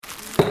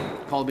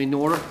call the meeting to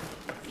order.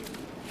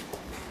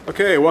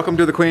 Okay, welcome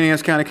to the Queen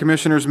Anne's County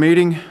Commissioners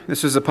meeting.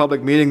 This is a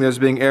public meeting that is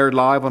being aired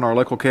live on our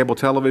local cable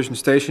television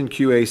station,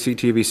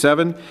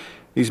 QACTV7.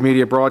 These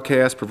media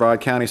broadcasts provide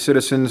county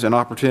citizens an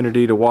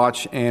opportunity to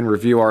watch and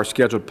review our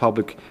scheduled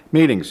public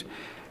meetings.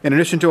 In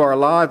addition to our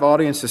live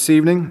audience this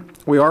evening,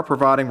 we are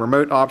providing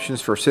remote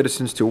options for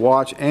citizens to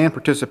watch and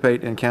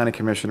participate in county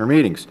commissioner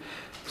meetings.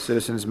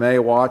 Citizens may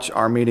watch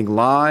our meeting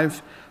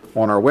live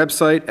on our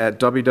website at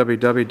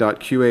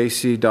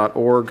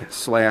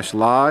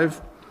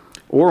www.qac.org/live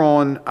or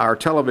on our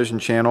television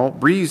channel,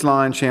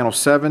 BreezeLine Channel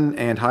 7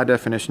 and High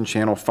Definition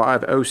Channel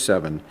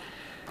 507.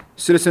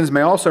 Citizens may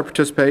also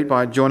participate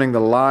by joining the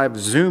live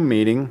Zoom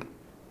meeting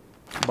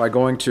by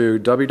going to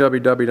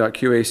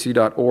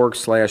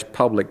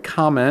www.qac.org/public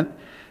comment.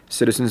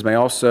 Citizens may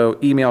also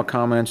email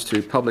comments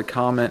to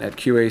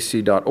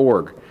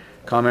publiccomment@qac.org.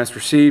 Comments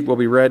received will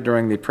be read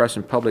during the press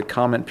and public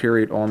comment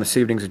period on this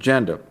evening's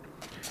agenda.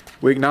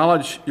 We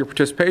acknowledge your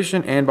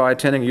participation, and by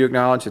attending, you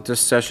acknowledge that this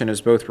session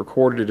is both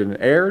recorded and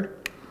aired.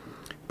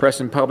 Press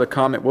and public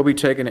comment will be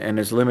taken and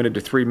is limited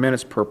to 3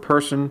 minutes per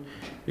person.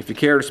 If you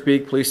care to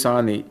speak, please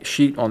sign the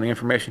sheet on the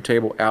information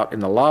table out in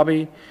the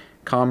lobby.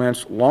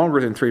 Comments longer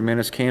than 3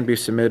 minutes can be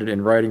submitted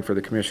in writing for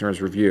the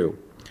Commissioner's review.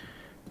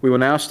 We will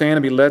now stand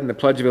and be led in the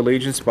Pledge of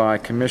Allegiance by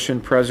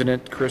Commission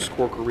President Chris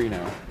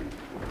Corcorino.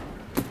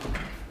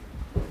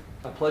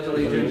 I pledge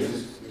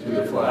allegiance to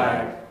the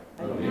flag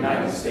of the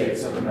United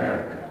States of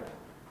America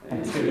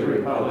and to the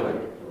republic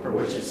for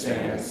which it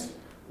stands,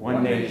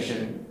 one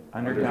nation,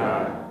 under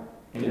God,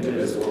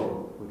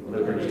 indivisible, with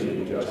liberty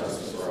and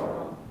justice for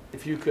all.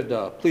 If you could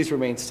please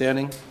remain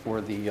standing for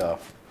the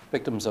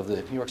victims of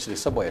the New York City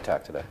subway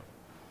attack today.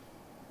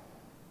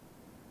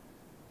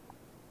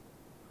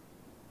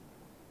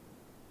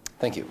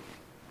 Thank you.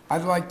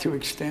 I'd like to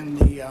extend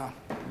the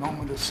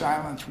moment of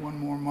silence one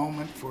more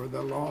moment for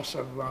the loss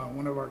of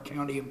one of our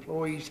county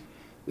employees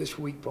this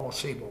week, Paul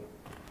Siebel.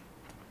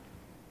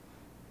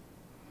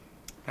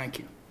 Thank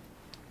you.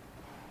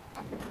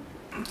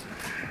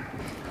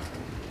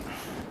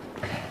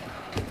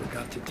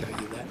 Forgot to tell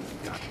you that.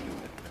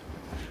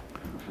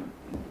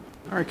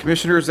 All right,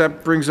 Commissioners,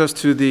 that brings us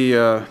to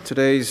the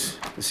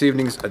this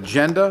evening's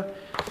agenda.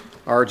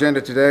 Our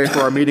agenda today for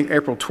our meeting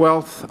April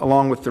 12th,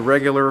 along with the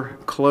regular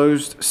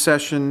closed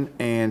session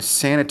and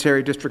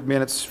sanitary district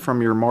minutes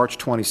from your March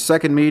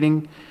 22nd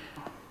meeting,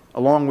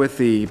 along with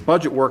the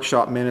budget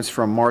workshop minutes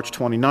from March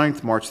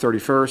 29th, March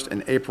 31st,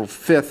 and April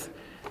 5th,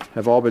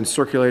 have all been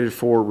circulated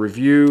for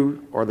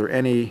review. Are there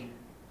any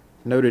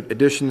noted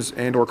additions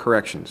and or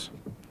corrections?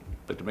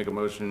 I'd like to make a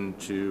motion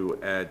to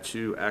add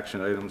 2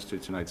 action items to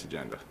tonight's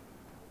agenda.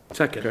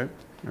 Second. Okay.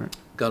 All right.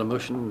 Got a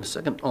motion and a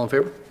second. All in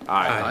favor?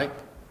 Aye. I'd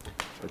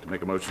like to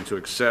make a motion to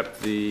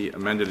accept the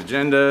amended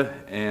agenda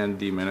and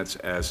the minutes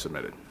as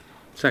submitted.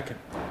 Second.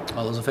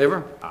 All those in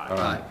favor?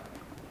 Aye.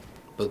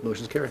 Both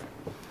motions carried.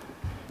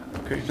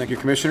 Okay, thank you,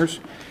 Commissioners.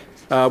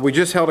 We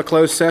just held a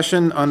closed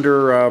session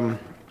under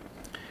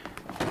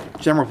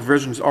General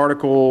Provisions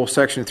Article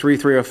Section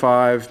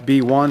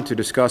 3305B1 to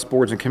discuss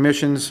boards and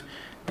commissions,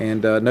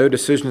 and no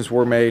decisions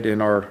were made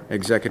in our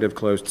executive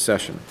closed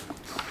session.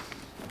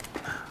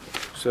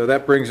 So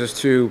that brings us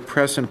to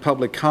press and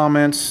public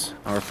comments,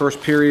 our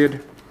first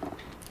period.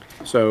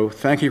 So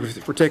thank you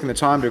for taking the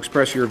time to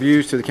express your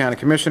views to the County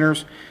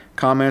Commissioners.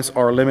 Comments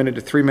are limited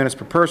to 3 minutes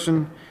per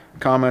person.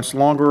 Comments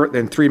longer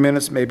than 3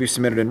 minutes may be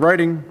submitted in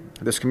writing.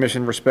 This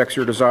commission respects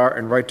your desire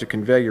and right to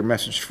convey your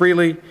message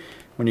freely.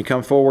 When you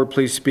come forward,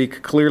 please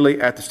speak clearly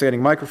at the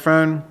standing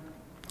microphone.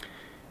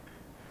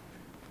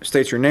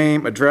 State your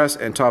name, address,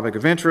 and topic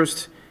of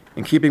interest.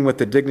 In keeping with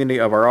the dignity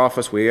of our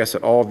office, we ask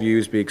that all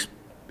views be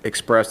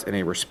expressed in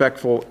a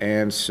respectful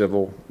and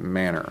civil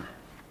manner.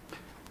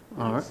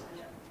 All right.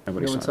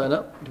 Nobody Anyone signed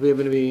up? Do we have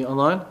anybody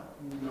online?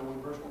 No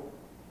one personal.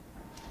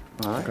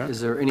 All right. Okay.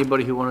 Is there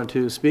anybody who wanted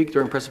to speak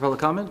during press and public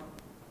comment?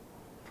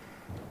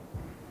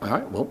 All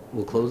right. Well,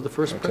 we'll close the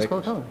first press and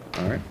public comment.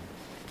 All right.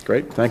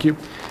 Great. Thank you.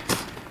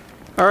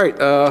 All right.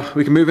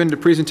 We can move into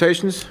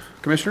presentations,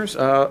 Commissioners.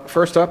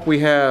 First up, we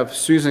have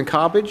Susan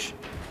Coppage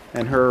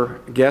and her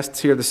guests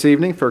here this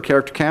evening for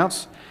character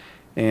counts.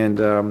 And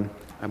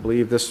I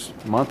believe this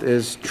month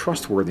is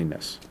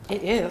trustworthiness.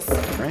 It is.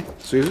 All right.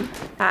 Susan?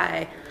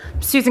 Hi.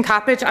 Susan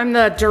Coppage. I'm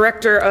the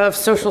Director of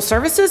Social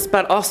Services,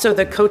 but also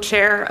the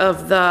co-chair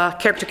of the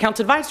Character Counts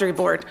Advisory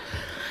Board.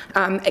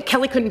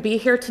 Kelly couldn't be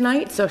here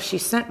tonight, so she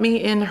sent me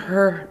in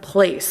her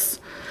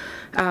place.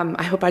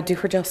 I hope I do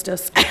her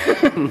justice.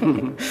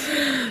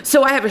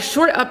 So I have a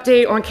short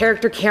update on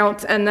character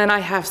counts, and then I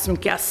have some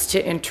guests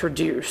to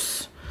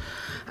introduce.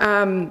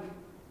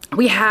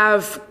 We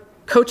have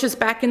coaches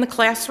back in the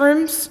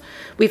classrooms.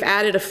 We've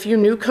added a few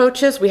new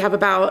coaches. We have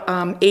about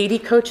 80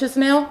 coaches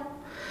now.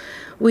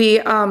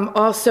 We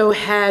also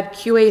had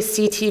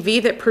QAC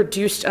TV that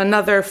produced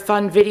another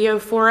fun video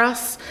for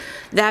us.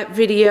 That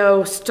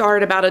video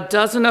starred about a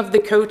dozen of the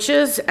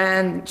coaches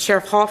and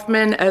Sheriff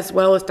Hoffman as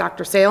well as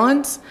Dr.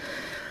 Salins.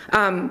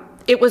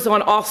 It was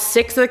on all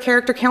 6 of the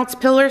Character Counts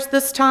pillars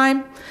this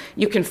time.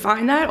 You can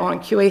find that on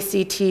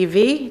QAC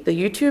TV, the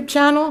YouTube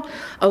channel,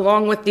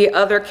 along with the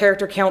other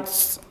Character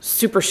Counts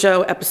Super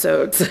Show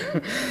episodes.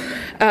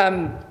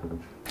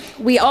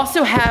 We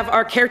also have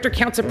our Character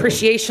Counts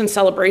Appreciation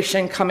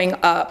Celebration coming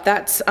up.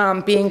 That's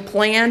being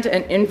planned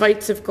and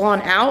invites have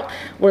gone out.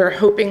 We're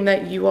hoping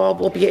that you all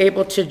will be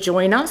able to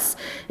join us.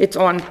 It's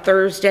on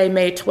Thursday,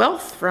 May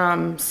 12th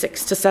from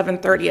 6 to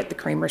 7:30 at the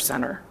Kramer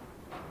Center.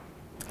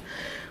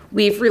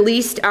 We've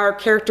released our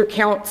Character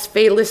Counts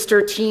Faye Lister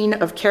Teen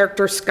of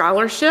Character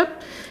Scholarship.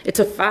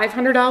 It's a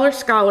 $500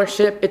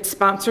 scholarship. It's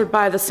sponsored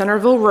by the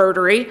Centerville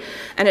Rotary,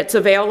 and it's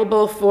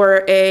available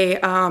for a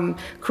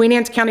Queen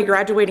Anne's County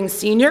graduating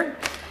senior.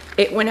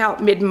 It went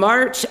out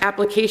mid-March.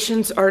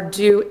 Applications are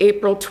due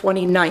April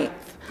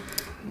 29th.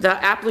 The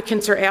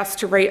applicants are asked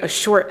to write a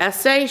short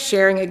essay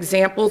sharing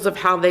examples of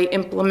how they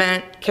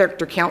implement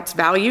Character Counts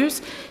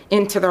values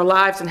into their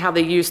lives and how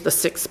they use the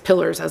 6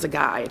 pillars as a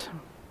guide.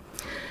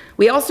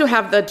 We also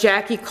have the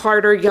Jackie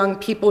Carter Young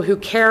People Who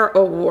Care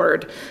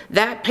Award.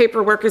 That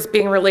paperwork is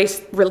being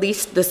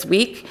released this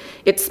week.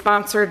 It's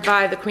sponsored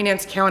by the Queen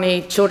Anne's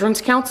County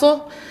Children's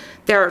Council.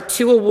 There are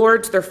 2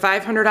 awards. They're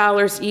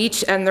 $500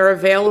 each, and they're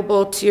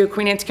available to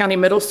Queen Anne's County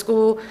middle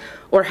school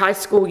or high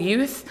school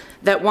youth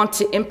that want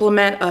to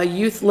implement a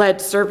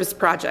youth-led service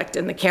project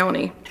in the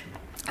county.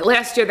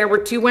 Last year, there were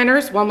 2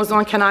 winners. One was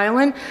on Ken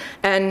Island,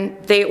 and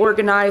they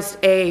organized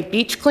a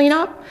beach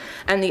cleanup,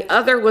 and the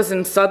other was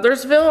in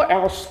Sudlersville,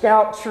 our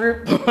Scout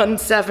Troop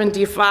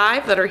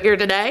 175 that are here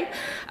today.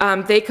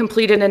 They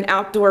completed an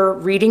outdoor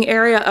reading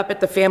area up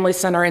at the Family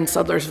Center in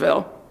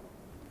Sudlersville.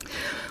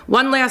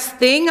 One last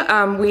thing,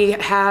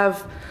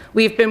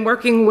 we've been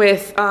working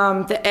with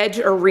the Edge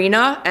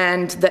Arena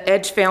and the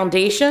Edge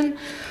Foundation.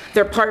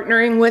 They're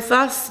partnering with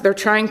us. They're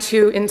trying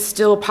to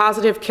instill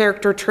positive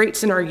character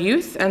traits in our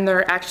youth, and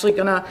they're actually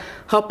going to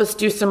help us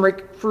do some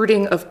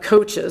recruiting of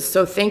coaches.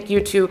 So thank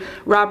you to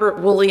Robert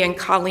Woolley and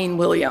Colleen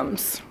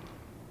Williams.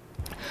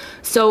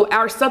 So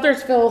our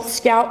Sudlersville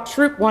Scout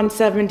Troop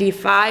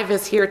 175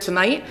 is here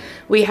tonight.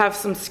 We have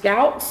some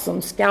scouts,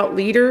 some scout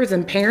leaders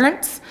and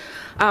parents.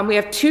 We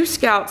have 2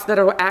 scouts that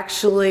are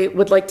actually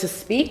would like to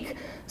speak.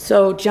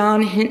 So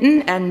John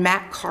Hinton and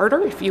Matt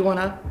Carter, if you want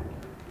to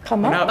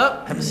come up.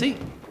 Oh, have a seat.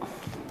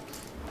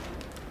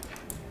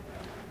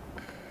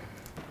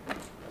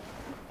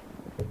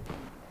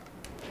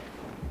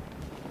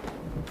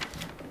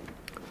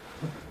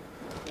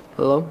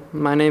 Hello,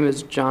 my name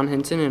is John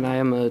Hinton, and I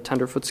am a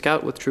Tenderfoot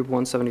Scout with Troop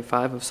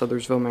 175 of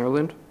Sudlersville,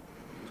 Maryland.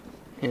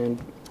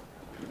 And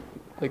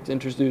I'd like to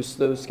introduce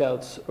those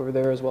scouts over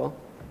there as well.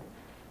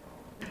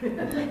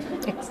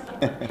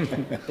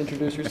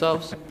 Introduce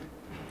yourselves.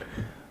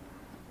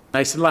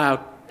 Nice and loud.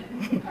 All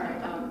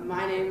right,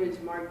 my name is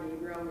Mark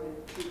Gabriel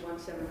with Troop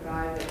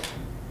 175.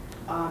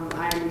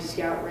 I am a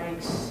scout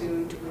rank,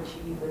 soon to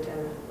achieve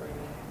lieutenant rank.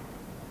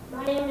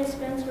 My name is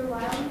Spencer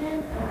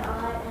Wildman, and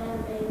I am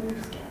a new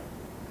scout.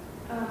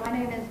 My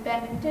name is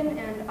Ben Hinton,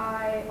 and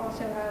I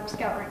also have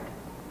scout rank.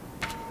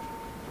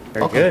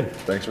 Very good.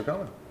 Thanks for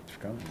coming.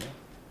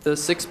 The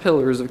 6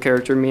 pillars of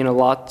character mean a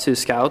lot to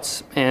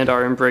scouts and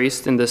are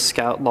embraced in the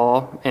scout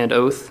law and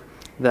oath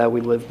that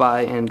we live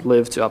by and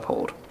live to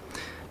uphold.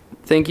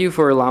 Thank you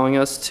for allowing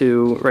us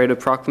to write a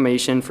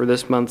proclamation for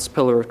this month's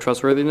Pillar of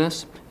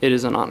Trustworthiness. It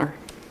is an honor.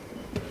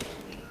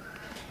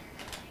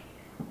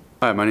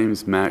 Hi, my name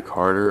is Matt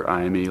Carter.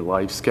 I am a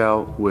Life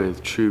Scout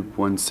with Troop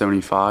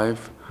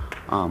 175.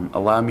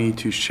 Allow me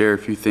to share a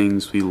few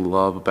things we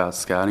love about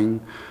scouting: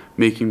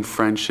 making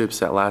friendships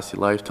that last a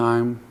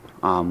lifetime,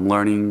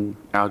 learning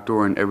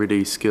outdoor and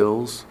everyday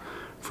skills,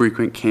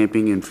 frequent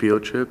camping and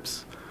field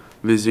trips,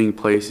 visiting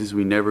places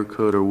we never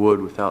could or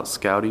would without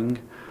scouting,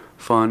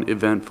 fun,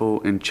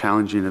 eventful, and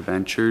challenging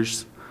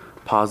adventures,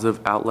 positive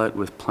outlet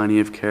with plenty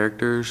of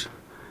characters,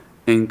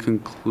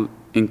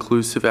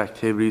 inclusive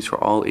activities for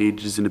all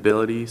ages and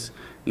abilities,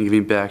 and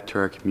giving back to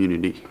our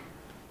community.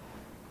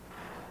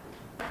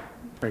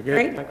 Very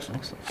good.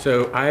 Excellent.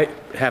 So I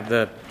have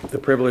the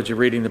privilege of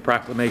reading the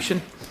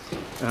proclamation.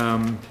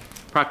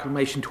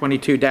 Proclamation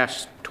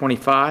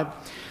 22-25.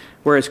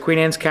 Whereas Queen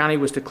Anne's County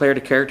was declared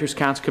a Characters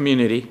Counts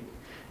community,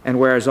 and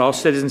whereas all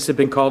citizens have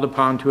been called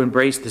upon to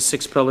embrace the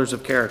 6 pillars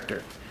of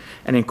character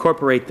and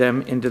incorporate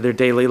them into their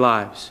daily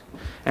lives,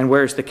 and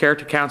whereas the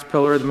Character Counts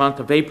pillar of the month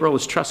of April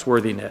is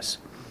trustworthiness,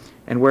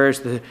 and whereas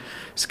the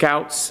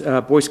Scouts,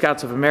 Boy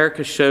Scouts of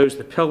America shows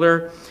the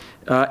pillar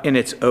in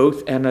its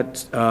oath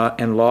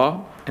and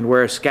law, and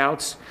whereas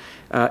Scouts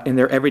in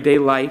their everyday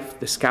life,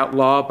 the Scout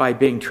law by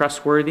being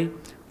trustworthy,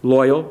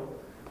 loyal,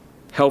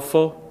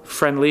 helpful,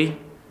 friendly,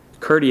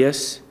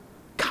 courteous,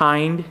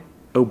 kind,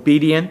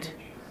 obedient,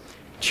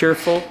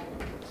 cheerful,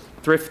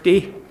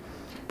 thrifty,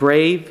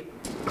 brave,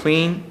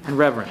 clean, and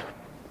reverent.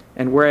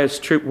 And whereas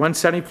Troop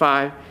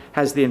 175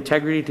 has the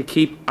integrity to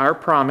keep our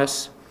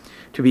promise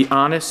to be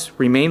honest,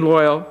 remain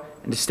loyal,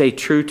 and to stay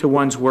true to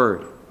one's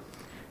word.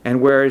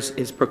 And whereas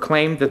it's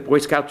proclaimed that Boy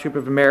Scout Troop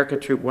of America,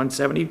 Troop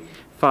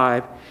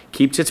 175,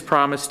 keeps its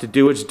promise to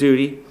do its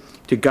duty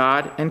to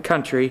God and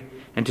country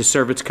and to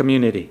serve its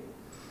community.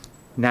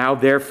 Now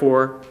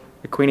therefore,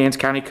 the Queen Anne's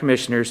County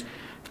Commissioners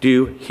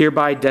do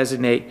hereby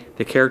designate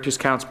the Character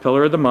Counts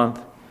Pillar of the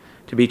Month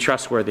to be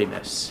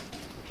trustworthiness.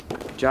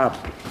 Good job.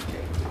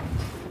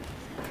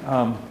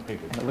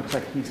 It looks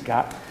like he's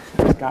got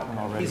one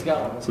already. He's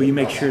got one. Will you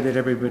make sure that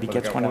everybody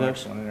gets one of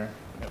those?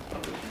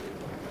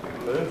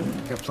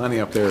 Got plenty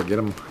up there. Get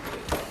them.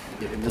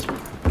 Give him this one.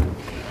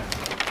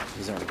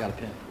 He's already got a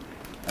pen.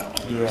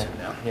 Yeah,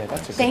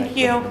 that's a good Thank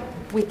idea. you.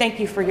 We thank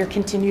you for your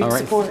continued All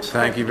right. support.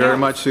 Thank you very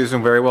much,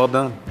 Susan. Very well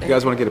done. You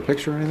guys want to get a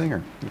picture or anything?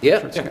 Or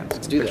Yeah, Picture of Scouts?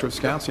 let's do that. Picture of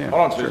Scouts, yeah.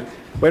 Hold on, Susan.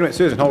 Wait a minute,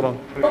 Susan, hold on.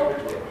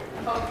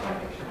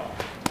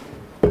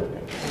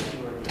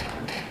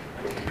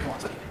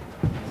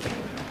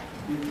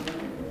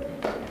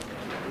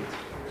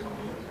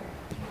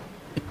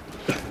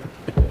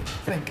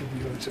 Think of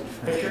you as a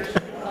friend.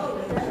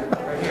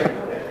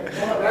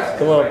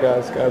 Come on,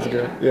 guys. Guys are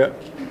good. Yeah.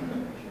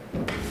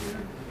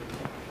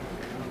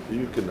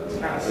 You can,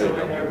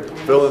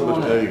 fill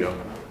in the, there you go.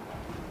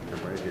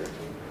 Come right here.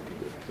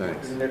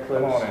 Thanks.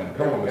 Come on in.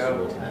 Come on, Mr.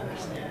 Wilson.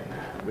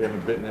 We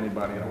haven't bitten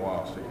anybody in a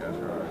while, so you guys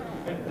are all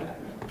right.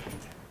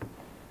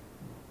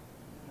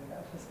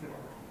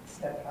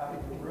 Step out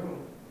of the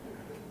room.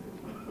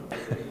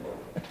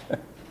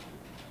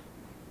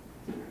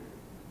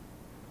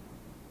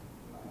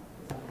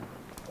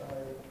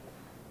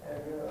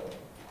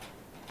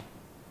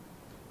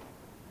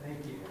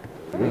 Thank you.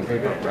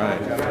 Right.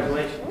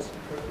 Congratulations.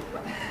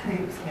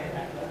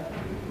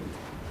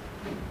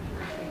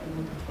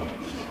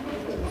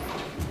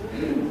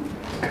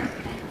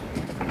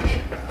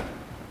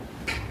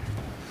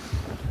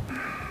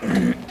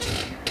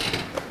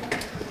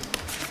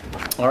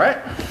 All right.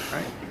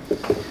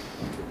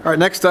 All right,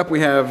 next up, we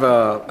have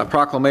a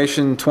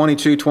proclamation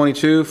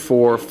 2222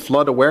 for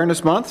Flood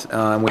Awareness Month.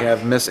 And we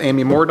have Miss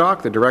Amy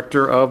Moordock, the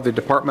Director of the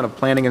Department of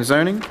Planning and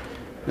Zoning.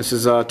 This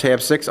is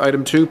tab 6,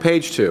 item 2,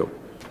 page 2.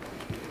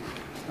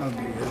 I'll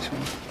do this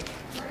one.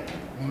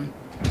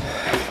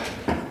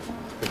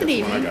 Good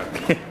evening.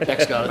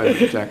 Jack's got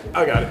it. Jack.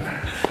 I got it. I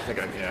think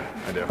I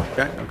do.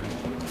 Okay, okay.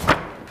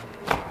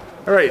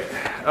 All right,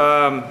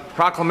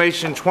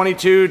 Proclamation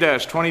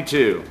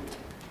 22-22.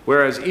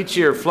 Whereas each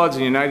year floods in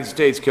the United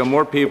States kill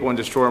more people and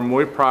destroy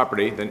more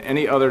property than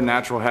any other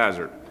natural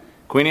hazard,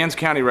 Queen Anne's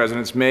County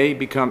residents may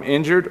become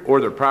injured or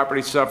their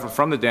property suffer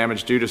from the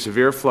damage due to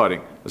severe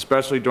flooding,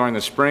 especially during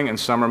the spring and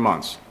summer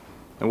months.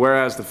 And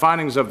whereas the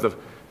findings of the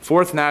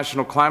 4th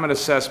National Climate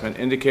Assessment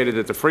indicated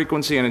that the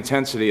frequency and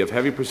intensity of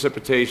heavy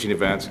precipitation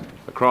events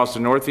across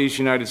the Northeast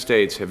United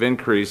States have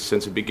increased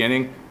since the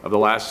beginning of the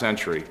last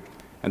century,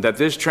 and that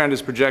this trend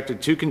is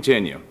projected to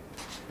continue.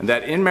 And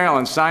that in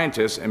Maryland,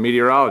 scientists and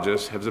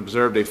meteorologists have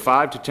observed a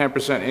 5 to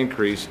 10%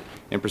 increase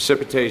in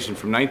precipitation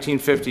from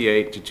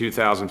 1958 to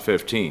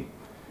 2015.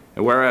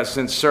 And whereas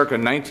since circa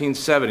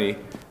 1970,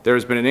 there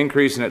has been an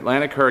increase in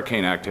Atlantic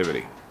hurricane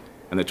activity.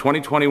 And the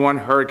 2021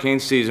 hurricane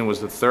season was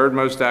the 3rd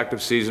most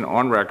active season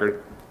on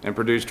record and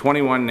produced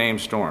 21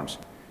 named storms.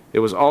 It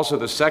was also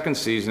the 2nd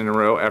season in a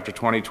row after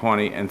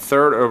 2020 and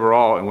 3rd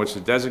overall in which the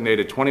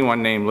designated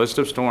 21 named list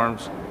of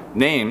storms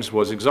names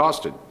was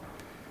exhausted.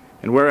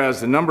 And whereas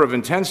the number of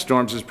intense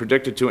storms is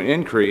predicted to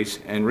increase,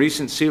 and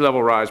recent sea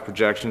level rise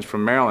projections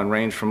from Maryland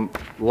range from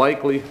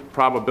likely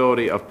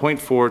probability of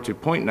 0.4 to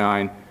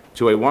 0.9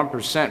 to a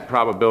 1%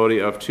 probability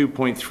of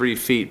 2.3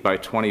 feet by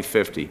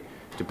 2050,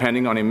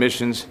 depending on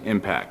emissions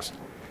impacts.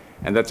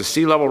 And that the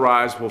sea level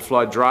rise will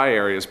flood dry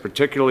areas,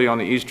 particularly on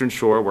the eastern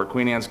shore where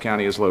Queen Anne's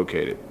County is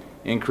located,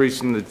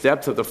 increasing the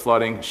depth of the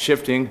flooding,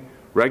 shifting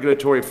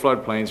regulatory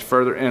floodplains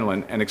further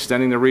inland, and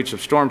extending the reach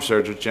of storm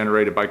surges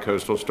generated by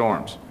coastal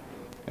storms.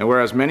 And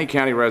whereas many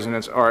county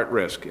residents are at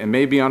risk and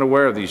may be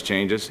unaware of these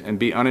changes and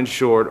be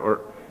uninsured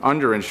or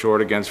underinsured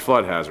against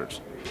flood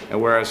hazards,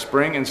 and whereas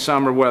spring and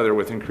summer weather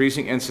with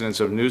increasing incidents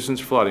of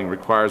nuisance flooding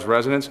requires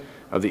residents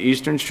of the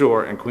Eastern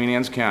Shore and Queen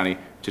Anne's County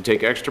to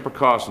take extra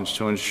precautions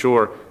to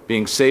ensure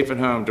being safe at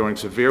home during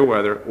severe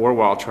weather or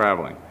while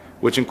traveling,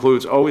 which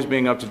includes always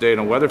being up to date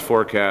on weather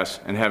forecasts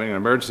and having an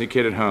emergency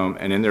kit at home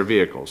and in their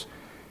vehicles.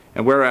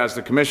 And whereas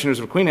the Commissioners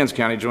of Queen Anne's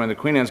County joined the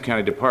Queen Anne's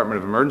County Department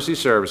of Emergency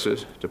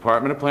Services,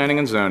 Department of Planning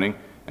and Zoning,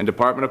 and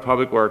Department of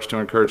Public Works to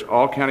encourage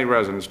all county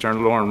residents to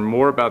learn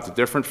more about the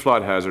different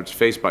flood hazards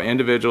faced by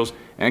individuals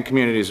and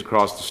communities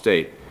across the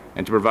state,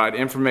 and to provide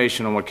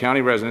information on what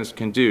county residents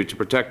can do to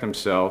protect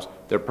themselves,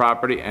 their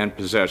property and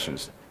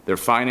possessions, their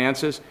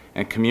finances,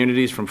 and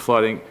communities from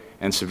flooding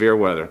and severe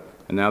weather.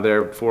 And now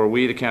therefore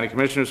we, the County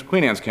Commissioners of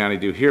Queen Anne's County,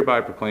 do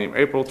hereby proclaim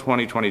April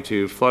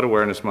 2022 Flood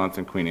Awareness Month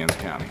in Queen Anne's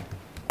County.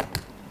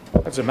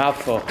 That's a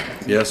mouthful.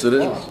 Yes, it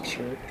is.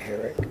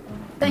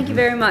 Thank you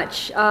very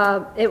much.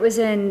 It was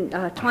in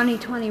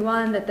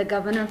 2021 that the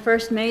governor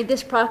first made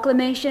this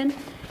proclamation,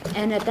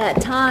 and at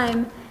that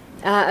time,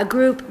 a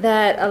group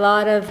that a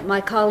lot of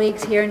my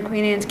colleagues here in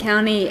Queen Anne's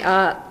County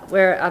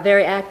were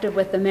very active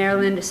with the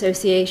Maryland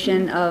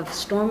Association of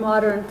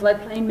Stormwater and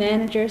Floodplain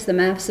Managers, the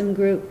MAFSM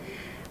group,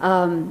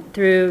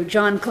 through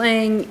John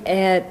Kling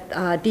at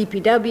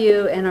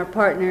DPW and our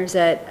partners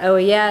at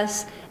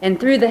OES, and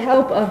through the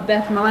help of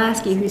Beth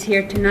Molaski, who's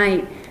here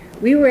tonight,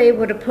 we were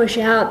able to push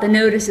out the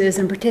notices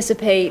and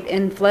participate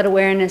in Flood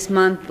Awareness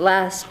Month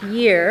last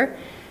year.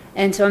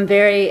 And so I'm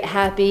very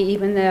happy,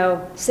 even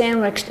though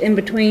sandwiched in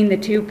between the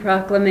two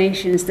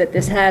proclamations that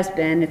this has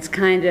been, it's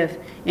kind of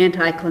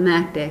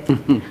anticlimactic.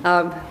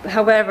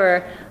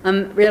 However,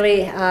 I'm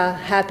really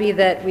happy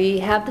that we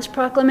have this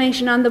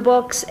proclamation on the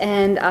books,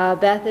 and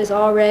Beth is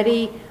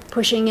already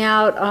pushing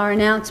out our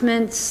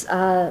announcements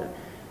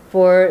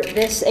for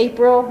this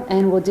April,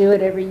 and we'll do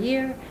it every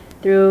year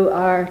through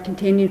our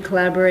continued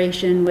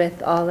collaboration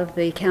with all of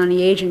the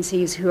county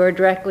agencies who are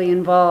directly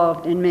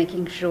involved in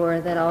making sure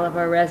that all of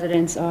our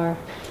residents are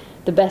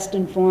the best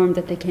informed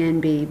that they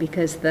can be,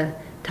 because the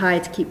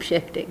tides keep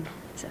shifting.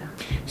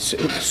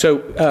 So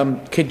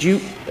could you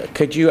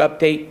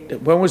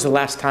update, when was the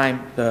last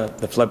time the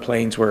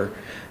floodplains were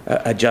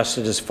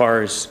adjusted as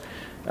far as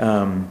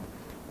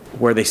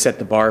where they set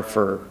the bar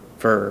for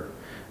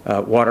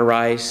water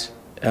rise,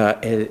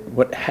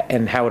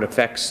 and how it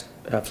affects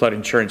flood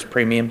insurance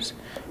premiums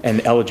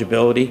and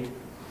eligibility?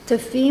 So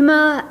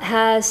FEMA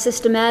has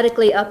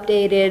systematically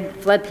updated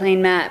floodplain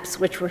maps,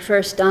 which were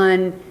first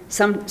done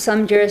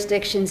some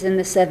jurisdictions in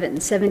the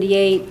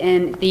 78,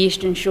 and the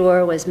Eastern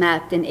Shore was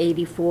mapped in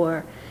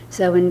 84.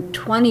 So in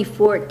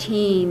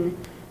 2014,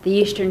 the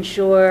Eastern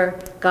Shore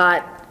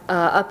got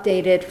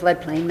updated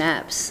floodplain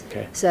maps.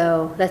 Okay.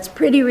 So that's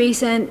pretty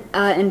recent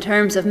in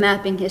terms of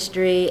mapping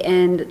history,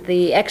 and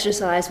the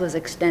exercise was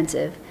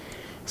extensive.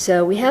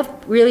 So we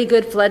have really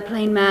good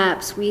floodplain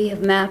maps. We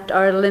have mapped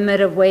our limit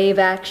of wave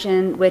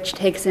action, which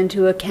takes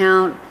into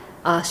account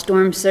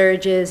storm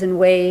surges and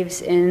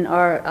waves in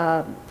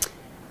our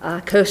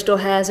coastal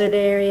hazard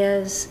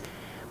areas.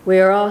 We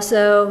are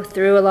also,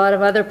 through a lot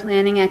of other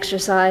planning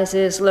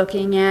exercises,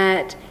 looking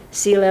at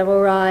sea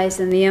level rise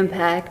and the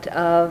impact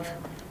of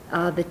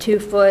the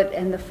 2-foot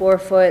and the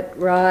 4-foot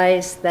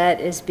rise that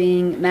is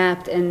being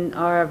mapped in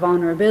our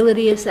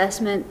vulnerability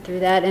assessment through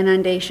that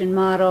inundation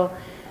model.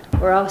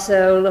 We're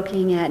also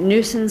looking at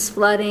nuisance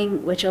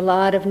flooding, which a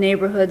lot of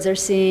neighborhoods are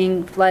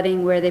seeing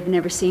flooding where they've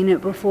never seen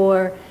it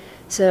before.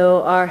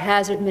 So our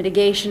hazard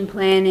mitigation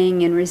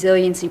planning and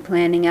resiliency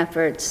planning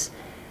efforts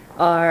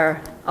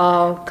are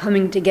all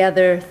coming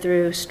together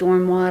through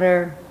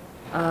stormwater,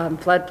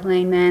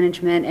 floodplain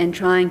management, and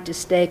trying to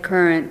stay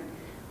current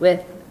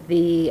with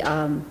the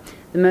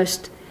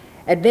most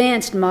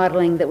advanced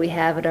modeling that we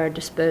have at our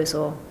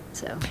disposal.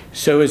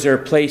 So is there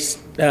a place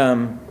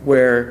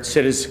where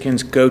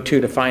citizens go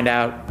to find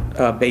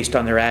out, based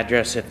on their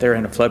address, if they're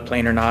in a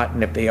floodplain or not,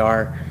 and if they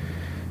are,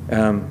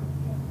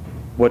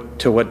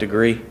 to what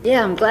degree?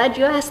 Yeah, I'm glad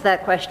you asked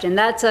that question.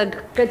 That's a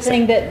good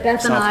thing that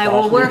Beth and I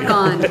will work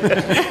on.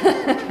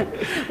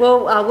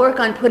 We'll work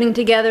on putting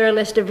together a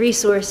list of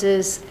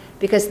resources,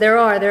 because there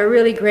are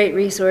really great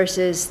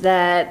resources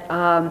that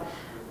our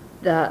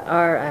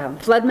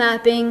flood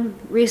mapping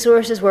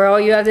resources, where all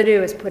you have to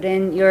do is put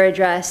in your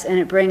address and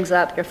it brings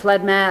up your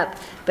flood map.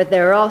 But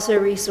there are also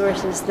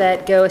resources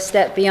that go a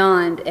step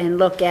beyond and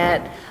look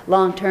at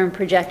long-term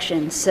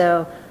projections.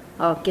 So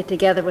I'll get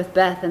together with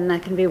Beth, and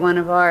that can be one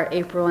of our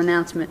April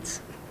announcements.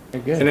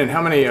 And then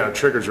how many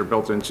triggers are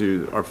built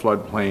into our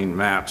floodplain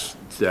maps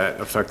that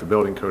affect the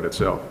building code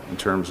itself in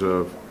terms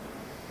of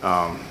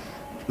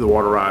the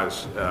water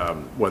rise,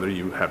 whether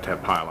you have to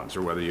have pylons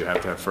or whether you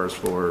have to have first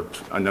floor?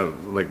 I know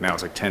like now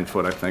it's like 10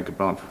 foot, I think,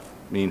 above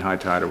mean high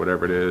tide or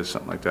whatever it is,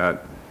 something like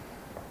that.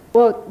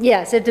 Well,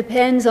 yes, it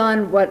depends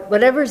on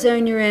whatever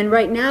zone you're in.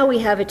 Right now we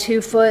have a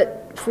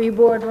 2-foot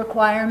freeboard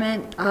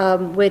requirement,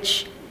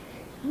 which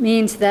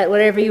means that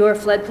whatever your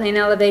floodplain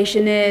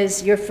elevation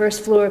is, your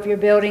first floor of your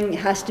building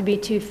has to be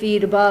 2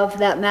 feet above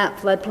that map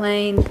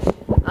floodplain.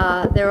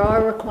 There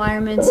are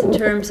requirements in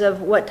terms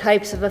of what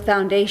types of a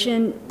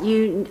foundation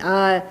you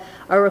are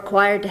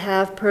required to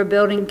have per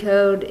building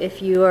code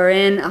if you are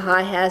in a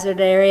high hazard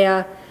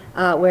area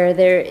where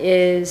there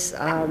is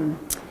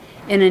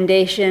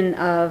inundation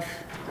of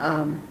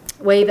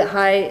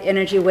high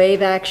energy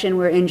wave action,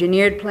 where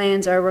engineered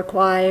plans are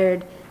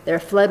required. There are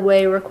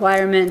floodway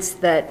requirements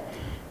that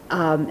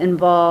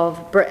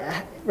involve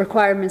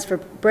requirements for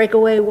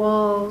breakaway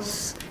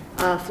walls,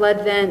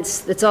 flood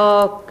vents. It's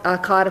all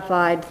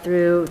codified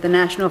through the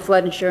National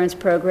Flood Insurance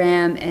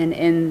Program and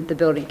in the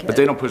building code. But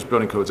they don't push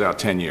building codes out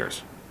 10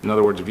 years. In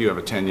other words, if you have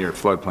a 10-year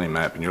floodplain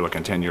map and you're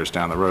looking 10 years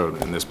down the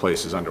road and this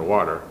place is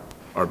underwater,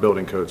 our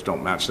building codes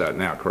don't match that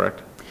now,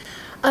 correct?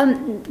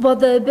 Well,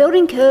 the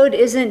building code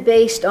isn't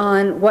based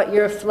on what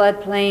your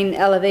floodplain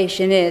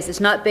elevation is. It's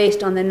not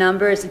based on the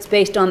numbers, it's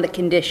based on the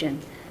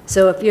condition.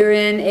 So if you're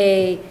in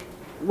a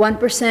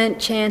 1%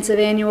 chance of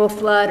annual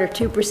flood or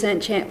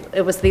 2% chance,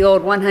 it was the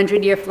old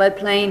 100-year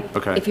floodplain.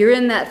 Okay. If you're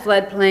in that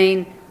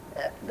floodplain,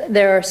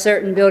 there are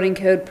certain building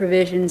code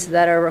provisions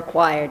that are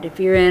required. If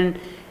you're in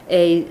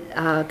a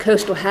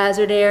coastal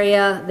hazard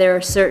area, there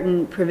are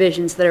certain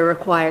provisions that are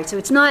required. So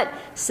it's not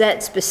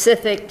set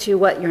specific to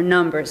what your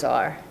numbers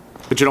are.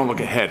 But you don't look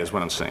ahead, is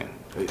what I'm saying.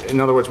 In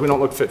other words, we don't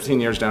look 15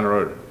 years down the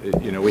road.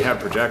 You know, we have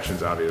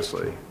projections,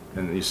 obviously,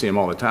 and you see them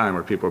all the time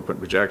where people are putting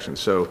projections.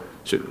 So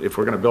if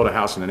we're going to build a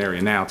house in an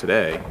area now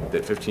today,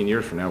 that 15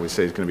 years from now we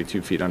say it's going to be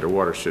 2 feet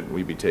underwater, shouldn't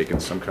we be taking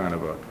some kind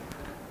of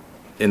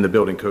in the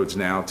building codes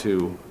now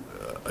to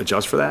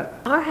adjust for that?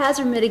 Our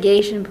hazard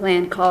mitigation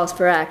plan calls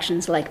for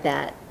actions like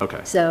that.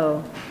 Okay.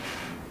 So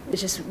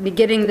it's just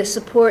getting the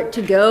support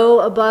to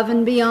go above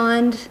and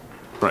beyond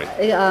Right.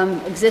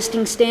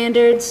 existing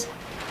standards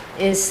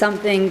is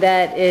something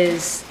that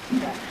is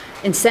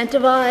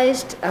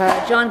incentivized.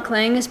 John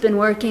Kling has been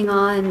working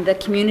on the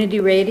community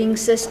rating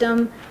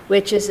system,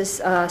 which is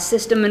a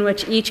system in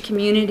which each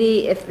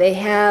community, if they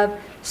have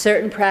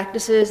certain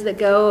practices that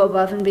go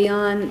above and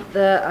beyond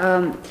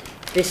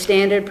the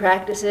standard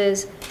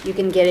practices, you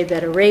can get a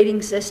better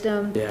rating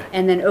system. Yeah.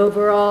 And then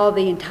overall,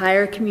 the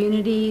entire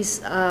community's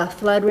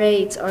flood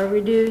rates are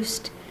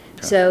reduced.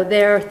 So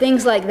there are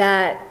things like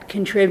that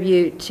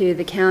contribute to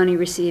the county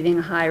receiving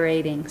a high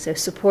rating. So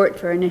support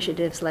for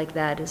initiatives like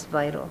that is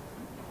vital.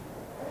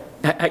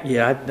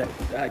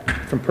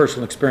 From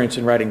personal experience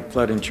in writing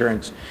flood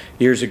insurance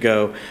years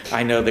ago,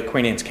 I know that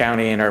Queen Anne's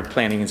County and our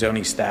planning and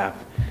zoning staff,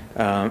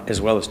 as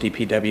well as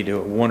DPW, do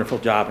a wonderful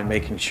job in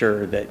making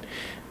sure that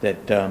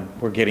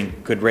we're getting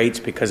good rates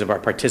because of our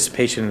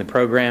participation in the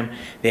program,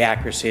 the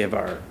accuracy of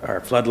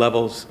our flood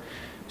levels.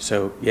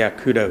 So, yeah,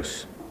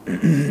 kudos.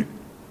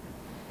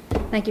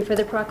 Thank you for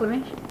the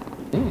proclamation.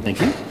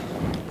 Thank you.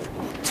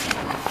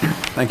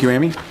 Thank you,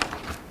 Amy.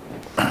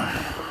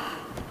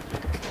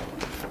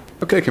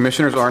 Okay,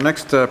 Commissioners, our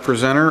next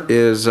presenter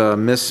is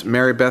Miss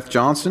Mary Beth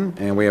Johnson,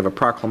 and we have a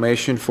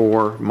proclamation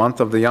for Month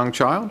of the Young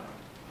Child.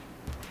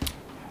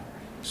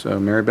 So,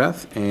 Mary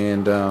Beth,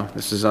 and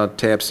this is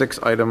tab 6,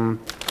 item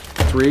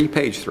 3,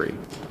 page 3.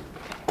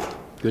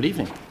 Good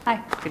evening.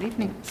 Hi, good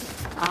evening.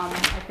 I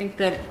think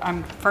that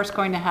I'm first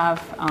going to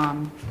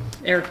have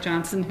Eric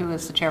Johnson, who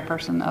is the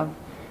chairperson of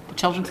the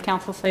Children's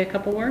Council, say a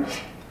couple words.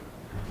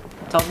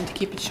 Tell them to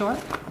keep it short.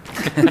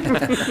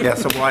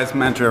 Yes, a wise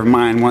mentor of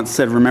mine once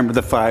said, remember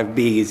the 5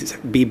 B's.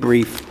 Be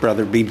brief,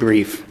 brother, be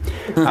brief.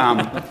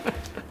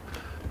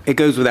 It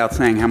goes without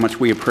saying how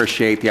much we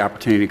appreciate the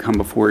opportunity to come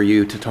before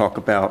you to talk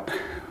about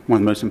one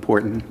of the most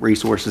important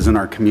resources in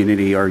our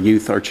community, our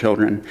youth, our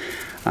children.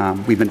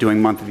 We've been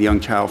doing Month of the Young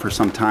Child for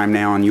some time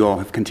now, and you all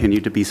have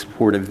continued to be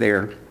supportive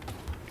there.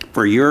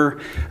 For your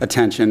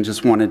attention,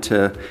 just wanted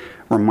to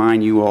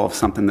remind you all of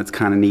something that's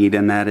kind of neat,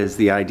 and that is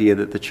the idea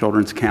that the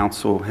Children's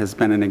Council has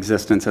been in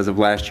existence as of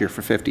last year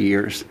for 50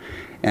 years,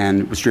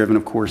 and was driven,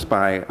 of course,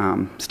 by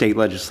state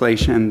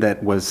legislation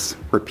that was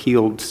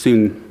repealed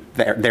soon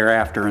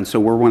thereafter, and so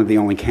we're one of the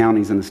only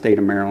counties in the state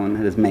of Maryland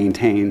that has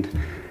maintained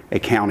a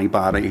county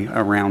body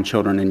around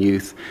children and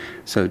youth.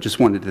 So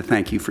just wanted to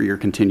thank you for your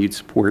continued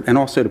support, and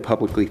also to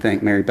publicly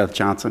thank Mary Beth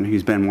Johnson,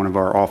 who's been one of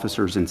our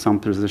officers in some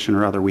position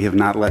or other. We have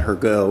not let her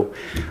go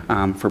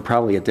for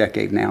probably a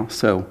decade now.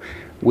 So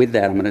with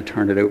that, I'm going to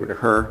turn it over to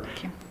her.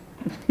 Thank you.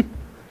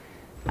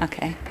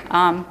 Okay.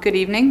 Good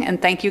evening, and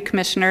thank you,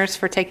 Commissioners,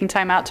 for taking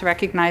time out to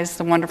recognize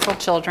the wonderful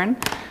children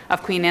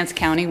of Queen Anne's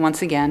County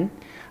once again.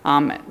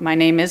 My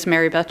name is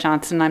Mary Beth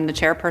Johnson. I'm the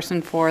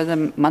chairperson for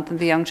the Month of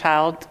the Young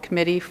Child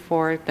Committee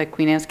for the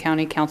Queen Anne's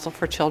County Council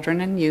for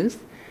Children and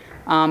Youth.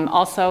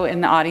 Also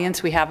in the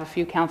audience, we have a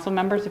few council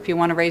members. If you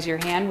want to raise your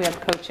hand, we have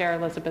co-chair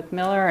Elizabeth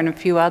Miller and a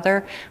few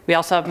other. We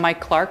also have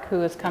Mike Clark, who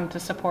has come to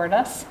support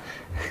us.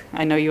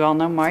 I know you all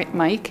know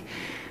Mike.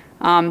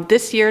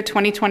 This year,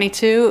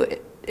 2022,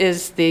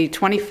 is the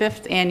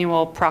 25th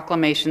annual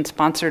proclamation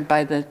sponsored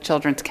by the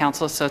Children's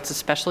Council, so it's a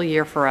special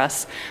year for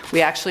us.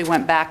 We actually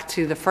went back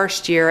to the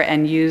first year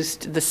and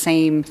used the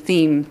same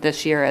theme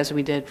this year as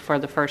we did for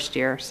the first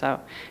year,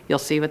 so you'll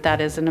see what that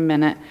is in a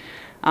minute.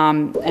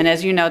 And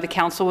as you know, the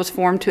council was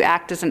formed to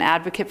act as an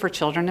advocate for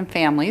children and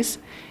families.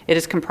 It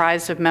is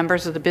comprised of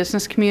members of the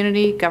business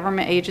community,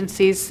 government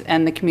agencies,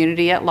 and the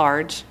community at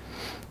large.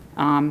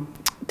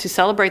 To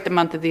celebrate the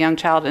Month of the Young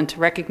Child and to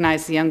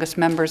recognize the youngest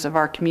members of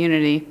our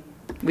community,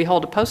 we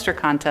hold a poster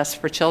contest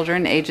for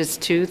children ages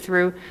 2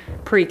 through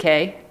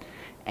pre-K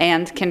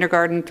and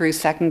kindergarten through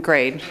 2nd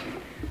grade.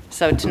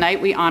 So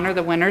tonight we honor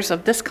the winners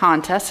of this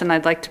contest, and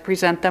I'd like to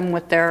present them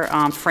with their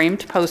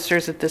framed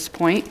posters at this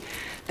point.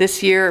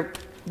 This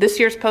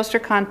year's poster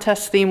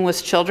contest theme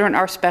was Children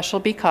Are Special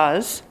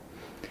Because.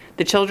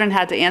 The children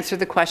had to answer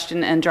the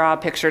question and draw a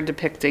picture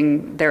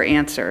depicting their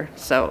answer.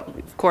 So,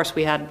 of course,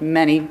 we had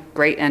many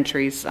great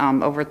entries,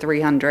 over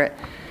 300.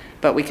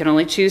 But we can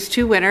only choose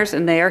 2 winners,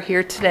 and they are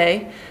here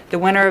today. The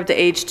winner of the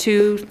age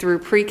 2 through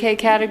pre-K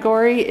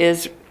category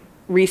is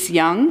Reese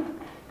Young,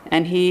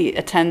 and he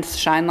attends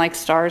Shine Like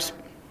Stars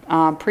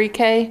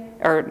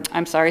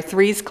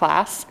threes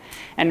class.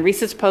 And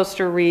Reese's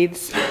poster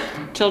reads,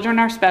 Children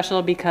are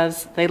special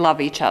because they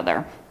love each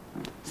other.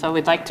 So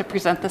we'd like to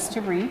present this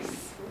to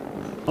Reese.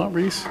 Oh,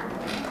 Reese.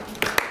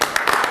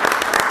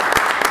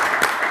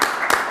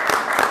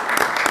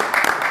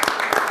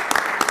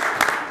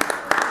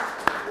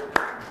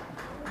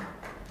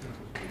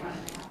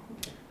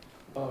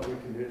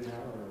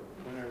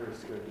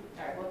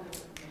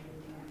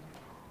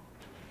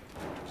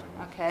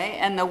 Okay,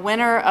 and the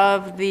winner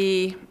of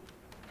the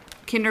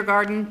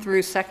kindergarten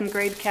through second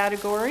grade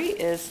category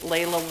is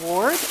Layla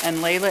Ward, and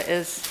Layla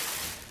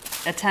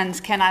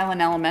attends Kent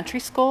Island Elementary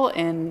School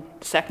in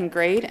second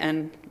grade,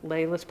 and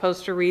Layla's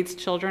poster reads,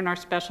 "Children are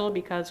special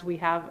because we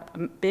have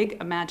big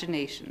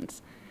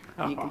imaginations."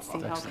 You can see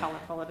how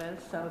colorful it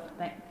is, so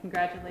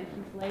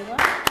congratulations, Layla.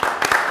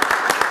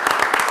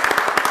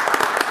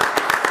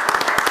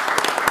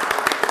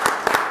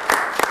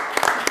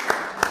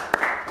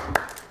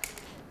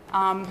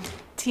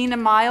 Tina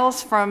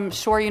Miles from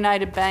Shore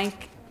United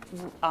Bank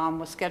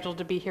was scheduled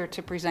to be here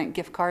to present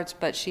gift cards,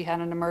 but she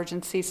had an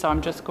emergency, so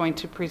I'm just going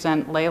to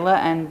present Layla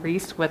and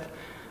Reese with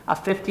a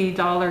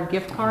 $50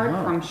 gift card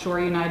from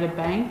Shore United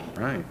Bank.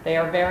 Right. They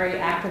are very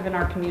active in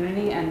our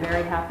community and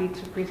very happy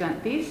to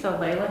present these. So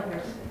Layla,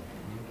 here's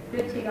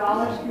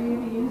 $50 for you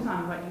to use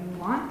on what you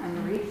want,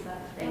 and Reese,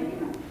 thank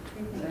you.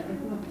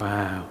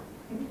 Wow.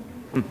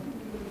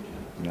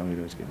 Now he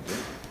does get it.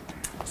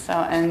 So,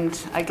 and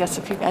I guess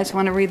if you guys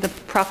want to read the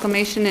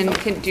proclamation, and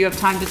do you have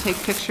time to take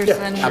pictures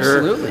then?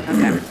 Absolutely.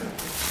 Okay.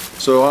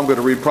 So I'm going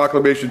to read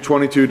Proclamation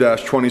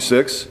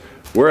 22-26.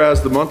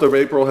 Whereas the month of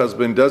April has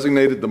been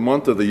designated the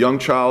month of the young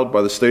child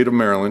by the state of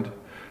Maryland,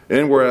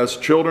 and whereas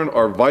children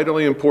are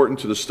vitally important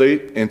to the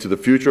state and to the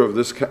future of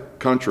this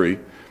country,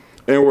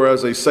 and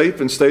whereas a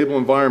safe and stable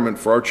environment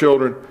for our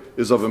children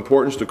is of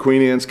importance to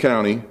Queen Anne's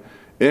County,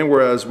 and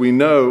whereas we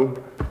know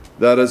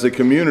that as a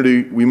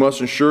community we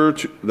must ensure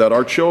that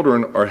our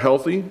children are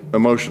healthy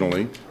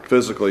emotionally,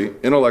 physically,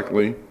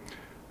 intellectually,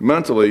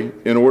 mentally,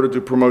 in order to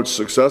promote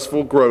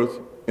successful growth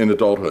in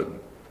adulthood.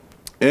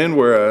 And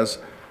whereas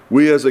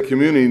we as a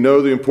community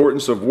know the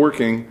importance of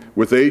working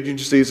with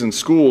agencies and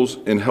schools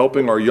in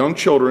helping our young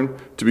children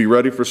to be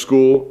ready for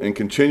school and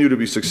continue to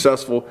be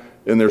successful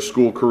in their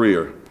school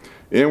career.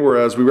 And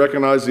whereas we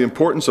recognize the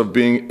importance of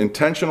being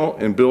intentional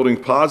in building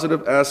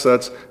positive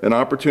assets and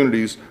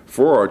opportunities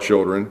for our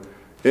children.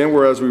 And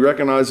whereas we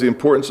recognize the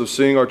importance of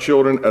seeing our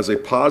children as a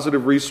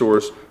positive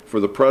resource for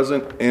the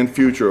present and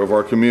future of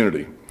our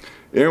community.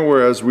 And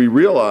whereas we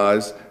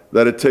realize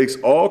that it takes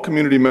all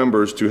community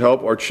members to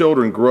help our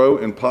children grow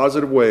in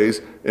positive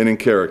ways and in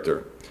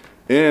character.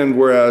 And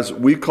whereas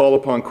we call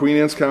upon Queen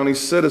Anne's County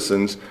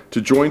citizens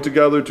to join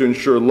together to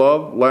ensure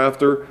love,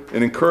 laughter,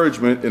 and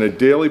encouragement in a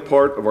daily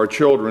part of our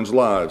children's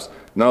lives.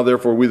 Now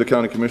therefore, we the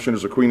County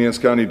Commissioners of Queen Anne's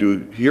County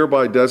do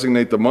hereby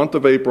designate the month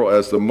of April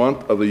as the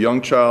month of the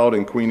young child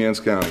in Queen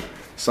Anne's County.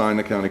 Signed,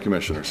 the County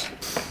Commissioners.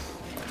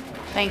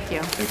 Thank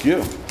you. Thank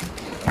you.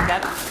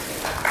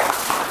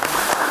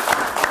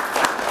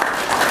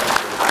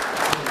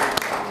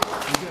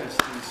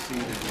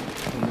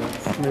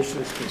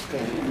 Commissioners can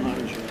stand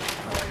behind you,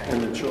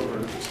 and the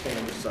children can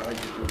stand beside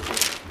you.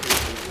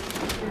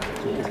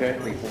 Okay?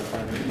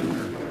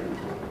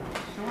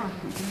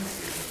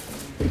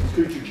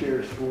 Scoot your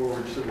chairs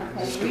forward so that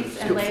Reese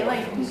and Layla,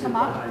 you can come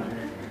up.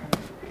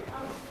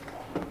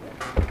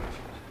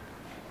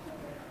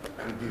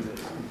 You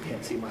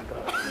can't see my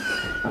butt.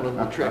 One of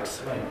the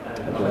tricks.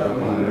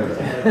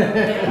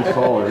 He's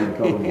taller, he can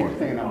cover more.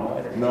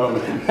 No, he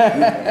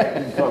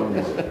can cover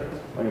more.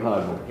 I can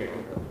hide more.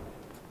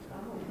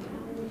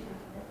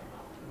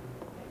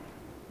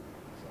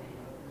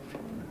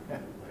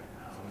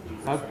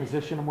 I'll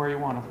position them where you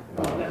want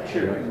them. That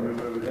chair can move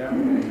over that way.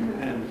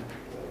 And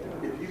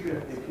if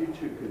you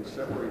two could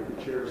separate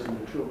the chairs and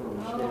the children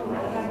will stand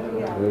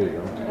right There you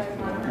go.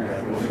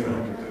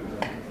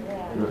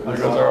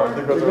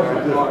 There goes our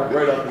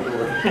right out the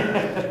door.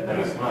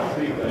 That's my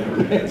seat.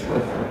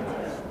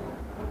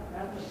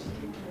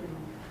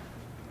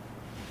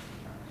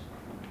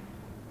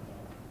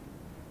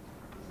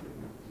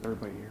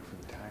 Everybody here for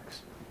the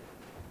tax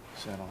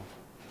set off.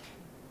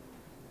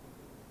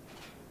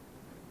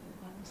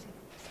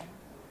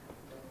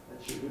 That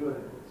should do it.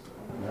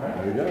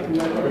 There you go.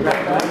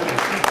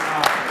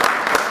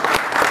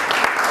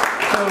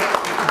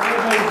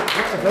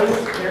 Are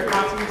those their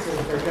copies, or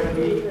there's going to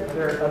be,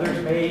 there are others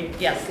made?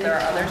 Yes, there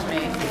are others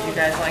made. Would you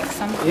guys like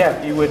some? Yeah,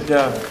 if you would.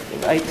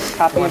 A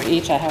copy of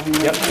each, I have them.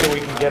 Yep, so we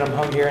can get them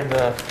hung here in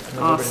the.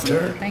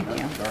 Awesome, thank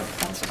you.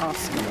 That's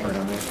awesome.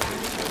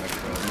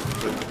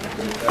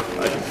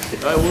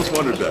 I almost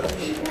wondered that.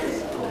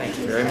 Thank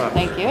you very much.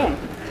 Thank you.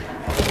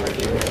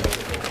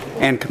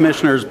 And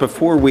Commissioners,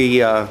 before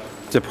we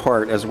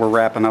depart, as we're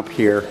wrapping up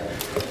here,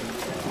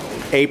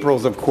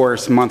 April's, of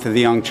course, Month of the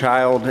Young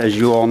Child. As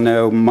you all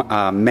know,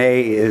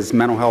 May is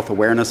Mental Health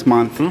Awareness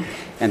Month.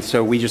 And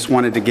so we just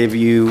wanted to give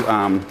you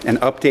an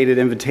updated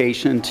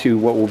invitation to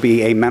what will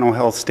be a Mental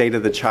Health State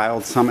of the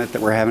Child Summit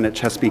that we're having at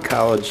Chesapeake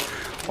College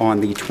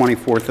on the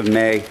 24th of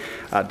May.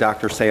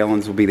 Dr.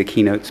 Salins will be the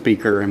keynote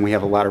speaker, and we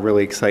have a lot of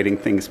really exciting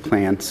things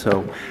planned.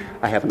 So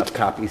I have enough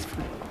copies.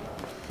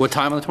 What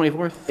time on the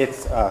 24th?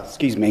 It's,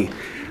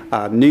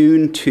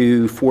 noon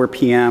to 4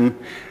 p.m.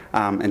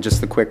 And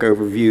just a quick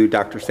overview,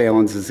 Dr.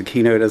 Salins is the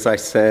keynote, as I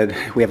said.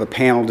 We have a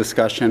panel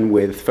discussion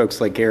with folks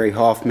like Gary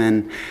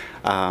Hoffman,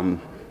 the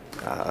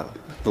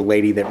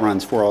lady that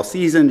runs For All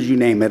Seasons, you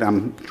name it.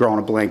 I'm drawing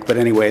a blank, but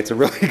anyway, it's a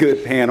really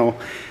good panel.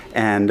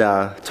 and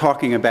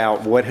talking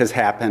about what has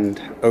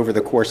happened over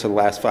the course of the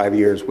last 5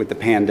 years with the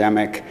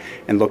pandemic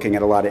and looking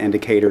at a lot of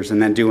indicators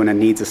and then doing a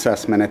needs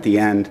assessment at the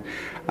end.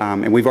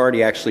 And we've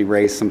already actually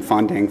raised some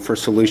funding for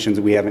solutions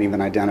we haven't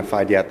even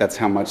identified yet. That's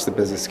how much the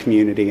business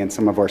community and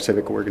some of our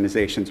civic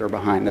organizations are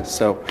behind us.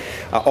 So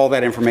all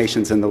that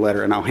information's in the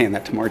letter, and I'll hand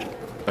that to Margie.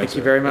 Thank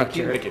you very much.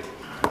 Thank you.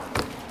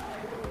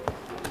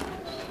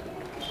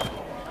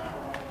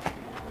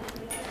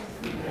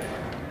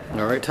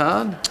 All right,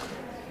 Todd?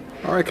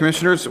 All right,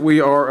 Commissioners, we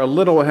are a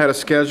little ahead of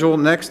schedule.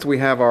 Next, we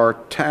have our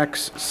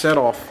tax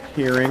set-off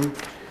hearing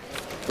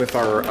with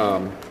our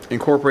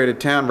incorporated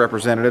town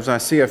representatives. I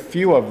see a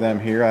few of them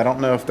here. I don't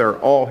know if they're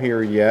all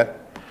here yet.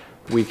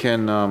 We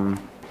can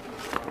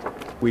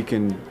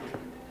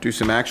do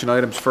some action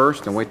items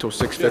first and wait till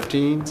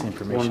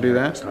 6:15. Want to do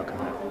that?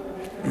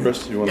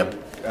 Chris, you want to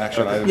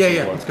action items?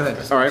 Yeah, let's go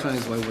ahead. All right.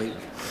 Wait.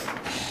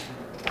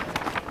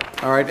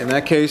 All right, in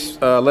that case,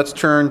 let's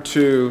turn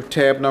to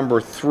tab number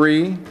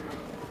 3.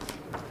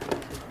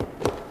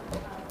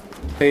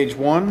 Page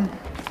 1,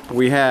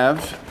 we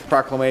have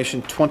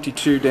Proclamation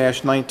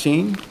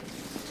 22-19.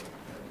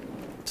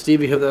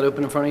 Steve, you have that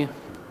open in front of you?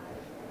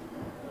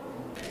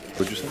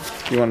 What'd you say?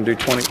 You want to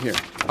do 20 here?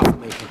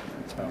 Proclamation.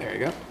 There you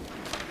go.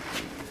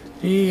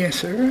 Yes,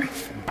 sir.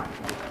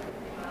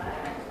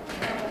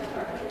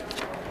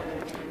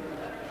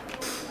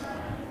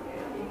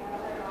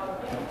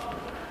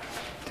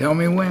 Tell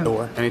me when.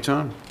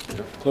 Anytime.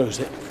 Close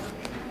it.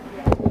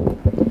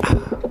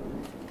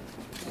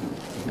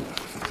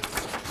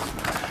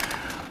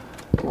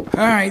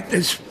 All right,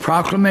 this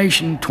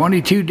Proclamation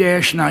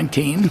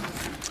 22-19,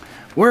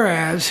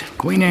 whereas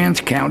Queen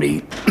Anne's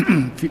County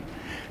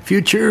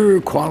future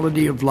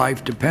quality of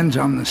life depends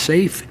on the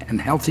safe and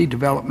healthy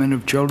development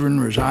of children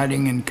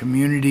residing in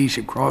communities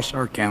across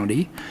our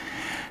county,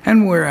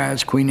 and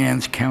whereas Queen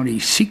Anne's County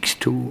seeks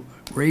to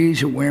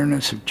raise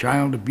awareness of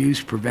child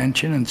abuse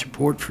prevention and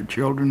support for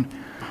children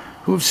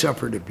who have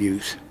suffered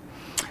abuse,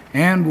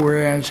 and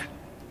whereas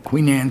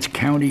Queen Anne's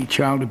County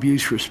Child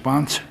Abuse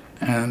Response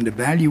and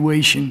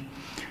Evaluation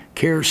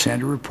Care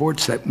Center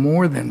reports that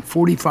more than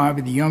 45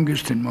 of the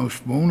youngest and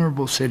most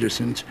vulnerable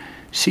citizens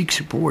seek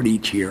support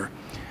each year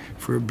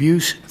for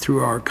abuse through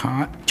our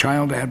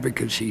Child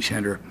Advocacy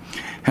Center.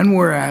 And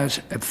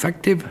whereas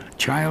effective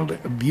child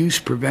abuse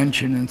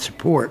prevention and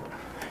support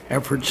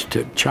efforts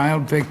to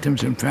child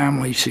victims and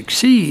families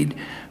succeed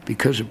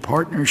because of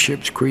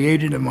partnerships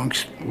created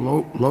amongst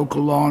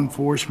local law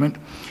enforcement,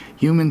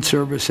 human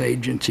service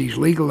agencies,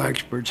 legal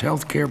experts,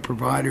 healthcare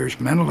providers,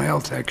 mental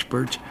health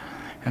experts,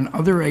 and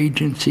other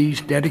agencies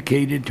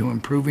dedicated to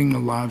improving the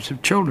lives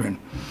of children.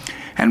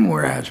 And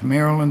whereas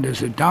Maryland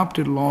has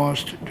adopted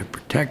laws to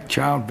protect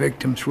child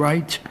victims'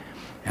 rights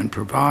and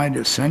provide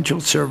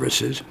essential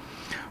services,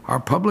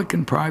 our public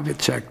and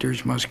private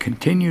sectors must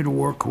continue to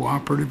work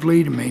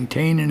cooperatively to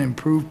maintain and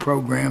improve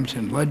programs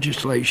and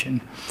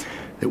legislation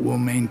that will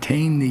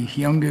maintain the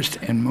youngest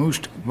and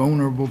most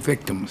vulnerable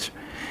victims.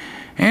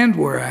 And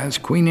whereas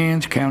Queen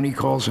Anne's County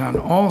calls on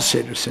all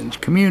citizens,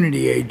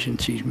 community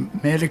agencies,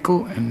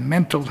 medical and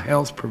mental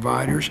health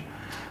providers,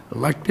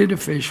 elected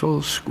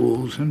officials,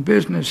 schools, and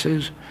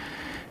businesses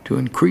to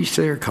increase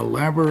their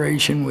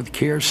collaboration with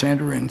Care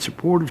Center in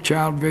support of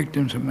child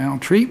victims of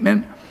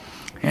maltreatment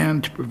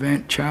and to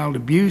prevent child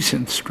abuse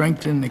and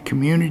strengthen the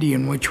community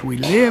in which we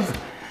live.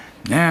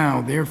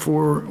 Now,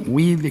 therefore,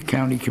 we, the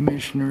County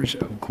Commissioners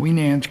of Queen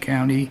Anne's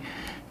County,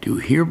 do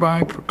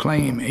hereby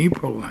proclaim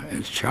April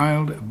as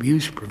Child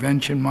Abuse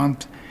Prevention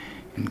Month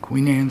in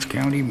Queen Anne's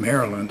County,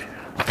 Maryland.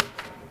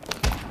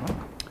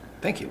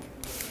 Thank you.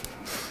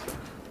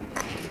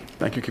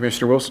 Thank you,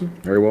 Commissioner Wilson.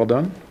 Very well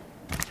done.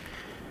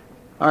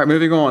 All right,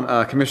 moving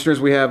on. Commissioners,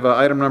 we have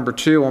item number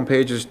 2 on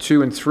pages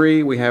 2 and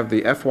 3. We have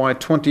the FY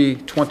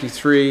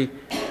 2023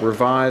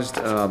 revised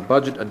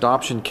budget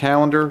adoption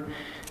calendar,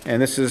 and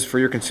this is for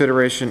your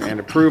consideration and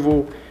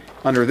approval.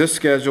 Under this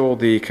schedule,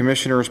 the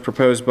Commissioner's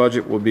proposed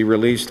budget will be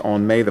released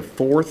on May the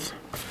 4th,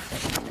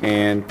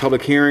 and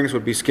public hearings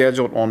would be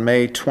scheduled on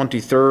May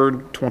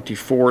 23rd,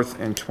 24th,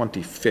 and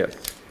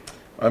 25th.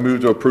 I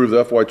move to approve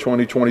the FY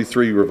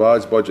 2023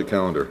 revised budget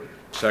calendar.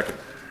 Second.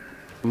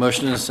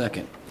 Motion and a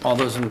second. All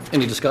those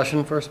any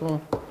discussion, first of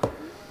all?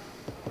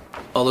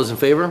 All those in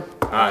favor?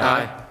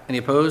 Aye. Any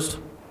opposed?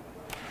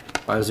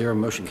 5-0,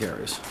 motion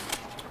carries.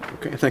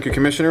 Okay, thank you,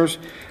 Commissioners.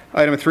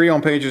 Item 3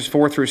 on pages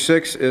 4 through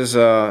 6 is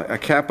a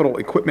capital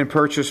equipment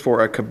purchase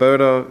for a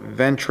Kubota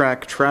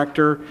Ventrac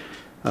tractor.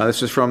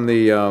 This is from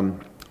the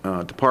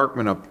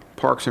Department of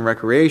Parks and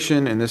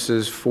Recreation, and this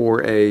is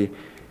for a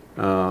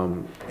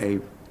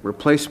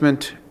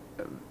replacement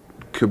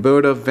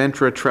Kubota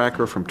Ventra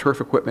tracker from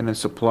Turf Equipment and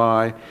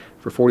Supply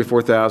for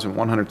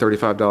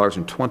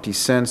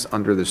 $44,135.20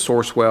 under the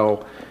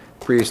Sourcewell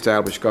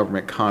pre-established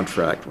government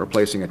contract,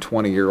 replacing a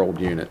 20-year-old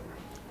unit.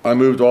 I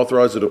move to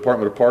authorize the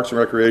Department of Parks and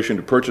Recreation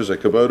to purchase a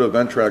Kubota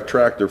Ventrac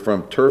tractor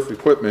from Turf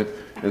Equipment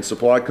and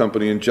Supply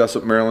Company in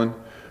Jessup, Maryland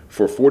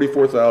for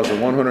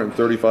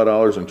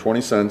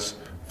 $44,135.20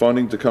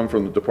 funding to come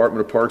from the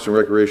Department of Parks and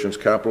Recreation's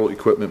capital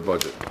equipment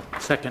budget.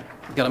 Second.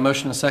 Got a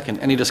motion and a second.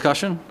 Any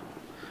discussion?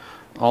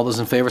 All those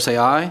in favor say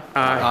aye.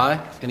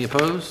 Aye. Any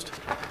opposed?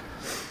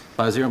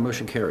 5-0,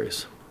 motion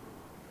carries.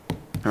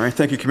 All right,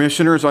 thank you,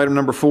 Commissioners. Item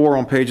number 4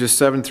 on pages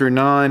 7 through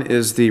 9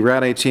 is the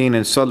Route 18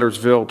 and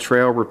Sudlersville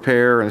Trail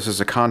Repair, and this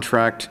is a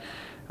contract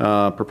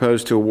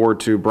proposed to award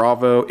to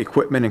Bravo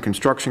Equipment and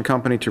Construction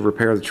Company to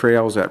repair the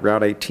trails at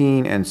Route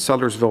 18 and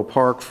Sudlersville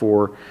Park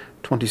for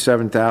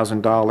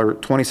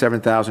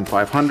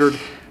 $27,500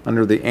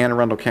 under the Anne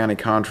Arundel County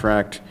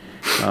contract,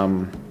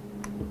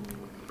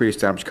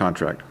 pre-established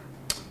contract.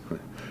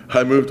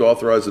 I move to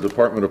authorize the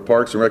Department of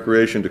Parks and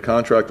Recreation to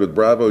contract with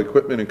Bravo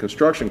Equipment and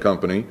Construction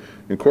Company,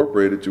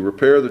 Incorporated, to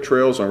repair the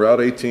trails on Route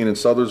 18 and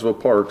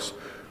Sudlersville Parks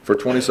for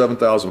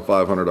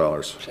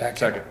 $27,500.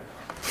 Second.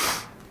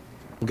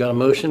 We've got a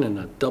motion and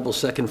a double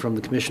second from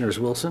the Commissioners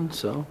Wilson,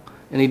 so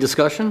any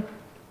discussion?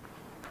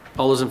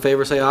 All those in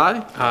favor say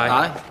aye.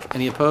 Aye.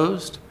 Any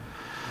opposed?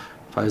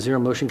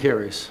 5-0, motion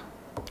carries.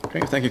 Okay,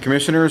 thank you,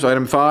 Commissioners.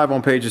 Item 5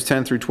 on pages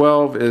 10 through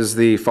 12 is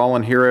the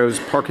Fallen Heroes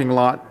parking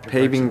lot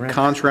paving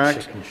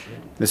contract.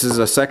 This is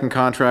a second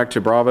contract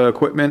to Bravo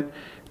Equipment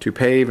to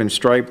pave and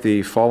stripe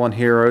the Fallen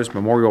Heroes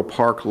Memorial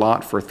Park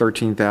lot for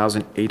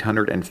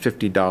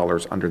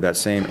 $13,850 under that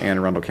same Anne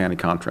Arundel County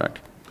contract.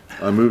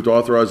 I move to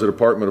authorize the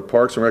Department of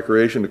Parks and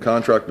Recreation to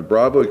contract with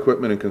Bravo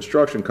Equipment and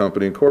Construction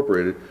Company,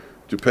 Incorporated,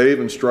 to pave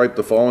and stripe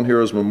the Fallen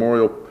Heroes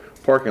Memorial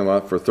parking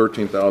lot for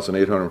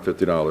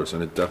 $13,850,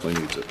 and it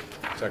definitely needs it.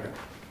 Second.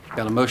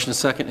 Got a motion and a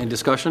second. Any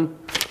discussion?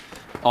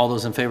 All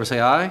those in favor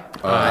say aye.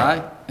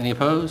 Aye. Any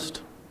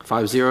opposed?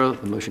 5-0,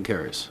 the motion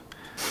carries.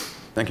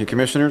 Thank you,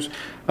 Commissioners.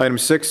 Item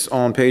 6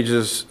 on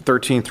pages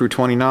 13 through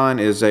 29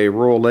 is a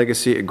Rural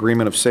Legacy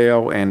Agreement of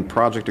Sale and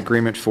Project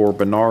Agreement for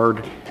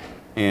Bernard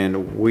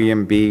and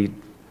William B.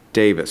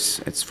 Davis.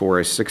 It's for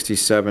a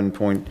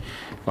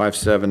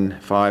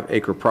 67.575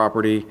 acre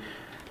property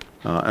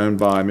owned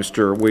by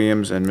Mr.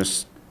 Williams and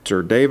Mr.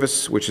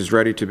 Davis, which is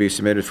ready to be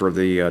submitted for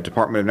the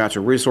Department of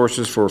Natural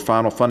Resources for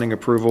final funding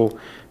approval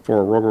for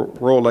a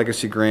rural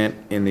legacy grant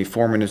in the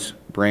Foreman's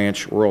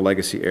Branch Rural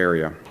Legacy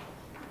area.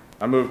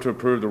 I move to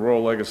approve the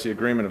Rural Legacy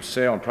Agreement of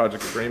Sale and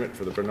Project Agreement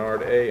for the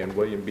Bernard A. and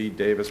William B.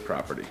 Davis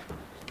property.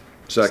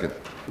 Second.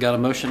 Got a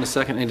motion and a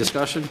second. Any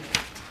discussion?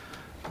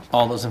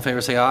 All those in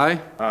favor say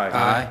aye.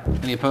 Aye.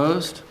 Any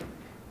opposed?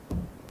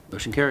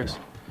 Motion carries.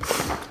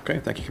 Okay,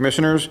 thank you,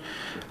 Commissioners.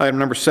 Item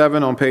number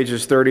 7 on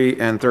pages 30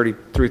 and 30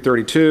 through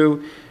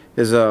 32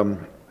 is a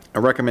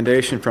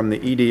recommendation from the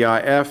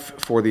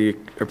EDIF for the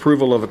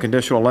approval of a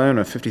conditional loan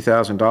of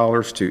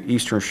 $50,000 to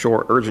Eastern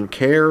Shore Urgent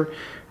Care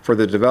for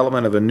the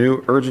development of a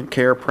new urgent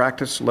care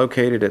practice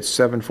located at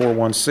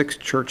 7416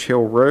 Church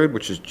Hill Road,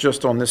 which is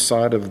just on this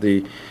side of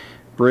the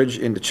bridge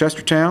into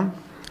Chestertown.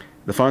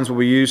 The funds will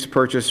be used to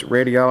purchase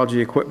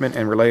radiology equipment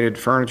and related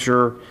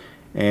furniture,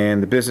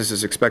 and the business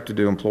is expected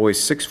to employ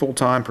 6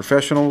 full-time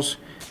professionals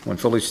when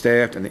fully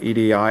staffed, and the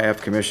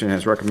EDIF Commission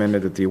has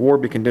recommended that the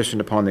award be conditioned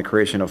upon the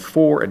creation of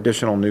 4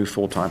 additional new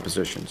full-time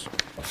positions.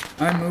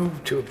 I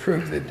move to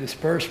approve the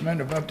disbursement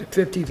of up to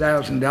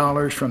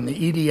 $50,000 from the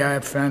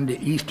EDIF Fund to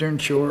Eastern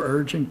Shore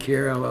Urgent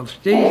Care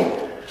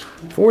LLC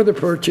for the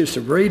purchase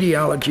of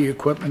radiology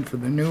equipment for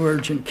the new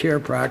urgent care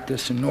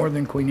practice in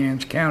northern Queen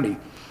Anne's County.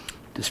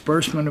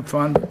 Disbursement of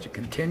funds is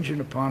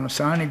contingent upon a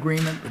signed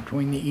agreement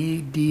between the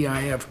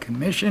EDIF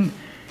Commission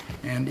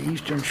and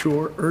Eastern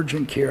Shore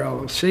Urgent Care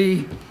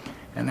LLC,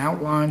 and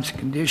outlines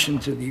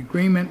conditions of the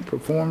agreement,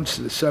 performs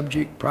the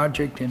subject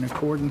project in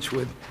accordance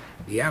with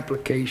the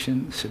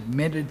application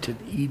submitted to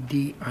the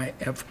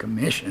EDIF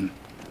Commission.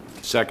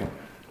 Second.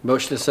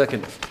 Motion is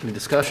second. Any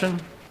discussion?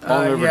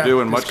 Long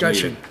overdue and much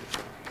discussion.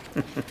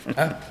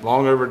 needed.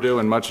 Long overdue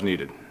and much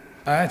needed.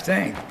 I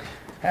think.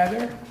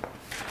 Heather,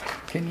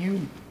 can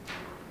you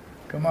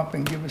come up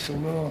and give us a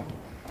little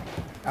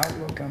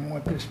outlook on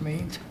what this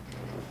means?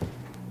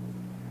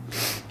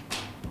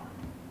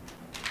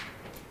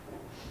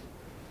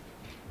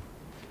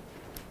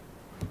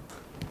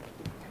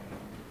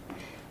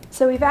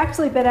 So we've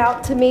actually been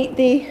out to meet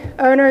the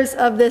owners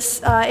of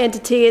this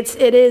entity.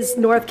 It is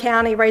North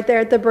County right there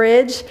at the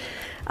bridge.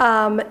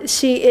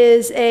 She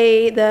is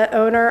the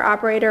owner,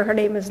 operator. Her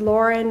name is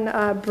Lauren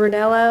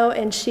Brunello,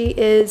 and she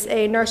is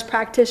a nurse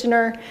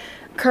practitioner,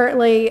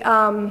 currently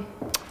a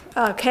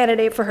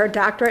candidate for her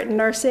doctorate in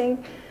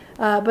nursing.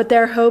 But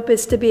their hope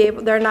is to be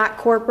able, they're not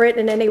corporate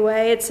in any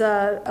way. It's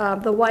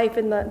the wife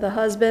and the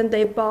husband.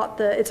 They bought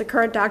it's a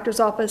current doctor's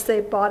office. They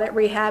bought it,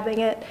 rehabbing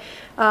it.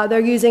 They're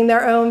using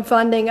their own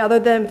funding other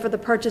than for the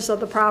purchase of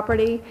the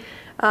property.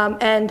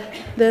 And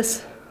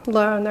this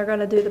loan, they're going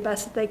to do the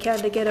best that they can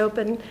to get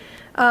open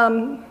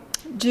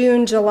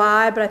June,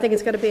 July, but I think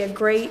it's going to be a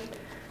great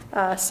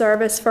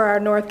service for our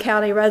North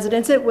County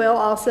residents. It will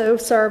also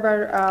serve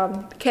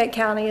our Kent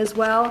County as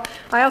well.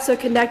 I also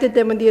connected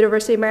them with the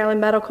University of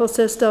Maryland Medical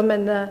System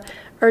and the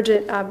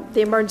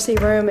emergency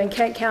room in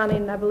Kent County,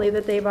 and I believe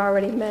that they've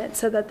already met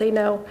so that they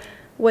know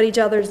what each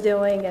other's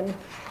doing and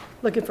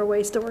looking for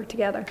ways to work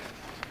together.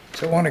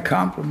 So I want to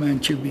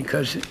compliment you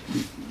because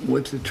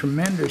with the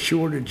tremendous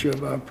shortage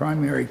of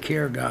primary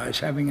care guys,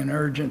 having an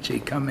urgency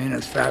come in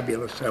is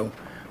fabulous. So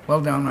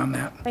well done on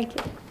that. Thank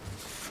you.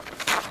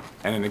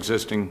 And an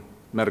existing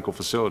medical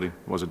facility,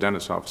 was a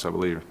dentist's office, I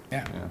believe.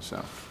 Yeah.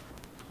 So,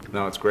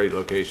 no, it's a great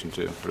location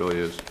too, it really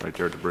is, right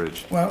there at the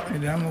bridge. Well,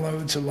 it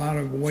unloads a lot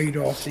of weight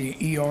off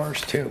the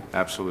ERs too.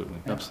 Absolutely.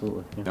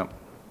 Absolutely. Yeah. Yep.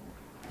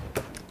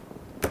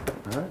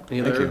 All right,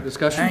 any other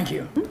discussion? Thank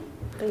you.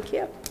 Thank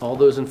you. All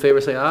those in favor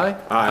say aye.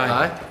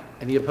 Aye.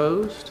 Any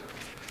opposed?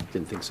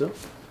 Didn't think so.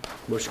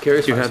 Motion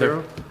carries Thank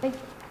you, 5-0.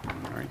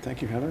 All right,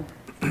 thank you, Heather.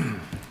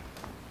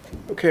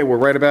 Okay, we're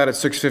right about at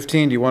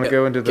 6:15. Do you want to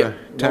go into the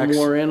Get tax? one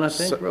more in, I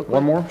think, real quick.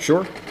 One more,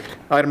 sure.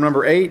 Item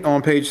number 8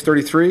 on page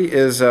 33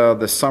 is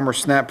the Summer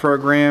SNAP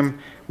Program,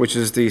 which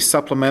is the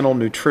Supplemental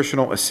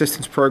Nutritional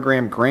Assistance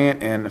Program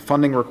grant and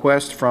funding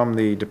request from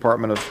the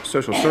Department of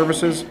Social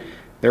Services.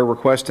 They're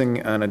requesting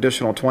an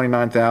additional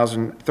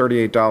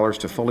 $29,038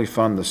 to fully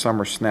fund the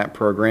Summer SNAP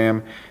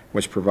Program,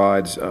 which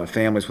provides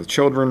families with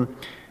children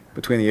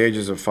between the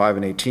ages of 5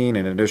 and 18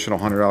 an additional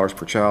 $100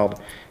 per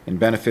child in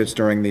benefits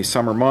during the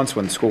summer months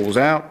when school is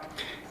out.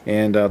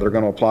 And they're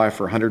going to apply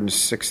for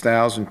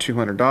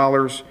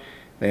 $106,200.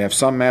 They have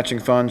some matching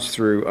funds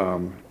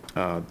through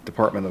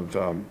Department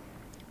of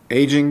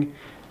Aging,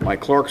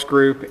 Mike Clark's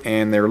group,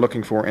 and they're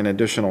looking for an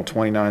additional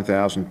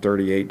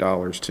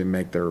 $29,038 to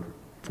make their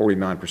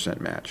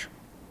 49% match.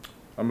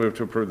 I move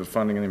to approve the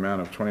funding in the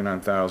amount of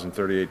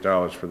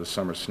 $29,038 for the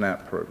summer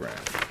SNAP program.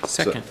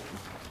 Second.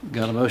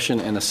 Got a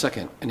motion and a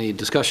second. Any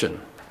discussion?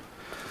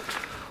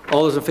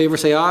 All those in favor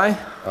say aye.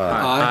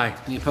 Aye.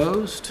 Any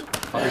opposed?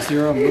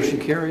 5-0, motion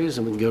carries,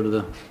 and we can go to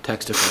the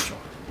tax differential.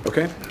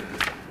 Okay.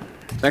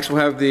 Next, we'll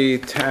have the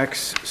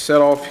tax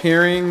set-off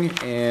hearing,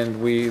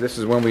 and this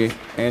is when we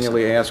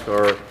annually ask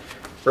our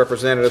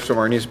representatives from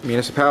our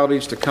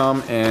municipalities to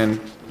come and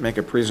make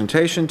a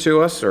presentation to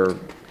us or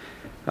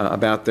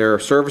about their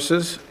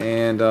services,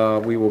 and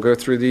we will go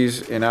through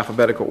these in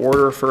alphabetical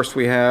order. First,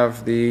 we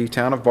have the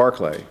town of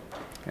Barclay,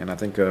 and I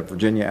think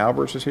Virginia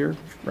Alberts is here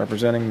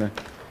representing the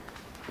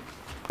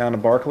town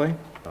of Barclay.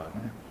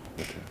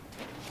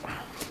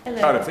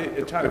 Todd,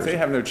 if they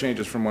have no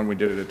changes from when we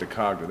did it at the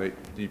COG, do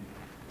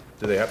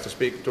they have to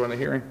speak during the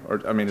hearing?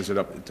 Or, I mean, is it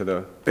up to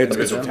the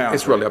individual towns?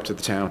 It's really up to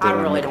the town if they I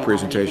want to really make a don't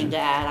have anything presentation. to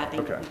add. I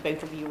think Okay.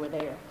 both of you were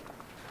there.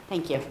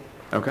 Thank you.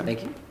 Okay.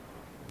 Thank you.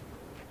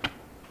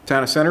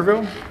 Town of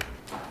Centerville?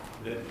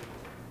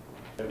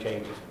 No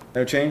changes.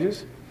 No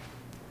changes?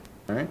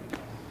 All right.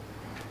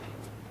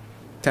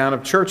 Town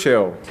of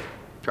Churchill?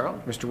 Charlie?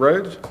 Mr.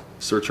 Rhodes?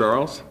 Sir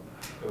Charles?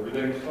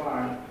 Everything's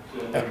fine.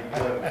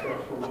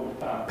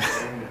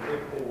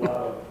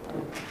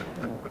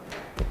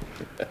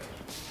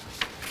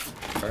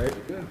 All right.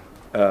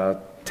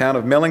 Town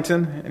of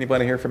Millington?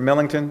 Anybody here from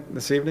Millington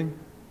this evening?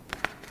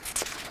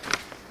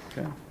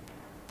 Okay.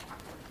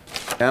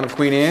 Town of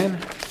Queen Anne?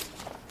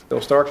 Bill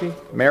Starkey?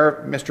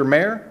 Mayor, Mr.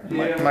 Mayor?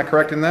 Am I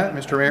correct in that?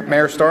 Mr.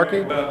 Mayor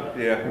Starkey?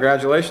 Yeah.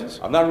 Congratulations.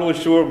 I'm not really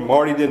sure.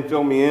 Marty didn't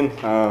fill me in.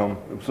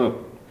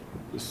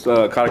 This kind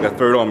of got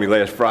thrown on me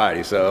last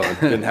Friday, so I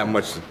didn't have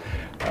much.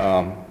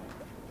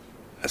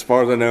 As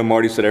far as I know,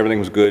 Marty said everything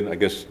was good. I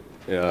guess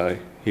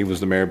he was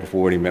the mayor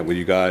before and he met with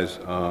you guys.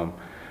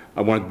 I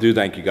wanted to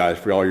thank you guys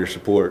for all your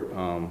support,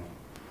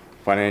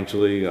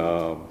 financially,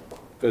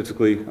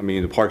 physically. I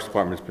mean, the Parks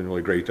Department's been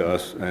really great to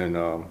us, and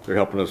they're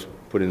helping us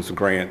put in some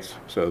grants.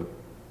 So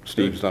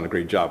Steve's done a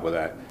great job with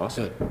that.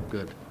 Awesome.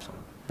 Good.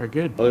 Very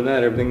good. Other than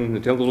that, everything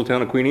in the little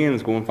town of Queen Anne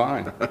is going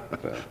fine.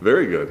 So,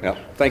 Very good. yeah,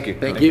 thank you.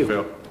 Thank you.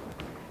 Phil.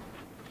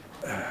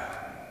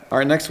 All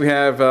right, next we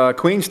have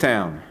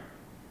Queenstown.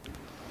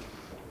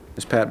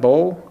 Ms. Pat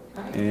Bowl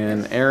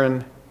and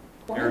Aaron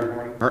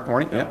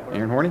Horney. Yeah,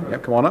 Aaron Horney. Yeah,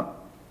 come on up.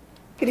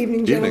 Good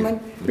evening, gentlemen.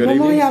 Good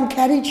Normally, evening. I'm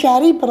catty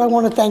chatty, but I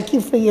want to thank you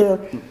for your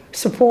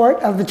support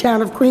of the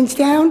town of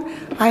Queenstown.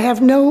 I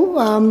have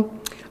no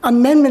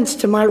amendments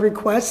to my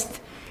request,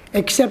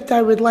 except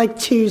I would like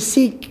to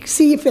see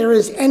if there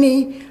is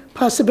any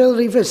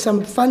possibility for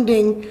some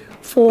funding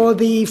for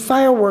the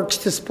fireworks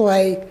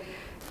display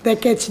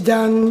that gets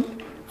done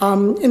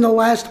in the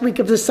last week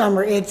of the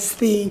summer. It's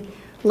the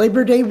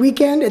Labor Day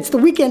weekend. It's the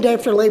weekend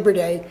after Labor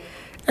Day.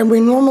 And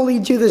we normally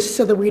do this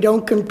so that we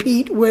don't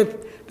compete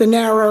with the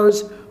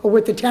Narrows or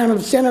with the town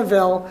of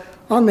Centerville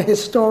on the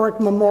historic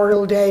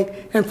Memorial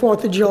Day and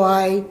 4th of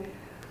July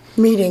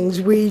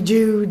meetings. We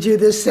do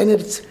this, and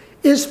it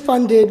is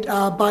funded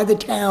by the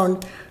town.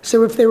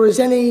 So if there was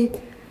any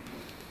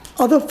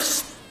other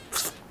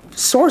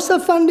source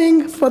of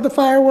funding for the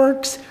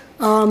fireworks,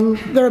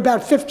 they're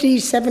about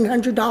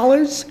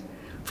 $5,700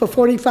 for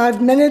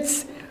 45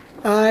 minutes.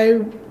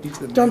 I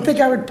don't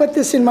think I would put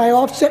this in my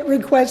offset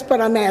request,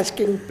 but I'm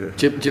asking.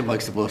 Jim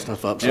likes to blow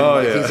stuff up. Oh,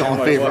 yeah. He's all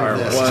in favor of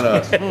this. Why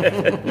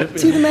not?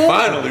 See the man?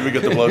 Finally, we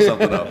get to blow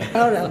something up.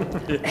 Oh,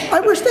 no.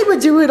 I wish they would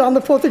do it on the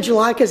 4th of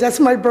July, because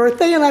that's my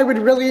birthday, and I would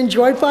really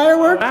enjoy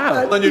fireworks.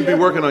 but, Then you'd be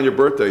working on your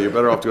birthday. You're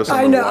better off to go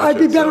somewhere I and know, watch I'd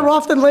be it, better so.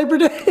 off than Labor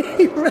Day.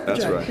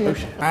 That's right.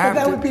 But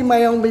that would be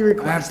my only I have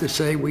request. to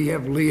say, we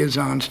have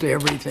liaisons to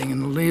everything,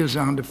 and the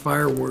liaison to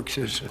fireworks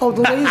is, Oh,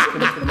 the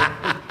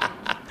laser.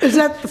 Is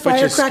that the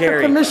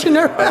firecracker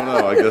commissioner? I don't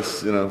know, I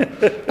guess,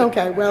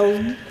 Okay, well,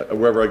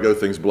 wherever I go,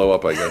 things blow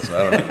up, I guess.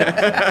 I don't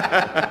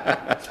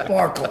know.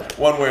 sparkle.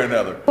 One way or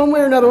another. one way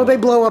or another, they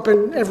blow up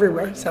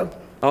everywhere, so.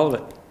 All of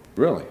it.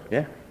 Really?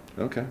 Yeah.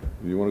 Okay.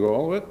 You want to go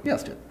all of it?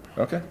 Yes, Jim.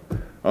 Okay.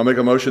 I'll make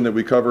a motion that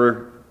we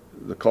cover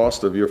the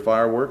cost of your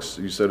fireworks.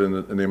 You said in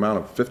the amount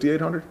of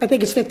 $5,800? I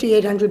think it's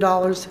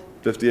 $5,800,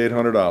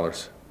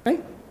 $5,800.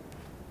 right?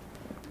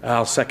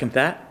 I'll second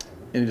that.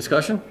 Any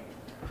discussion?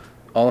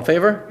 All in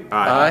favor?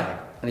 Aye.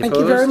 Any Thank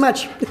you very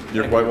opposed? much.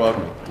 You're quite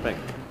welcome. Thank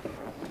you.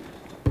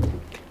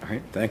 All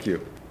right, thank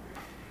you.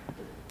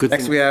 Good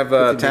Next, thing- we have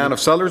good thing Town of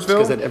Because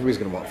Sudlersville. then everybody's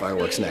going to want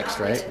fireworks next,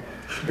 right?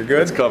 You're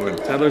good? It's coming.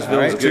 All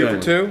right, 2 for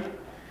 2.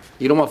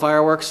 You don't want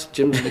fireworks?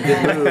 Jim's in a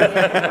good mood.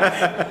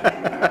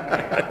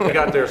 We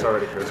got theirs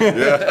already, Chris.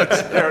 Yeah.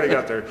 They already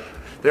got there.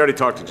 They already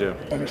talked to Jim.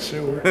 On a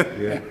sewer.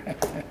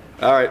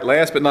 All right,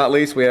 last but not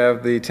least, we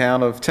have the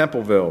Town of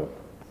Templeville.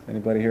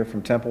 Anybody here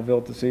from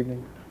Templeville this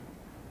evening?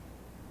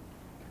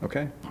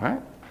 Okay, All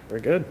right.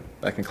 Very good.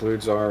 that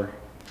concludes our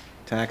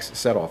tax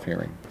set-off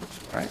hearing.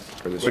 All right,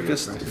 for this year.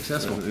 Quickest.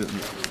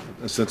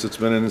 Since it's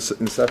been in its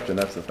inception,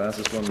 that's the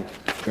fastest one.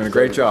 Doing a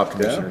great job,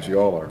 Commissioners, you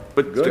all are.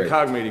 But the Good.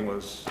 COG meeting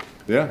was,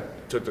 Yeah.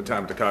 took the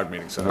time at the COG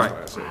meeting, so that's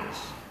why I say this.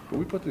 But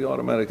we put the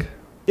automatic,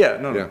 Yeah,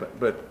 no, Yeah.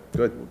 but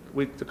good,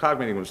 the COG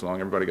meeting was long,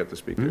 everybody got to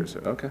speak there, so.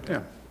 okay.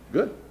 Yeah.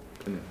 Good.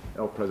 And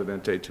El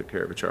Presidente took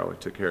care of it, Charlie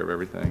took care of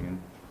everything, and,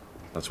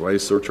 That's why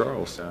he's Sir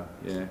Charles.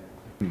 yeah.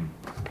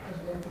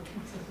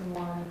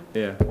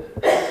 Yeah.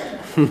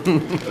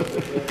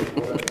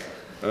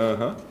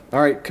 All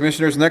right,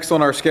 Commissioners, next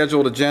on our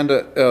scheduled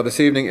agenda this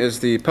evening is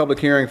the public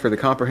hearing for the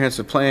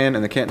comprehensive plan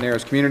and the Kent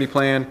Narrows Community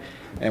Plan,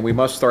 and we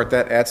must start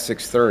that at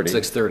 6:30.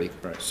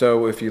 6:30.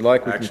 So if you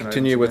like, we can Action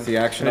continue items with the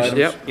action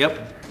Finish- items.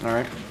 Yep. All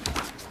right.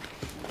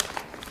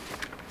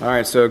 All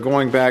right, so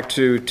going back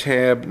to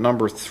tab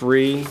number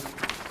 3,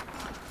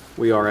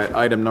 we are at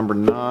item number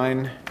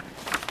 9.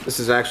 This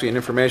is actually an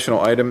informational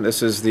item.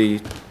 This is the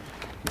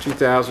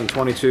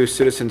 2022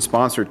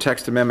 citizen-sponsored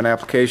text amendment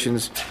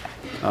applications.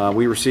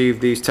 We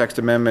receive these text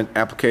amendment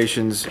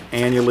applications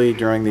annually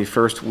during the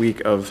first week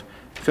of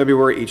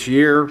February each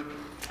year.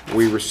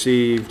 We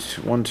received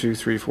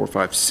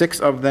 6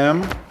 of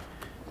them.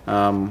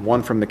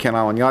 One from the Kent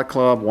Island Yacht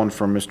Club, one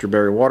from Mr.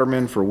 Barry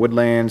Waterman for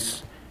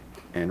woodlands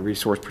and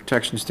resource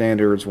protection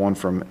standards, one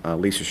from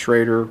Lisa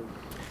Schrader,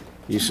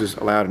 uses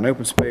allowed in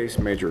open space,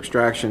 major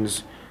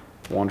extractions,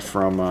 one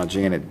from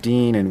Janet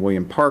Dean and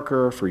William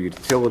Parker for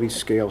utility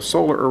scale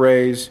solar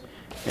arrays,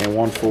 and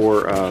one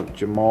for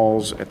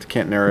Jamal's at the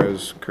Kent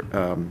Narrows,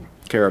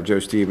 care of Joe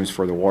Stevens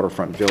for the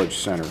Waterfront Village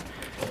Center.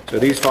 So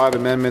these 5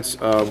 amendments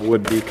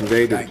would be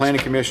conveyed to the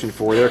Planning Commission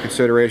for their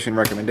consideration and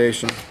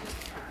recommendation.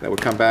 That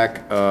would come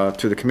back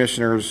to the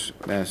Commissioners,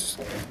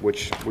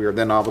 which we are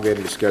then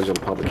obligated to schedule a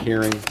public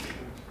hearing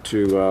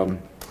to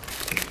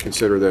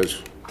consider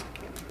those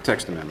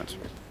text amendments.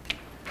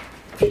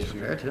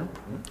 Fair, too.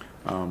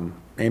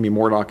 Amy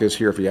Mordock is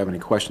here if you have any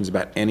questions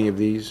about any of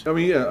these. I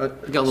mean, yeah,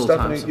 got a little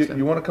time, Stephanie, so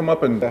you want to come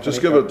up and just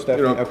Stephanie, give a,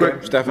 Stephanie, okay,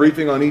 quick Stephanie.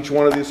 briefing on each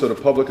one of these so the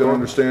public can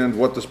understand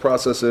what this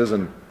process is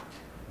and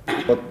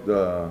what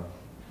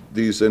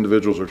these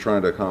individuals are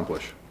trying to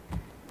accomplish?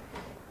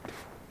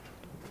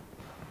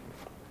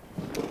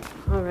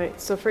 All right,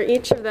 so for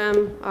each of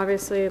them,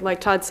 obviously,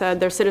 like Todd said,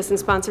 they're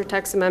citizen-sponsored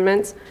text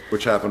amendments.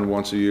 Which happen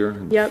once a year?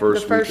 Yep, the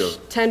week first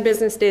of- 10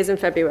 business days in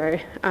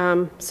February.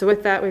 So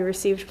with that, we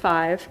received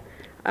 5.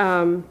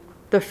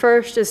 The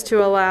first is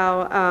to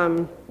allow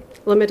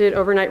limited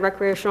overnight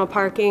recreational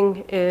parking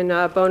in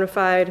bona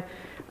fide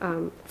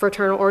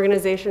fraternal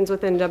organizations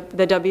within the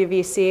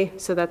WVC,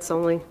 so that's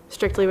only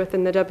strictly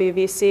within the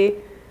WVC.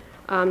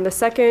 The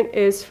second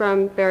is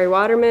from Barry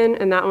Waterman,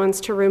 and that one's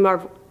to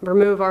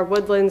remove our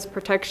woodlands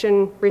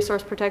protection,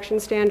 resource protection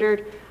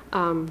standard,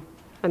 and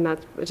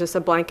that's just a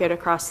blanket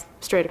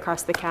straight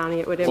across the county.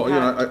 It would Well,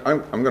 impact.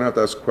 I'm going to have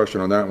to ask a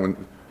question on that one.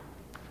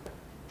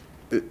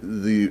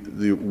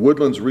 The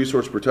Woodlands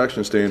Resource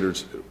Protection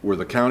Standards were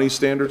the county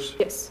standards?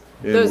 Yes,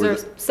 And those were are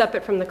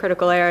separate from the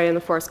Critical Area and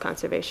the Forest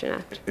Conservation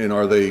Act. And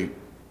are they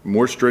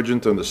more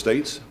stringent than the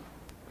states?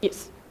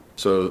 Yes.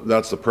 So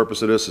that's the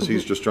purpose of this, is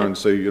he's just trying to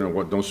say,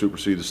 don't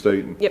supersede the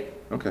state? and- Yep.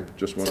 Okay,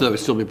 just one. So there would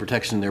still be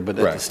protection there, but at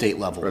the Right. state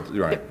level.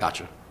 Right.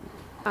 Gotcha.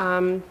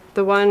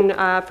 The one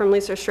from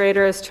Lisa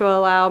Schrader is to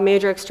allow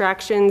major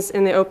extractions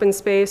in the open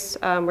space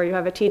where you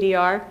have a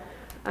TDR.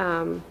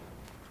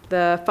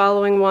 The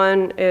following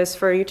one is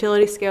for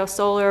utility scale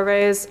solar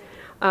arrays.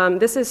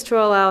 This is to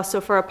allow,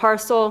 so for a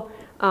parcel,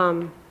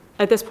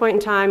 at this point in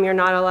time, you're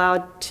not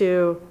allowed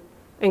to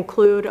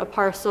include a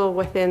parcel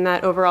within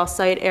that overall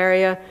site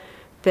area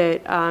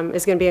that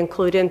is going to be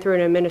included through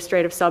an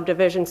administrative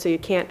subdivision, so you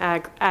can't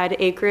add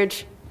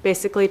acreage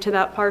basically to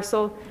that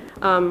parcel.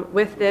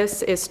 With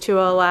this is to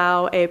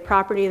allow a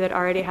property that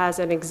already has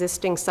an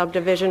existing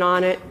subdivision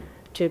on it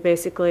to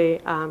basically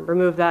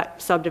remove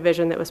that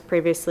subdivision that was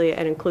previously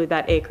and include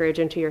that acreage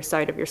into your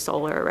site of your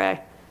solar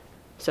array.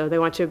 So they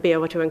want to be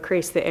able to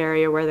increase the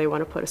area where they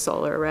want to put a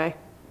solar array,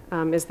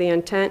 is the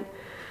intent.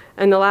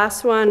 And the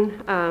last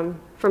one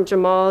from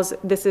Jamal's,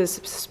 this is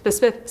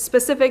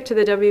specific to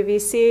the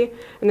WVC,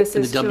 and this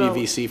And is the to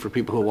WVC, for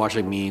people who are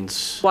watching,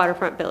 means?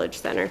 Waterfront Village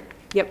Center.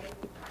 Yep.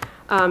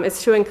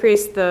 It's to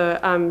increase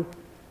the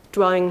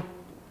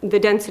the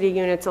density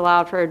units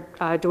allowed for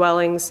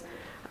dwellings,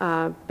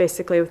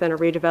 basically within a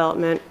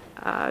redevelopment.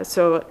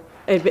 So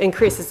it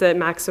increases the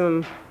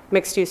maximum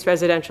mixed-use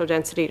residential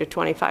density to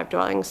 25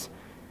 dwellings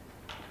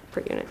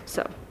per unit.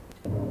 So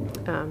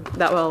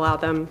that will allow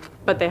them,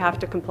 but they have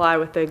to comply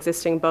with the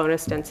existing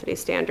bonus density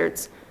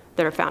standards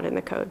that are found in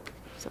the code.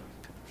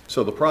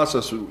 So the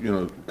process,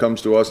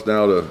 comes to us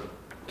now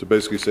to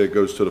basically say it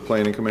goes to the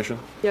planning commission?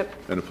 Yep.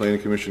 And the planning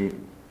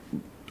commission,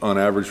 on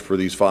average, for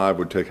these 5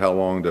 would take how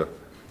long to,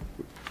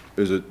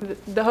 is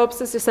it? The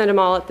hopes is to send them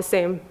all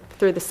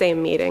through the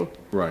same meeting.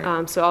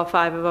 Right. So all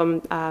 5 of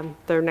them,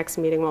 their next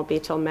meeting won't be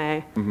till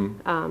May.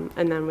 And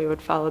then we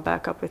would follow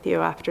back up with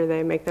you after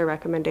they make their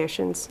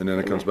recommendations. And then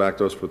it comes back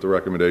to us with the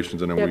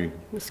recommendations, and then Yep.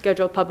 We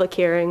schedule a public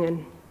hearing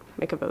and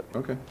make a vote.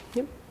 Okay.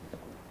 Yep.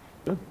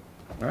 All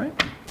right.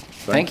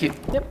 Thank you.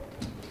 Yep.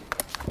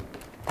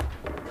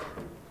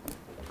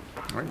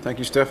 All right, thank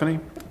you, Stephanie.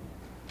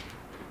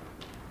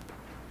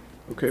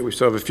 Okay, we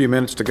still have a few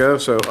minutes to go.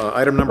 So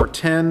item number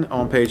 10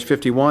 on page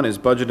 51 is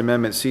Budget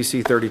Amendment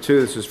CC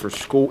 32. This is for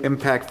school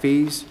impact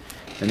fees.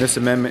 And this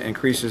amendment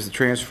increases the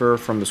transfer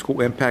from the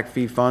school impact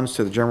fee funds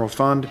to the general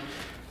fund,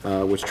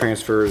 which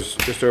transfers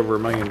just over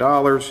 $1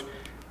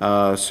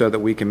 million so that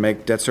we can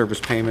make debt service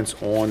payments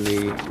on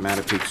the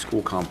Mattapique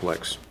School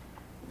Complex.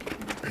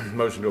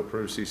 Motion to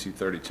approve CC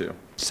 32.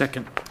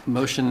 Second.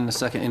 Motion and a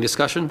second. Any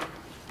discussion?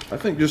 I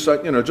think just so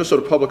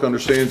the public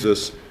understands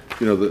this,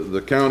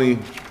 the county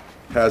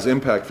has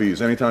impact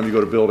fees. Anytime you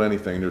go to build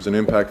anything, there's an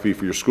impact fee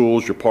for your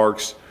schools, your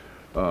parks,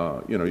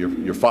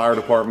 your fire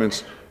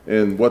departments.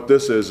 And what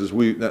this is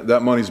that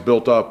money's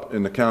built up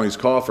in the county's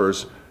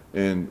coffers,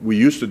 and we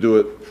used to do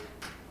it,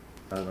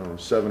 I don't know,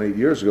 7, 8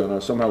 years ago. Now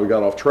somehow we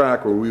got off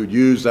track where we would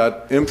use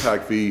that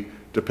impact fee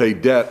to pay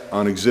debt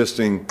on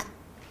existing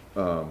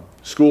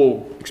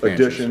school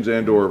additions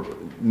and/or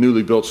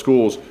newly built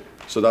schools.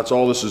 So that's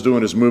all this is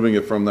doing, is moving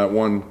it from that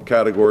one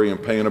category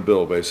and paying a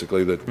bill,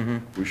 basically, that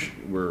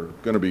we're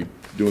going to be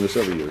doing this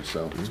every year,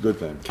 so it's a good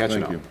thing.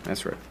 Catching Thank up. you.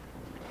 That's right.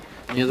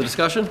 Any other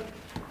discussion?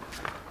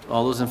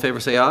 All those in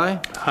favor say aye.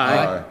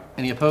 Aye.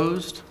 Any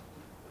opposed?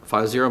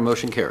 5-0,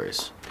 motion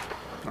carries.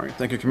 All right,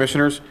 thank you,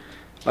 Commissioners.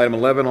 Item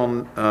 11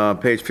 on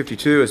page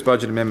 52 is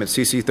Budget Amendment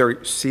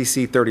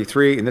CC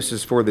 33, and this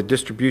is for the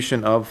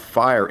distribution of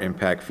fire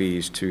impact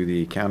fees to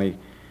the county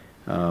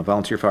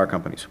volunteer fire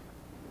companies.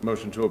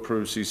 Motion to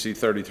approve CC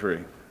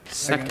 33.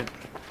 Second.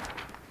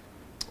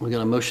 We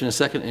got a motion and a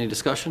second. Any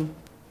discussion?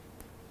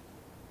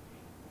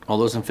 All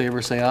those in favor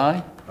say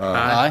aye.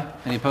 Aye.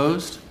 Any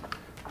opposed?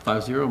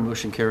 5-0,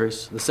 motion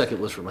carries. The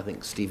second was from, I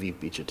think, Stevie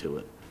beat you to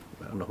it.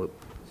 I don't know who.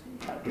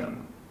 Yeah.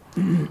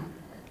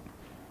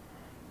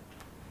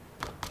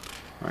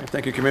 All right,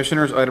 thank you,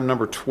 Commissioners. Item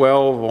number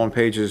 12 on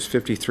pages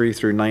 53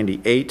 through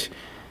 98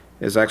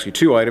 is actually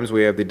 2 items.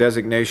 We have the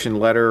designation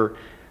letter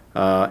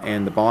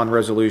and the bond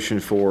resolution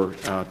for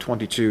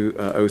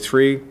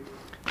 2203.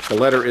 The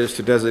letter is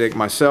to designate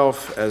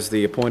myself as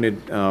the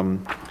appointed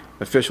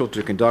official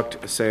to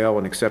conduct a sale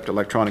and accept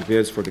electronic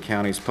bids for the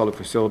county's public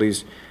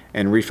facilities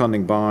and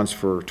refunding bonds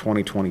for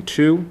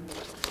 2022.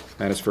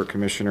 That is for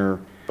Commissioner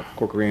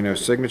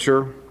Corcorino's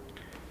signature.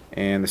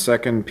 And the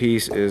second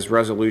piece is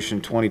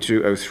Resolution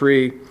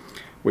 2203,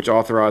 which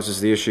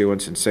authorizes the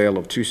issuance and sale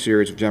of 2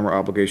 series of general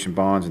obligation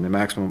bonds in the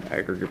maximum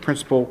aggregate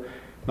principal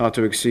not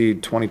to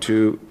exceed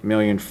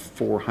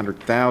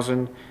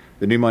 $22,400,000.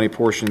 The new money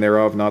portion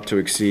thereof not to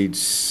exceed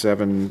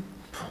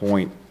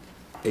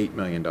 $7.8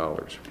 million.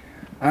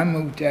 I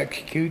move to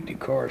execute the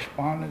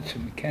correspondence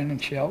of Ken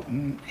and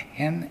Shelton,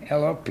 Hen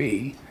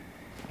LLP,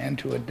 and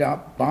to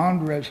adopt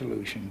bond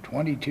resolution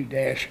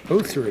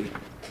 22-03.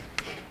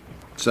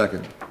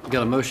 Second. We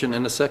got a motion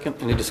and a second.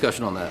 Any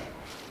discussion on that?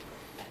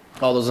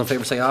 All those in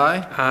favor say aye.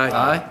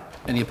 Aye.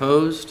 Any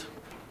opposed?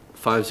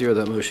 5-0,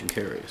 that motion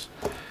carries.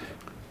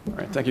 All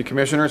right, thank you,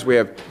 Commissioners. We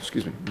have,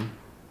 excuse me.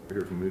 We're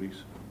here from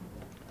Moody's.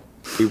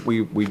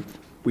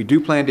 We do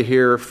plan to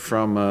hear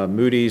from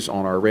Moody's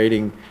on our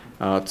rating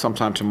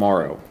sometime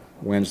tomorrow,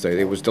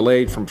 Wednesday. It was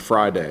delayed from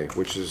Friday,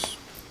 which is,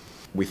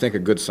 we think, a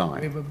good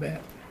sign. We have a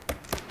bet.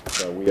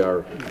 So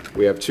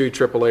we have 2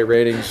 AAA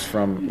ratings,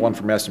 one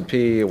from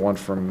S&P and one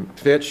from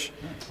Fitch,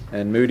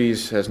 and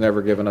Moody's has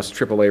never given us a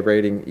AAA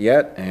rating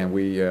yet, and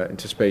we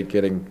anticipate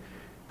getting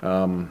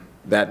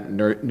that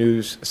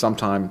news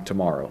sometime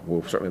tomorrow.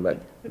 We'll certainly let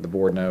the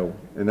board know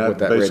And what that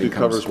that basically rating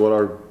comes. covers what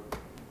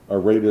our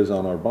rate is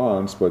on our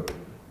bonds, but,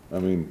 I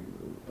mean,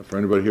 for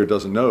anybody here who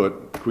doesn't know it,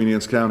 Queen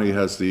Anne's County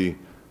has the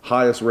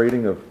highest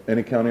rating of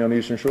any county on the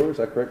Eastern Shore. Is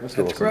that correct, Mr.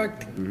 Wilson? That's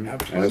correct.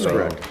 Absolutely. That's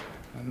correct.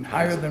 And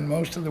higher than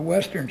most of the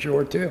Western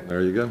Shore, too.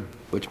 There you go.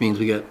 Which means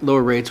we get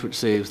lower rates, which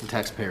saves the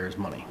taxpayers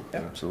money.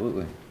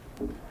 Absolutely.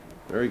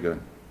 Very good.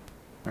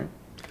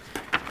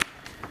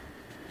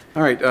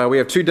 All right, we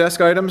have two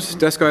desk items.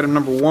 Desk item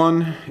number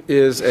one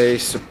is a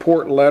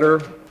support letter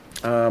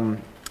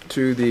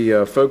to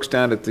the folks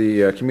down at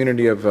the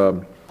community of,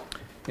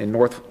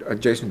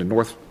 adjacent to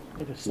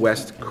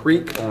Northwest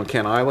Creek on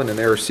Kent Island, and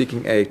they're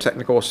seeking a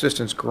technical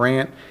assistance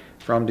grant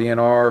from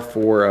DNR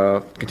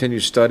for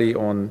continued study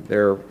on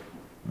their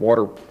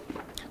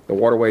the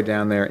waterway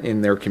down there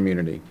in their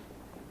community.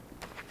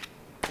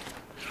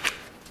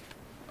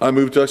 I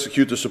move to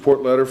execute the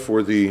support letter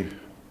for the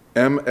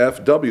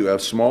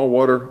MFWF Small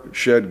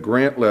Watershed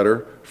Grant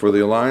Letter for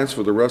the Alliance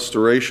for the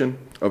Restoration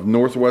of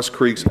Northwest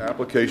Creek's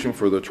application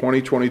for the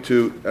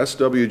 2022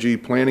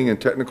 SWG Planning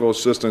and Technical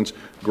Assistance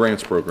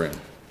Grants Program.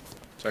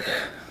 Second.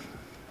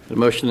 A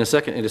motion and a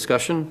second. Any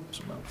discussion?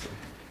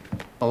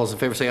 All those in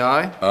favor say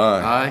aye. Aye.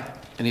 Aye.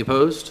 Any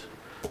opposed?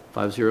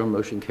 5-0,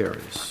 motion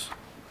carries.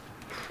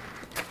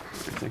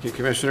 Thank you,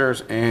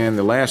 Commissioners. And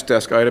the last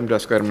desk item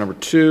number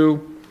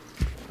two.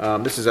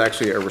 This is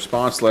actually a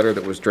response letter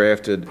that was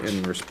drafted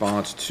in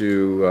response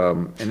to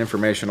an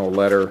informational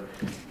letter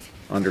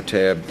under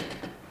tab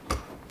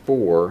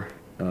 4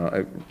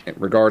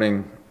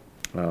 regarding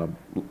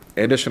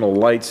additional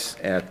lights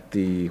at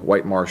the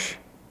White Marsh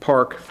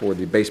Park for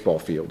the baseball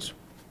fields.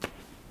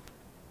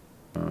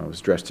 It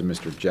was addressed to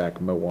Mr.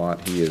 Jack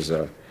Mowat. He is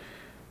the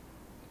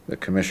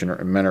Commissioner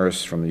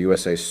Emeritus from the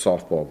USA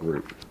Softball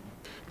Group.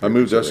 I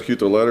move to execute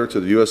the letter to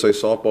the USA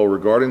Softball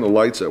regarding the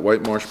lights at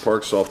White Marsh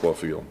Park softball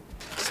field.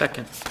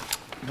 Second.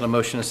 Got a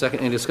motion and a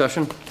second. Any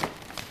discussion?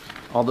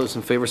 All those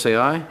in favor say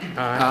aye.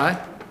 Aye.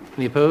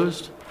 Any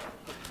opposed?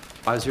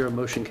 5-0,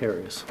 motion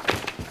carries.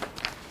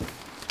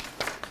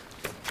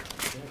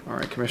 All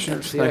right,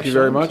 Commissioners, thank you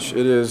very much.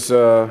 It is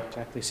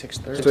Exactly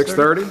 6:30.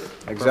 6:30,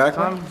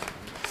 exactly.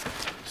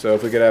 So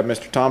if we could have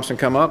Mr. Thompson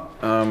come up.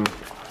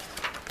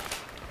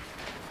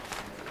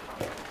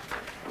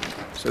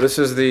 So this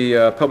is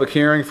the public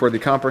hearing for the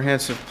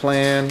comprehensive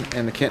plan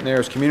and the Kent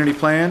Narrows Community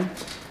Plan.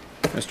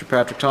 Mr.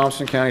 Patrick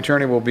Thompson, County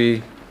Attorney, will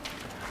be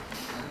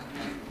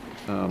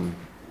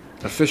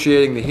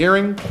officiating the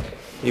hearing.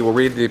 He will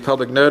read the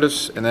public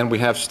notice, and then we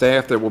have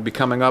staff that will be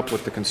coming up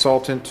with the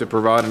consultant to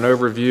provide an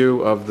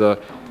overview of the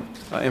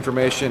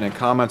information and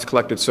comments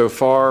collected so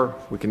far.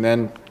 We can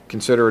then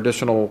consider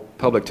additional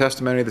public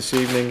testimony this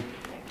evening,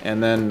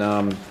 and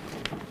then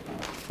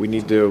we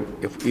need to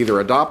either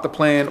adopt the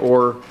plan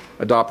or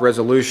adopt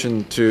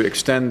resolution to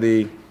extend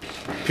the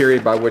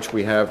period by which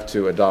we have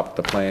to adopt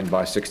the plan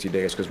by 60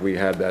 days, because we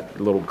had that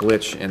little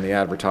glitch in the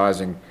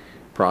advertising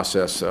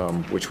process,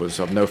 which was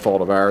of no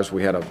fault of ours.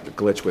 We had a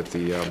glitch with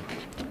the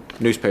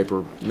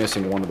newspaper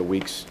missing one of the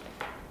weeks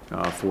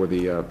for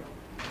the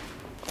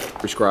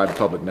prescribed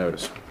public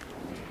notice.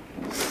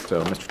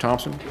 So, Mr.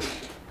 Thompson?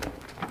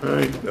 All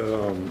right,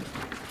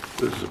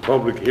 this is a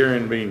public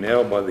hearing being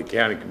held by the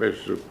County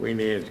Commissioners of Queen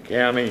Anne's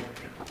County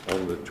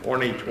on the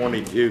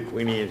 2022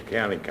 Queen Anne's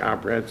County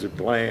Comprehensive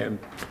Plan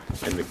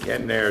and the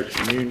Kent Narrows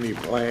Community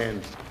Plan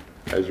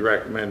as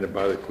recommended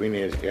by the Queen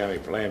Anne's County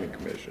Planning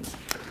Commission.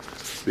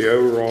 The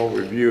overall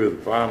review of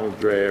the final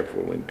draft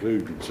will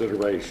include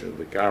consideration of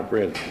the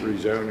comprehensive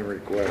rezoning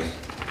request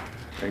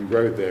and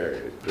growth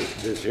areas.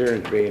 This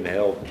hearing is being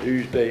held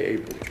Tuesday,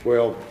 April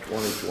 12,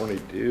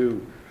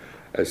 2022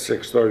 at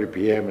 6:30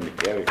 p.m. in the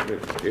County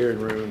Commission's hearing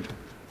room,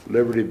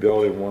 Liberty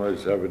Building,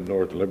 107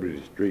 North Liberty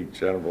Street,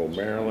 Centerville,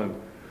 Maryland.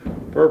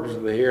 The purpose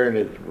of the hearing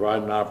is to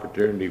provide an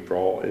opportunity for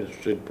all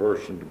interested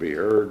persons to be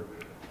heard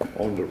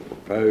on the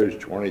proposed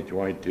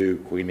 2022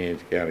 Queen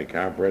Anne's County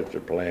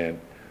Comprehensive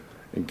Plan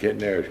and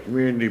Kent Narrows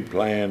Community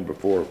Plan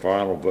before a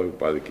final vote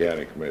by the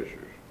County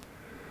Commissioners.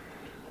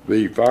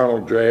 The final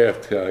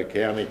draft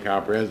County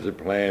Comprehensive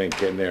Plan and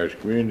Kent Narrows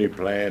Community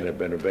Plan have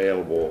been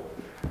available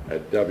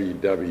at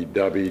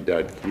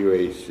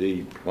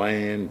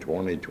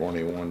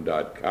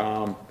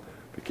www.qacplan2021.com,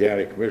 the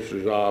County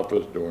Commissioner's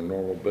Office during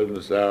normal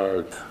business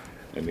hours,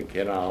 and the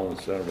Kent Island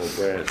Central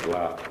Branch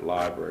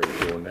Library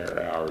during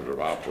their hours of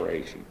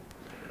operation.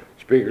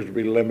 Speakers will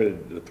be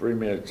limited to 3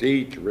 minutes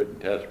each. Written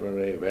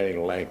testimony of any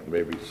length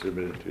may be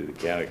submitted to the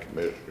County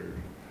Commissioners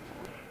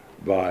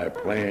via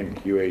Plan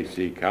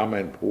QAC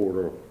comment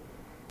portal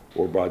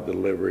or by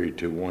delivery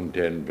to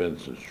 110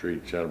 Vincent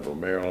Street, Centerville,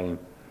 Maryland.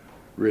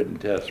 Written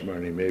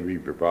testimony may be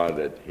provided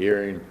at the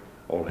hearing.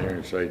 All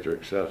hearing sites are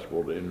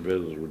accessible to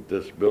individuals with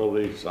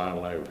disabilities.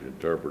 Sign language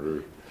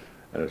interpreters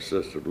and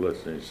assistive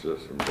listening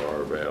systems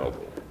are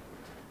available.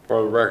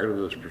 For the record of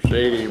this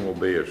proceeding will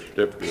be a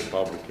certificate of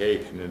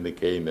publication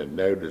indicating that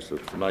notice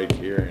of tonight's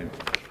hearing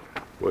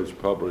was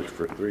published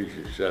for 3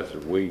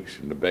 successive weeks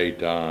in the Bay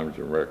Times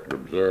and Record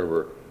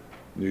Observer,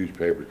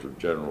 newspapers of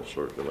general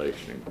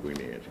circulation in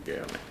Queen Anne's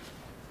County.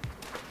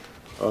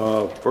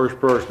 First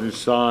person who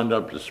signed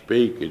up to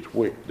speak is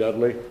Wick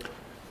Dudley.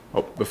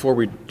 Oh, before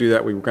we do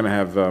that, we were going to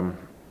have,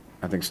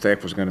 I think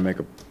staff was going to make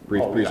a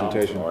brief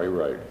presentation. Oh, yeah, I'm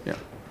sorry, right. Yeah,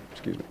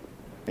 excuse me.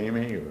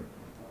 Amy, or?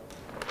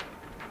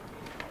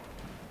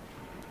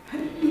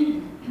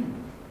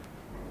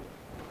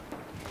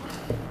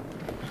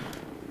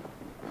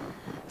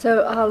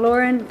 So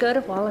Lauren Good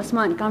of Wallace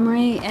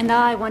Montgomery and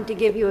I want to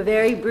give you a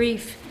very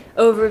brief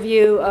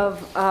overview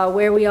of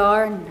where we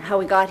are and how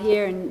we got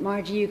here. And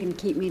Margie, you can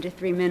keep me to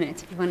 3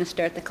 minutes if you want to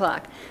start the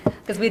clock,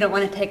 because we don't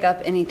want to take up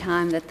any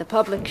time that the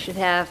public should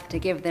have to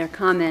give their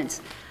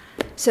comments.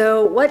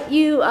 So what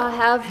you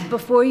have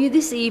before you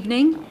this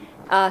evening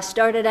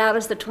started out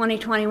as the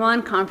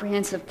 2021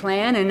 comprehensive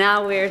plan, and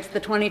now it's the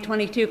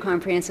 2022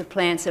 comprehensive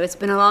plan. So it's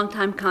been a long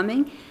time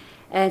coming.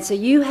 And so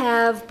you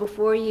have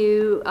before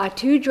you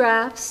 2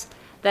 drafts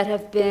that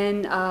have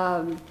been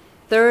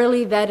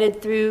thoroughly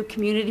vetted through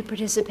community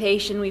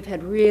participation. We've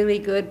had really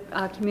good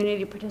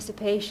community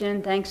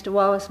participation thanks to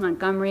Wallace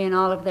Montgomery and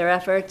all of their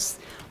efforts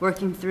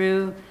working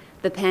through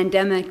the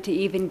pandemic to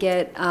even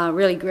get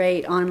really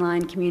great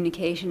online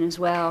communication as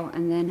well,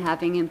 and then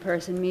having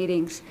in-person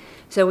meetings.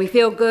 So we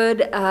feel good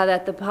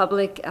that the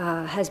public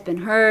has been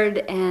heard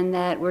and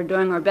that we're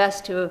doing our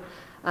best to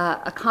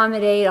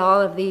accommodate all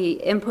of the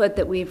input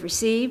that we've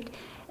received,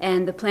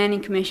 and the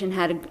Planning Commission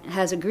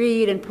has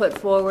agreed and put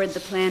forward the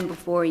plan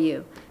before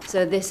you.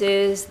 So this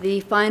is the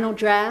final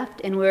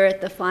draft, and we're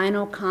at the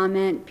final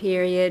comment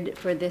period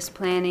for this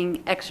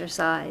planning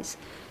exercise.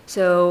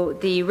 So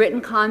the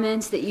written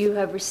comments that you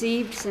have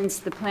received since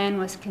the plan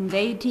was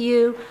conveyed to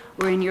you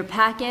were in your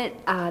packet.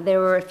 There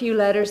were a few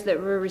letters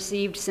that were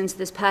received since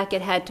this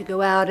packet had to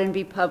go out and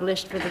be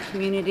published for the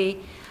community.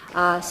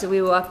 So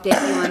we will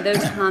update you on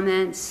those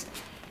comments.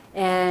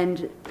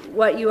 And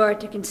what you are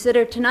to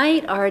consider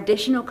tonight are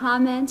additional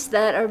comments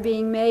that are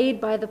being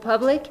made by the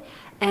public,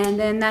 and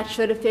then that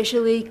should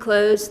officially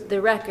close the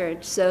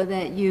record so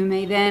that you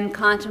may then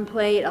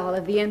contemplate all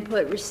of the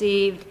input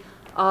received,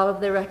 all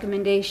of the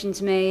recommendations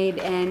made,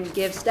 and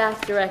give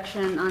staff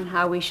direction on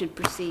how we should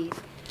proceed.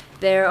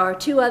 There are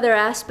 2 other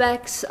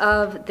aspects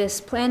of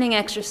this planning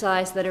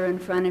exercise that are in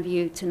front of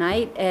you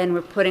tonight, and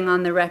we're putting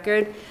on the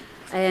record.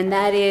 And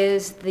that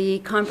is the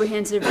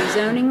comprehensive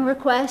rezoning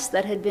request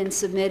that had been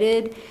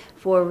submitted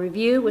for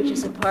review, which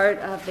is a part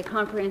of the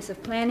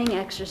comprehensive planning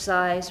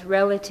exercise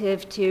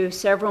relative to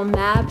several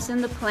maps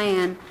in the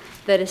plan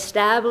that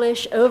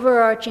establish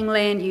overarching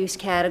land use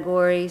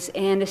categories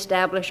and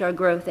establish our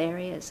growth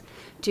areas.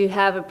 To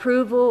have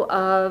approval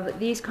of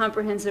these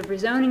comprehensive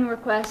rezoning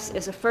requests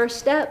is a first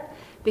step,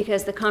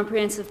 because the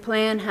comprehensive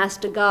plan has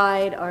to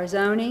guide our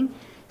zoning.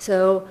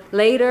 So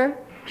later,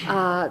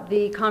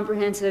 the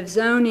comprehensive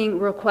zoning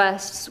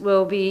requests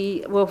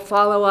will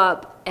follow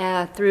up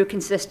through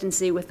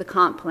consistency with the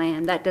comp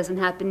plan. That doesn't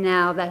happen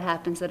now, that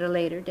happens at a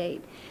later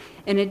date.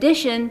 In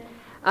addition,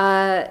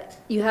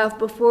 you have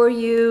before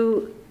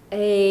you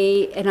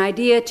an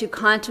idea to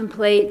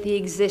contemplate the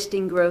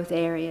existing growth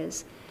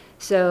areas.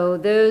 So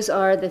those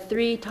are the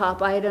 3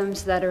 top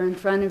items that are in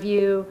front of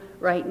you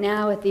right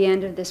now at the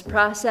end of this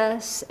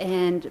process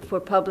and for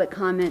public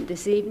comment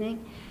this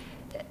evening.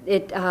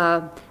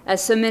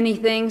 As so many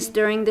things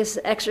during this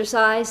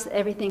exercise,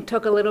 everything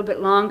took a little bit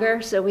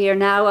longer, so we are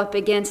now up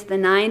against the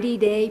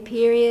 90-day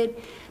period.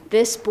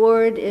 This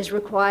board is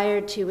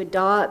required to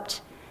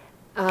adopt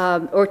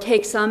or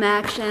take some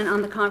action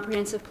on the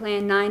comprehensive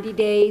plan 90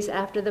 days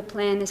after the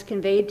plan is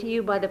conveyed to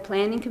you by the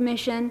Planning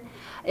Commission.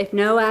 If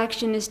no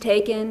action is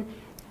taken,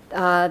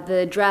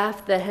 the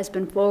draft that has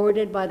been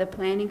forwarded by the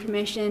Planning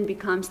Commission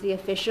becomes the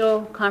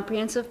official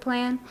comprehensive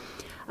plan.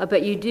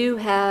 But you do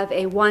have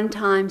a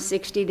one-time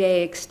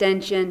 60-day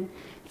extension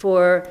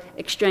for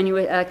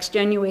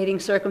extenuating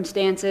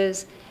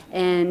circumstances,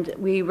 and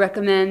we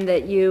recommend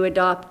that you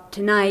adopt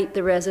tonight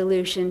the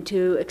resolution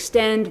to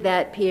extend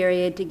that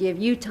period to give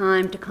you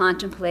time to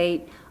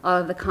contemplate all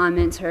of the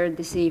comments heard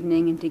this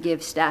evening and to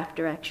give staff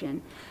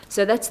direction.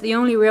 So that's the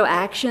only real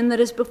action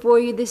that is before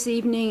you this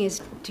evening,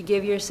 is to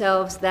give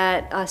yourselves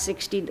that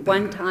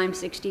one-time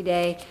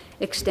 60-day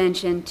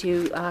extension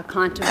to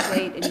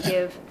contemplate and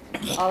give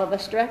all of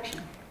us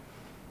direction.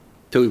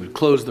 So we would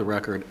close the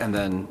record and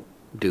then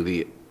do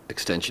the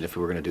extension if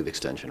we were going to do the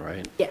extension,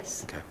 right?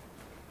 Yes. Okay.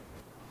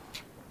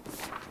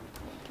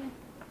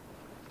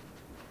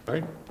 All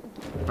right.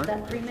 Is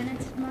that 3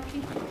 minutes,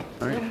 Marky?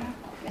 All right.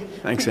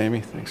 Thanks,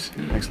 Amy. Thanks,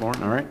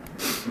 Lauren. All right.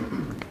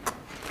 You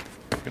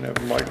can have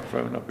a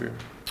microphone up here.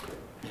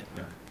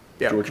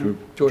 Yeah. George,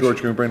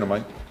 can we bring the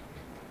mic?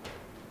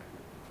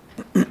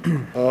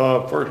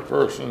 First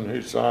person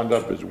who signed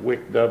up is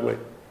Wick Dudley.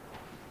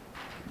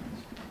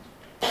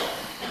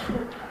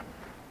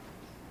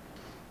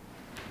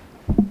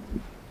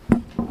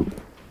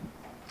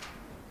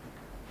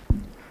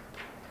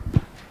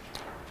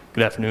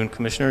 Good afternoon,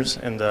 Commissioners,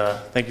 and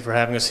thank you for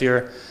having us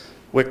here.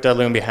 Wick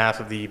Dudley on behalf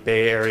of the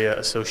Bay Area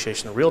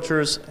Association of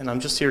Realtors, and I'm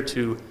just here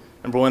to,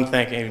 number one,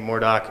 thank Amy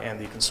Murdoch and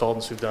the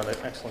consultants who've done an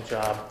excellent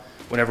job.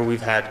 Whenever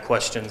we've had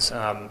questions,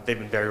 they've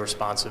been very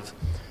responsive.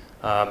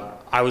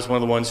 I was one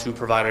of the ones who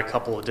provided a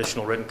couple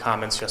additional written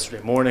comments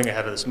yesterday morning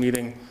ahead of this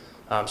meeting.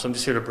 So I'm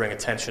just here to bring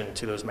attention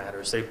to those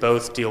matters. They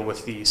both deal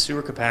with the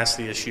sewer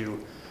capacity issue,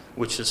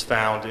 which is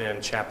found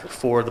in Chapter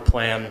 4 of the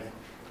plan.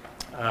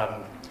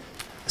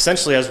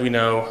 Essentially, as we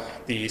know,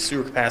 the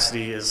sewer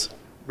capacity is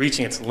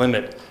reaching its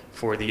limit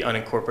for the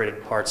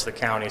unincorporated parts of the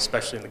county,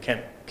 especially in the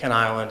Kent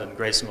Island and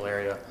Grayson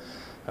area.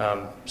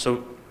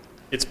 So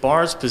it's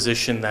BAR's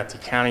position that the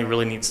county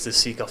really needs to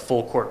seek a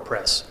full court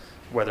press,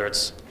 whether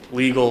it's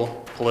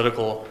legal,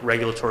 political,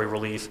 regulatory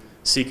relief,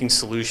 seeking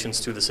solutions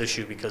to this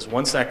issue, because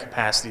once that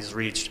capacity is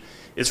reached,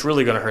 it's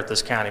really going to hurt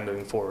this county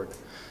moving forward.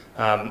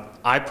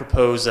 I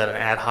propose that an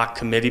ad hoc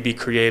committee be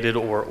created,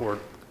 or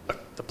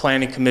the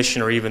Planning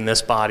Commission, or even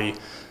this body,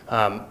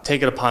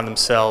 take it upon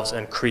themselves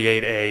and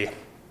create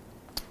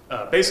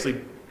basically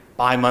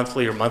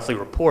bi-monthly or monthly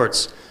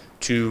reports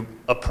to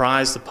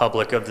apprise the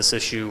public of this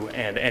issue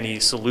and any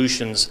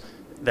solutions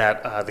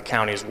that the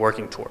county is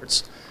working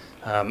towards.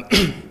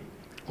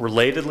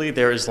 Relatedly,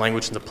 there is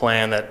language in the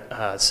plan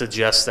that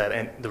suggests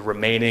that the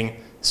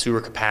remaining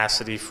sewer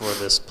capacity for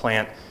this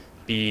plant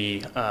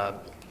be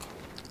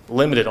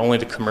limited only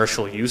to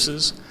commercial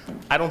uses.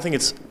 I don't think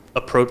it's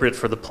appropriate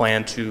for the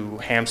plan to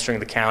hamstring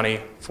the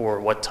county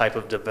for what type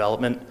of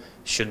development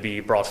should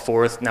be brought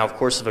forth. Now, of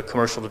course, if a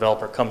commercial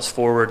developer comes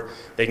forward,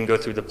 they can go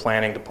through the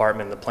planning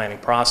department, the planning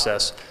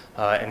process,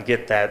 and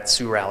get that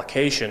sewer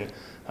allocation.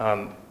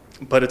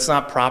 But it's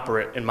not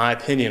proper, in my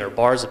opinion, or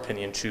BAR's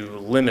opinion, to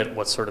limit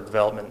what sort of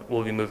development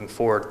will be moving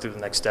forward through the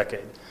next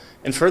decade.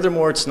 And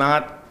furthermore, it's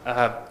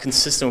not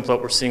consistent with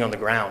what we're seeing on the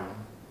ground.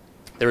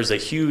 There is a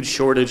huge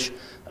shortage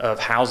of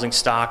housing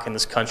stock in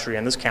this country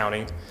and this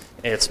county.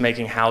 It's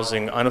making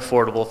housing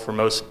unaffordable for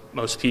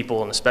most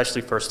people, and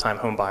especially first-time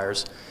home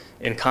buyers.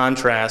 In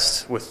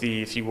contrast with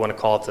the, if you want to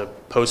call it the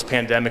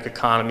post-pandemic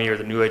economy or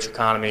the new age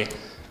economy,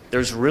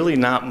 there's really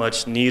not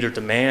much need or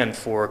demand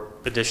for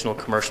additional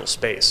commercial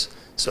space.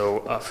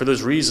 So for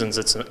those reasons,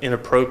 it's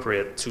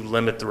inappropriate to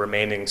limit the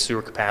remaining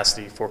sewer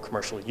capacity for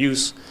commercial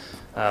use.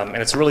 And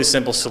it's a really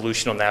simple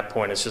solution on that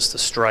point. It's just to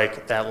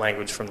strike that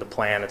language from the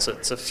plan. It's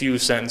a few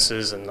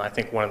sentences, and I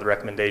think one of the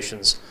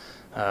recommendations,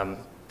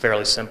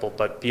 fairly simple.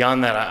 But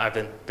beyond that, I've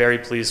been very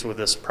pleased with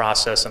this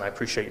process, and I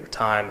appreciate your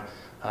time.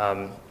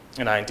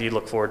 And I indeed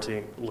look forward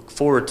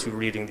to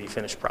reading the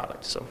finished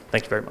product. So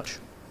thank you very much.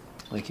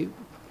 Thank you.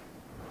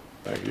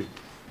 Thank you.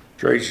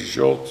 Tracy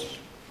Schultz.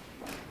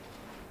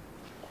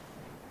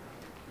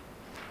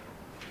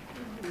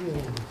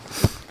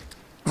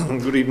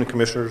 Good evening,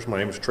 Commissioners. My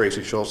name is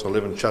Tracy Schultz. I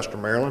live in Chester,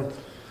 Maryland.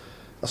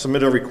 I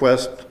submitted a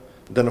request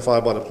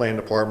identified by the Planning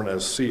Department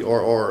as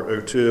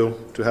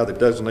CRR02 to have the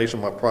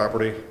designation of my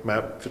property,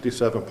 map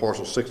 57,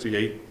 parcel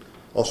 68,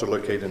 also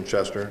located in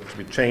Chester, to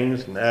be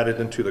changed and added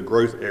into the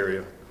growth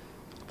area.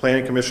 The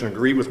Planning Commission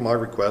agreed with my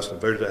request and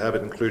voted to have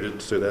it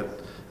included, so that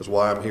is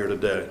why I'm here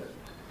today.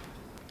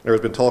 There has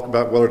been talk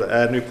about whether to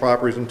add new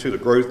properties into the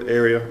growth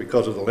area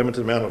because of the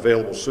limited amount of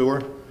available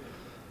sewer.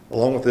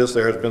 Along with this,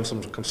 there has been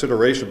some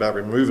consideration about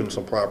removing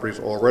some properties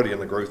already in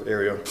the growth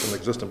area from the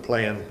existing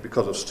plan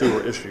because of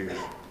sewer issues.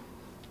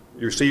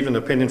 You received an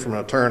opinion from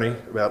an attorney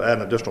about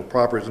adding additional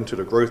properties into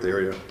the growth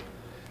area.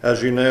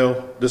 As you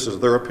know, this is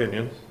their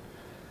opinion.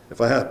 If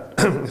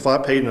I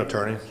paid an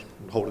attorney,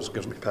 hold this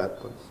against me, Pat,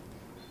 but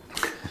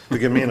to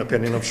give me an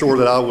opinion, I'm sure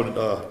that I would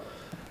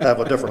have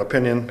a different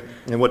opinion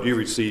than what you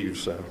received.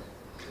 So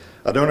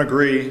I don't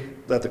agree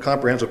that the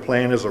comprehensive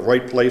plan is the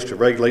right place to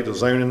regulate the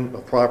zoning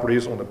of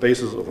properties on the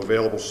basis of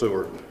available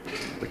sewer.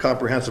 The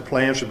comprehensive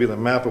plan should be the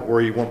map of where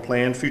you want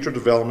planned future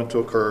development to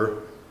occur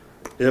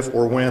if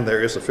or when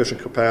there is sufficient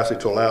capacity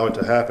to allow it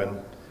to happen,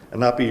 and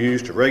not be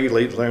used to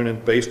regulate zoning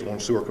based on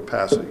sewer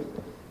capacity.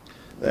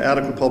 The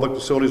Adequate Public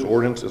Facilities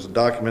Ordinance is a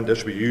document that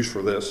should be used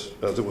for this,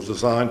 as it was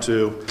designed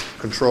to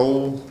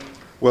control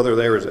whether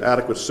there is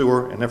adequate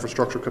sewer and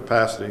infrastructure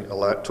capacity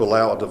to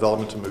allow a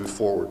development to move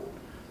forward.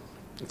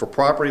 If a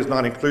property is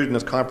not included in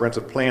this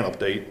comprehensive plan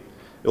update,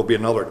 it'll be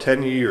another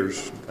 10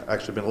 years,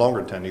 actually been longer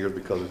than 10 years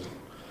because of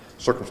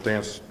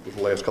circumstance of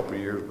the last couple of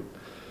years, but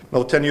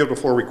another 10 years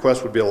before a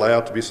request would be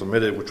allowed to be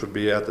submitted, which would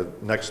be at the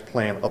next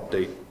plan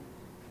update.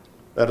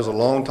 That is a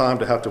long time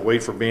to have to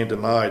wait for being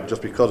denied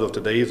just because of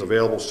today's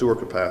available sewer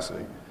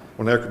capacity,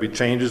 when there could be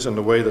changes in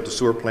the way that the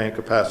sewer plant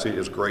capacity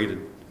is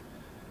graded.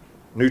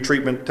 New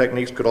treatment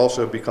techniques could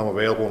also become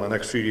available in the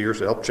next few years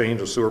to help change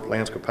the sewer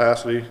plant's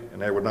capacity,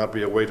 and there would not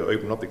be a way to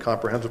open up the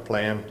comprehensive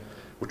plan,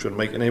 which would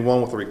make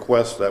anyone with a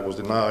request that was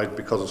denied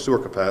because of sewer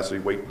capacity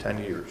wait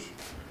 10 years.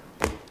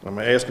 I'm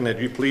asking that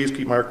you please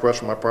keep my request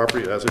for my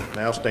property as it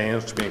now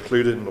stands to be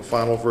included in the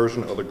final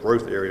version of the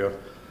growth area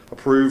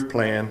approved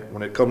plan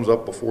when it comes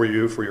up before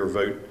you for your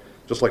vote,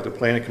 just like the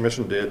Planning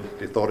Commission did.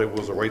 They thought it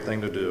was the right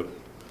thing to do.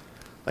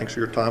 Thanks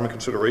for your time and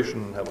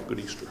consideration, and have a good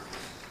Easter.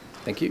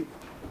 Thank you.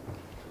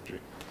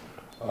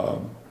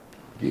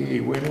 Dee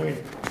Winwin.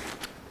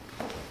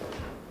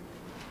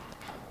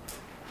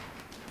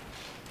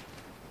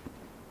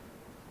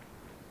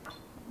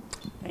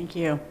 Thank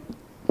you.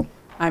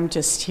 I'm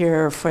just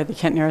here for the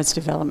Kent Narrows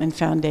Development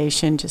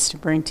Foundation just to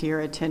bring to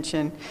your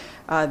attention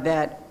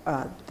that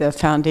the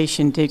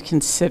foundation did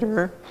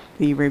consider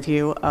the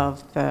review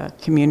of the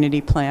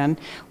community plan.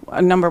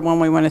 Number one,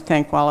 we want to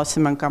thank Wallace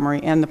and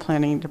Montgomery and the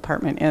Planning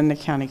Department and the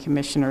County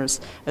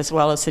Commissioners, as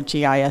well as the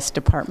GIS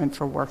Department,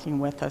 for working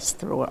with us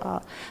through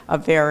a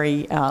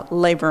very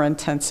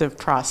labor-intensive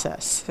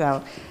process.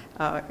 So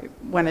I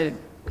want to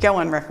go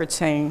on record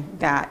saying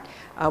that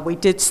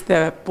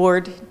the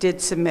board did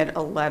submit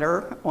a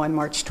letter on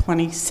March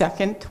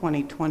 22nd,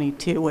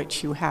 2022,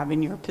 which you have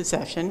in your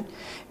possession,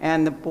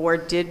 and the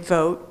board did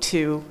vote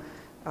to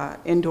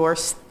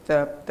endorse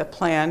the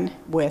plan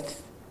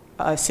with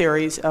a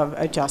series of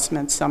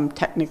adjustments, some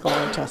technical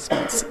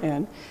adjustments,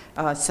 and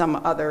some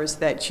others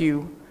that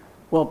you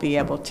will be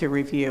able to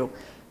review.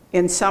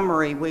 In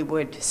summary, we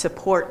would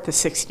support the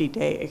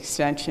 60-day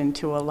extension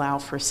to allow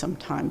for some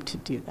time to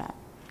do that.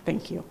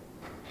 Thank you.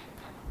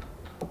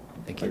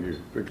 Thank you.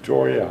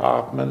 Victoria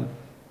Hoffman.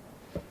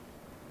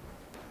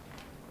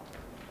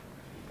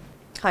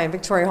 Hi, I'm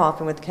Victoria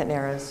Hoffman with Kent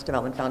Narrows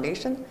Development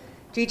Foundation.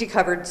 Gigi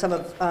covered some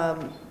of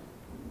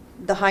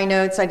the high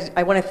notes.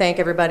 I want to thank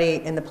everybody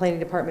in the planning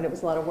department. It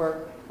was a lot of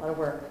work,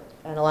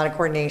 and a lot of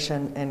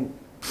coordination and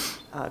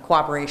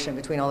cooperation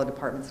between all the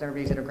departments.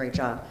 Everybody did a great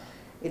job.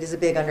 It is a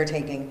big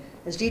undertaking.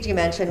 As Gigi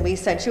mentioned, we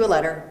sent you a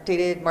letter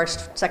dated March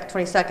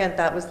 22nd.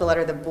 That was the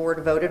letter the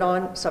board voted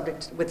on,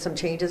 subject with some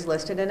changes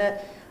listed in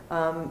it.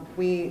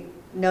 We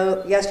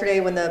know yesterday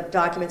when the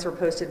documents were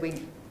posted,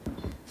 we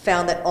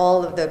found that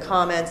all of the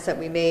comments that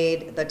we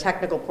made, the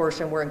technical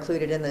portion, were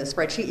included in the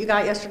spreadsheet you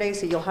got yesterday,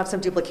 so you'll have some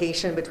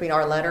duplication between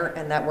our letter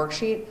and that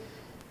worksheet.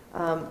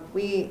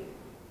 We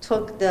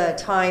took the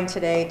time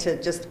today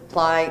to just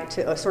apply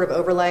to sort of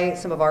overlay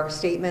some of our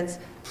statements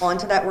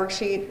onto that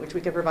worksheet, which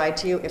we can provide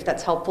to you if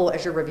that's helpful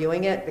as you're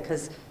reviewing it,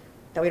 because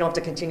then we don't have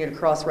to continue to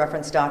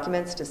cross-reference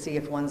documents to see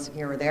if one's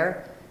here or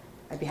there.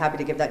 I'd be happy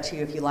to give that to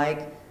you if you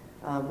like.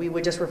 We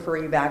would just refer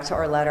you back to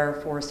our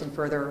letter for some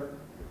further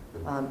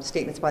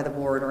statements by the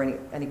board or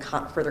any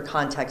further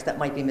context that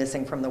might be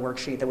missing from the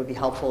worksheet that would be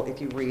helpful if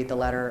you read the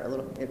letter a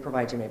little. It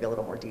provides you maybe a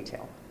little more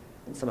detail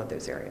in some of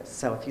those areas.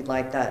 So if you'd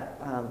like that,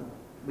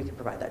 we can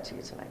provide that to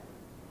you tonight.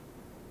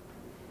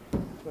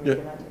 Yeah.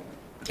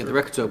 Yeah, the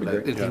record's open.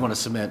 If you want to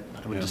submit,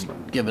 we just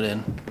give it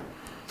in.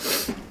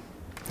 It's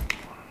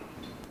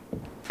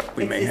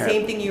the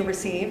same thing you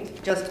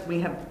received, just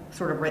we have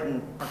sort of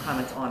written our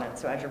comments on it.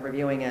 So as you're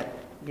reviewing it,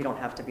 you don't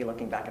have to be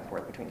looking back and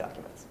forth between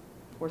documents.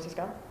 Where's this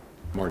going?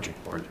 Margie.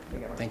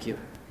 Thank you.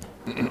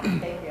 Thank you,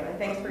 and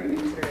thanks for your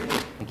consideration.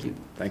 Thank you.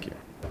 Thank you.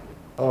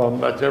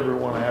 That's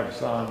everyone have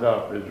signed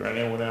up. Is there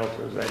anyone else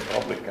who has any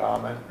public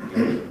comment?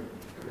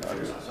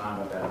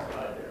 Signed up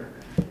outside there.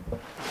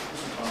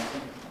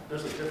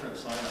 There's a different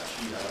sign-up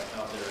sheet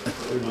out there.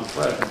 There's a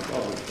present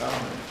public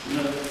comment.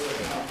 No, there's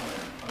a comment.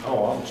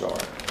 Oh, I'm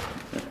sorry.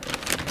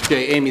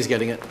 Okay, Amy's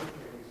getting it.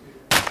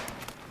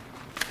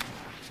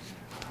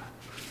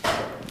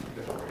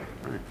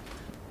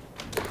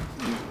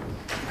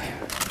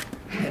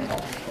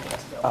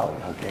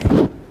 Oh,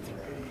 okay.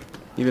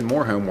 Even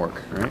more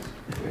homework, right?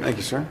 Thank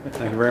you, sir.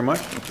 Thank you very much.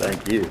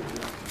 Thank you.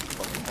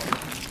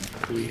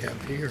 What do we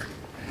have here?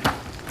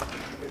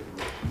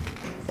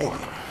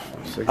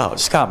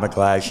 Scott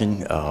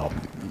McGlashan,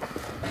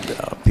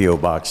 P.O.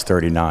 Box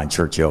 39,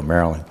 Churchill,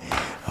 Maryland,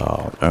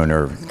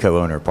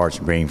 co-owner of Parks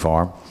and Green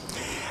Farm.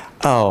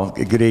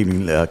 Good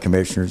evening,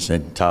 Commissioners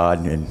and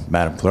Todd and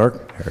Madam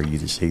Clerk. How are you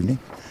this evening?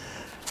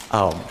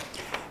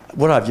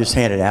 What I've just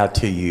handed out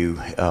to you,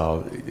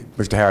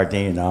 Mr. Howard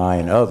Dean and I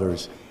and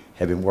others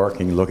have been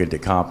working, looking at the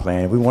comp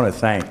plan. We want to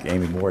thank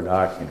Amy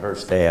Moordock and her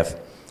staff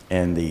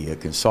and the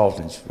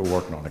consultants for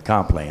working on the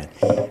comp plan.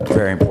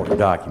 Very important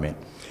document.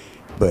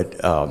 But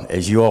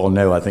as you all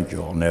know, I think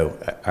you all know,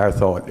 our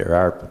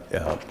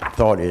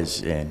thought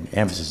is and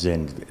emphasis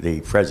in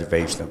the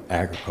preservation of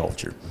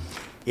agriculture.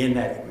 In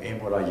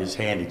what I just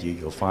handed you,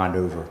 you'll find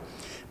over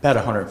about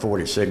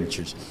 140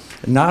 signatures,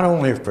 not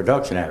only of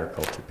production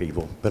agriculture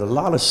people, but a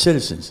lot of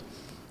citizens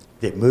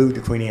that moved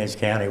to Queen Anne's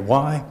County.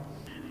 Why?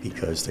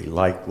 Because they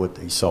liked what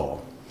they saw.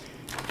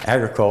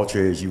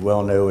 Agriculture, as you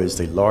well know, is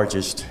the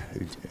largest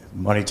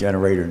money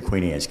generator in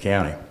Queen Anne's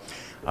County.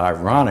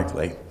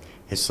 Ironically,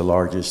 it's the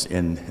largest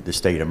in the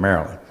state of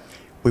Maryland.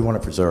 We want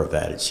to preserve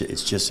that.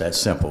 It's just that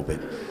simple. But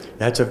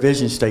that's a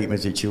vision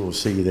statement that you will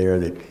see there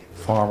that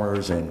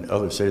farmers and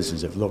other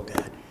citizens have looked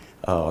at.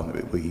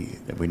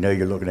 We know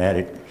you're looking at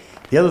it.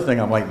 The other thing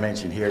I might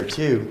mention here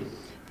too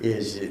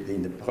is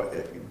in the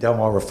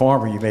Delmarva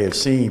Farmer, you may have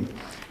seen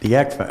the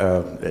Eck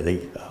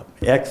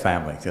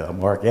family,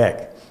 Mark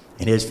Eck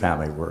and his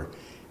family were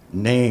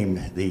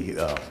named the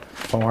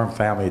Farm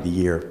Family of the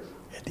Year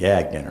at the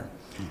Ag Dinner.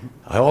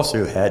 I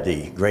also had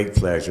the great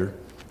pleasure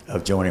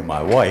of joining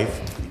my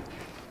wife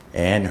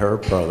and her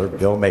brother,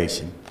 Bill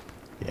Mason,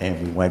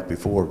 and we went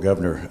before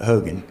Governor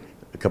Hogan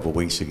a couple of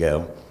weeks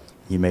ago.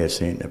 You may have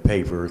seen it in the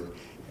paper,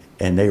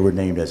 and they were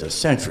named as a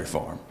Century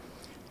Farm.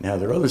 Now,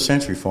 there are other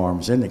Century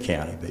Farms in the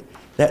county, but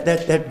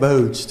that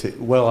bodes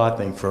well, I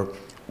think, for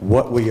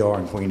what we are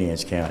in Queen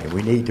Anne's County.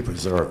 We need to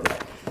preserve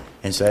that.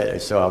 And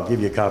so I'll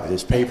give you a copy of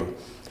this paper.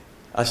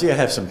 I see I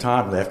have some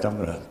time left. I'm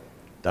going to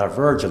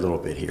diverge a little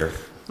bit here.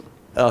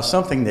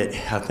 Something that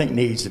I think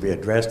needs to be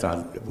addressed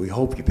on, we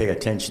hope you pay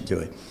attention to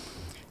it.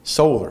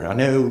 Solar. I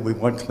know we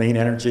want clean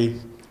energy.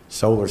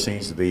 Solar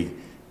seems to be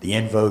the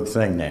in vogue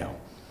thing now.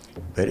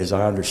 But as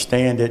I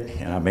understand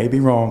it, and I may be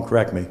wrong,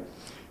 correct me,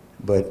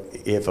 but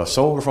if a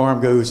solar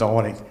farm goes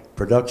on in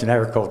production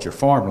agriculture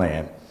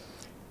farmland,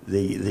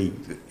 the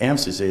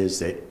emphasis is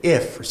that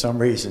if for some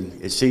reason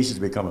it ceases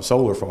to become a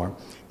solar farm,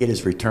 it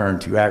is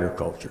returned to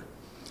agriculture.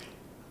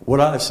 What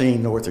I've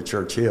seen north of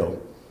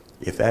Churchill,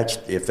 if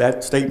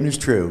that statement is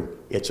true,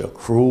 it's a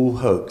cruel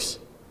hoax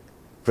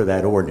for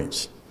that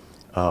ordinance.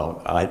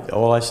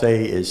 All I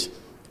say is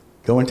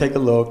go and take a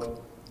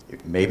look.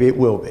 Maybe it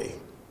will be.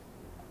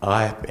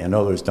 I and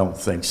others don't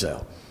think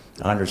so.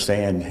 I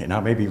understand, and I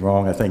may be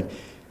wrong. I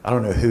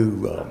don't know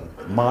who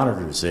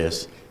monitors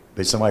this,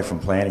 but somebody from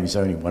Planning and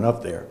Zoning went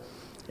up there,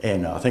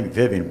 and I think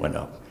Vivian went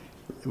up.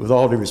 With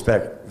all due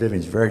respect,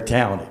 Vivian's very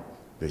talented,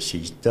 but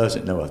she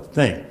doesn't know a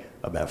thing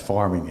about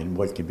farming and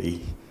what can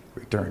be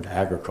returned to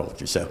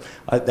agriculture. So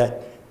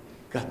that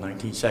got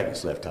 19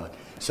 seconds left, Todd.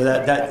 So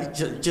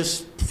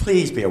just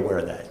please be aware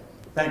of that.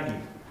 Thank you.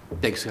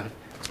 Thanks, Scott.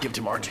 Let's give it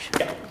to Margie.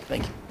 Yeah.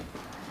 Thank you.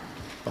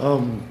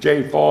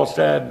 Jay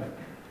Falstad.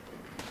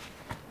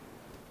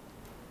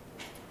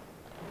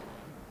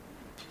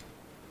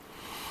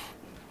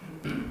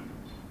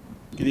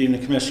 Good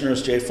evening,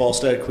 Commissioners. Jay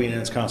Falstad, Queen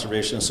Anne's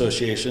Conservation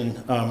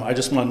Association. I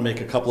just wanted to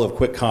make a couple of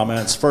quick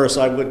comments. First,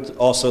 I would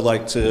also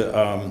like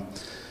to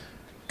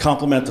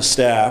compliment the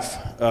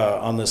staff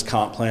on this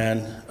comp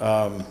plan.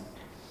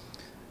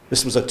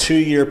 This was a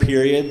 2-year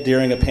period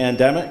during a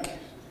pandemic,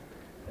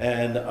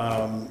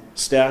 and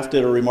staff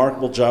did a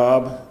remarkable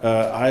job.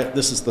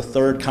 This is the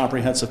third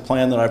comprehensive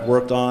plan that I've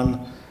worked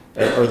on,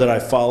 or that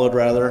I've followed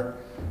rather,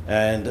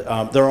 and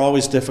they're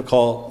always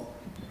difficult.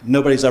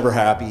 Nobody's ever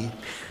happy.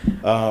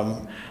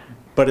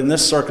 But in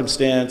this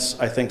circumstance,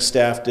 I think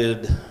staff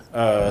did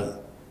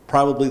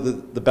probably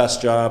the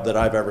best job that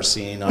I've ever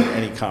seen on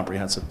any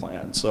comprehensive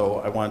plan. So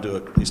I wanted to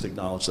at least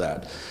acknowledge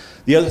that.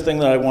 The other thing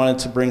that I wanted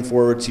to bring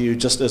forward to you,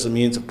 just as a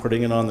means of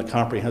putting it on the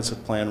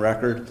comprehensive plan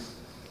record,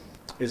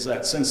 is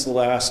that since the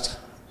last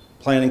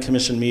Planning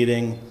Commission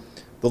meeting,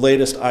 the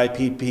latest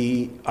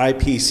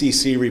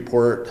IPCC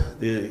report,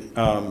 the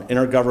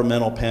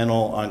Intergovernmental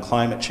Panel on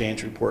Climate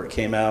Change report,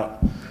 came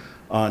out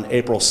on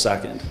April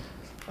 2nd.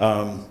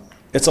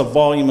 It's a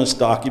voluminous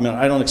document.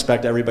 I don't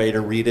expect everybody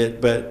to read it,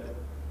 but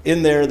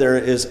in there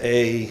is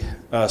a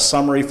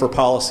summary for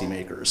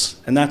policymakers,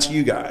 and that's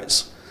you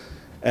guys.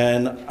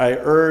 And I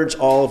urge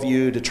all of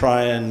you to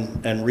try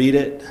and read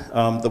it.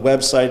 The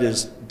website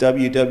is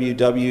www.ipcc.ch.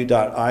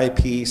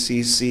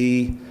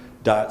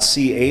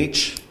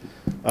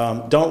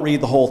 Don't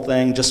read the whole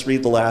thing, just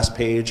read the last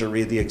page or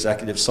read the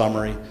executive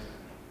summary.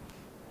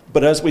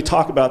 But as we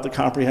talk about the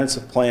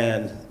comprehensive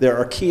plan, there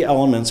are key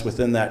elements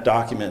within that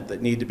document that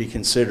need to be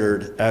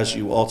considered as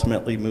you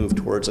ultimately move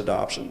towards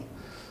adoption.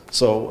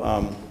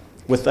 So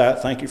with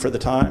that, thank you for the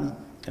time,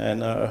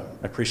 and I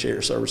appreciate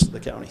your service to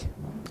the county.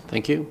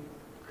 Thank you.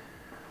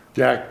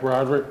 Jack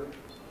Broderick.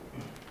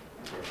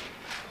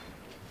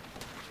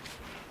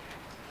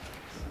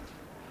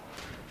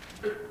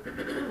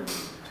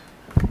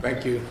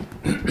 Thank you.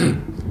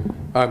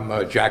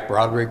 I'm Jack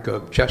Broderick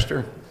of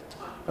Chester.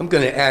 I'm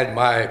going to add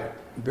my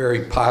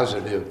very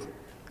positive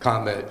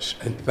comments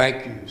and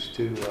thank yous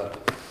to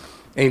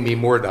Amy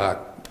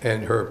Mordock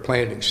and her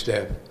planning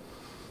staff,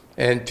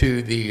 and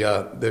to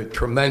the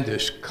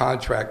tremendous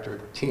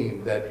contractor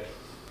team that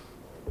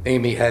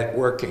Amy had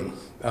working.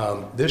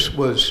 This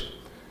was,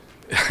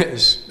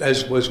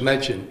 as was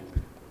mentioned,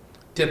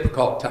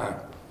 difficult time,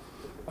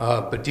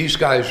 but these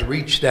guys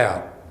reached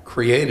out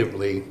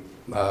creatively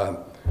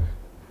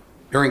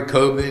during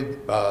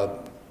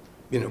COVID,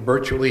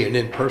 virtually and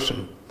in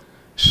person,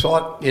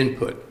 sought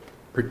input,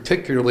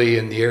 particularly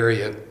in the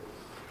area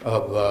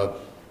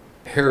of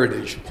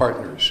heritage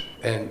partners.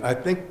 And I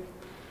think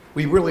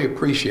we really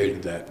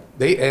appreciated that.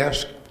 They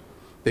asked,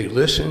 they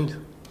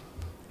listened,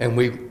 and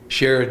we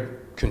shared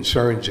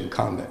concerns and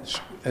comments.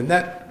 And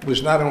that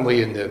was not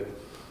only in the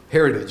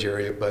heritage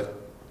area, but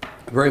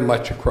very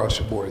much across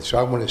the board. So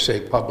I want to say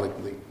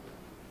publicly,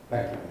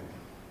 thank you.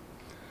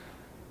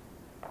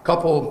 A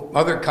couple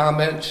other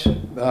comments.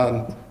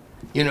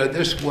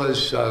 This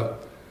was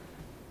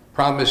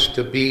promised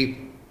to be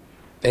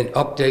an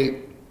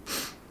update,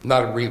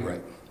 not a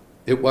rewrite.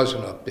 It was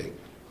an update.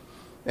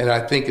 And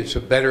I think it's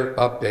a better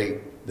update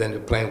than the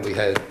plan we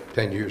had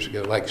 10 years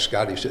ago. Like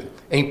Scotty said,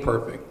 ain't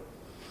perfect,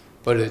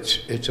 but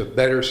it's a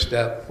better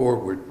step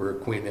forward for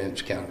Queen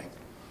Anne's County.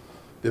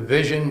 The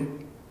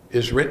vision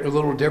is written a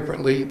little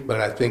differently,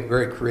 but I think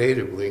very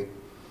creatively,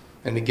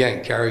 and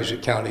again, carries the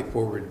county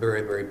forward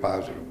very, very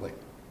positively.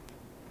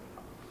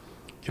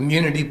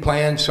 Community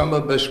plan, some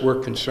of us were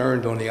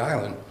concerned on the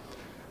island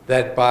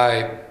that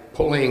by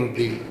pulling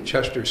the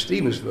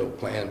Chester-Stevensville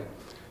plan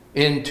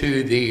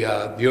into the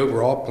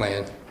overall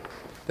plan,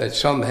 that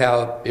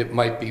somehow it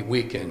might be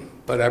weakened,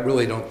 but I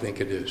really don't think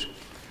it is.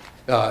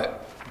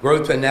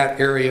 Growth in that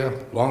area,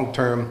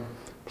 long-term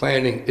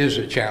planning is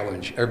a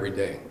challenge every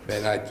day,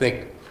 and I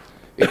think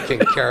it can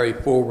carry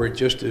forward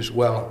just as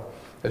well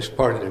as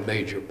part of the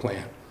major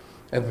plan.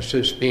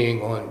 Emphasis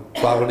being on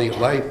quality of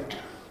life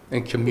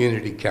and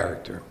community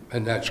character,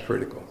 and that's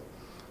critical.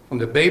 On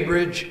the Bay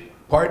Bridge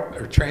part,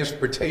 or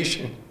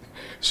transportation,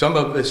 some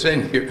of us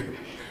in here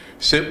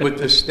sit with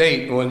the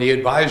state on the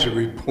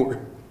advisory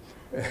board.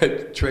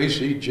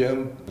 Tracy,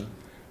 Jim,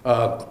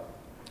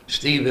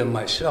 Steve, and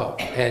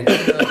myself. And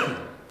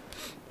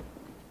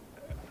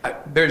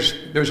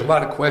there's a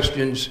lot of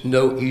questions,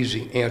 no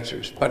easy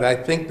answers. But I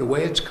think the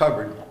way it's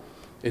covered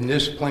in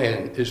this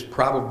plan is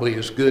probably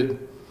as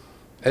good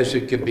as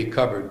it can be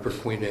covered for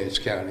Queen Anne's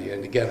County.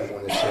 And again, I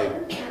want to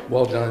say,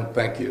 well done,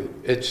 thank you.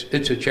 It's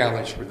a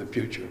challenge for the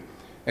future,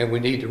 and we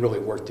need to really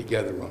work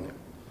together on it.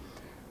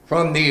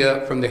 From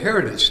the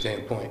heritage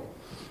standpoint,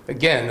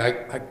 again,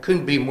 I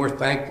couldn't be more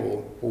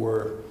thankful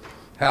for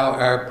how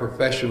our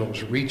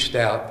professionals reached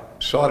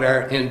out, sought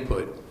our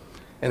input,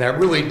 and I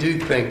really do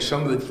think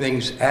some of the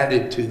things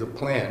added to the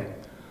plan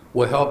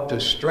will help to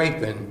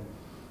strengthen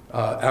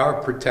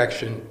our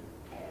protection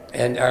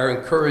and our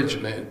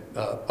encouragement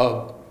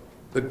of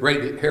the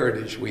great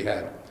heritage we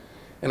have.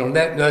 And on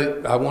that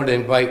note, I want to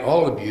invite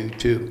all of you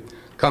to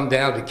come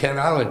down to Kent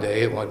Island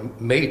Day on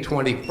May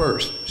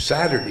 21st,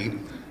 Saturday,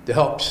 to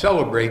help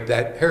celebrate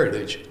that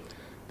heritage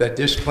that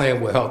this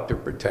plan will help to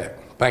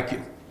protect. Thank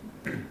you.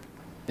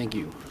 Thank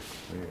you.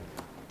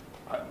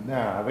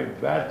 Now, I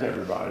think that's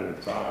everybody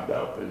that signed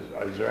up.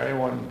 Is there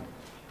anyone,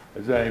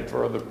 is there any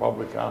further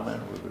public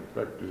comment with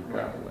respect to the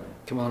capital?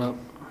 Come on up.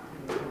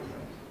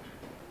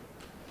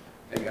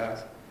 Hey,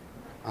 guys.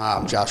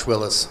 I'm Josh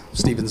Willis,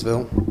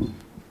 Stevensville.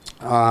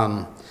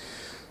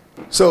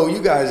 So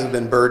you guys have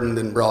been burdened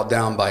and brought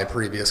down by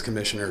previous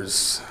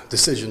commissioners'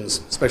 decisions,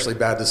 especially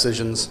bad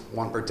decisions,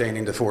 one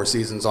pertaining to Four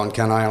Seasons on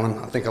Kent Island.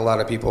 I think a lot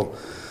of people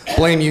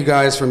blame you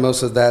guys for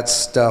most of that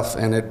stuff,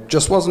 and it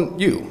just wasn't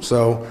you.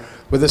 So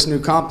with this new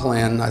comp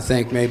plan, I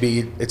think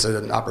maybe it's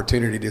an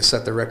opportunity to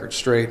set the record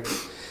straight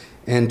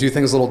and do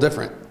things a little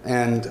different.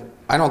 And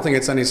I don't think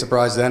it's any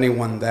surprise to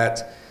anyone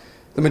that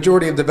the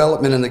majority of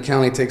development in the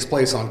county takes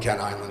place on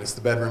Kent Island. It's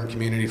the bedroom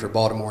community for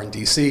Baltimore and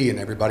DC, and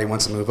everybody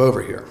wants to move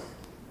over here.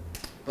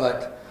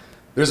 But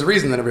there's a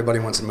reason that everybody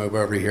wants to move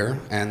over here,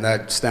 and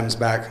that stems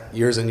back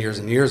years and years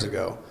and years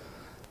ago.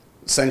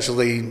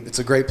 Essentially, it's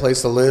a great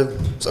place to live.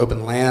 It's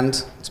open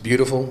land. It's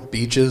beautiful.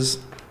 Beaches.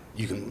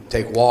 You can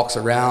take walks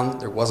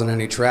around. There wasn't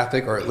any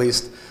traffic, or at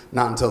least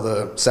not until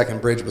the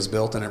second bridge was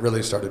built and it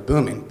really started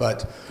booming.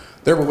 But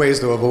there were ways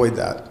to avoid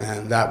that,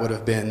 and that would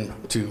have been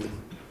to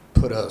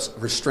put a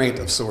restraint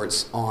of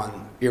sorts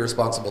on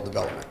irresponsible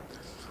development.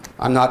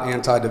 I'm not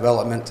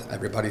anti-development.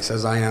 Everybody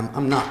says I am.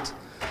 I'm not.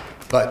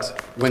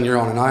 But when you're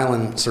on an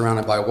island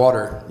surrounded by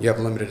water, you have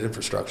limited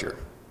infrastructure.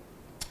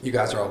 You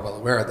guys are all well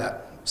aware of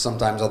that.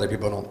 Sometimes other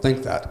people don't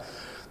think that.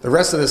 The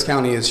rest of this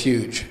county is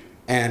huge,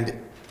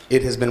 and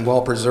it has been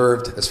well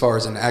preserved as far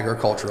as an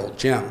agricultural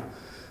gem.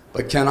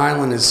 But Kent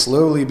Island is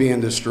slowly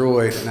being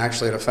destroyed, and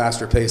actually at a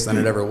faster pace than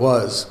it ever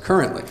was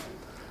currently.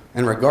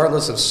 And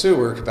regardless of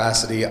sewer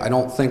capacity, I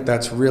don't think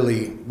that's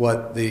really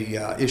what the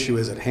issue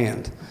is at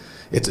hand.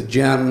 It's a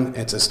gem,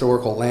 it's a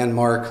historical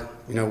landmark.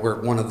 You know,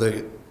 we're one of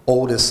the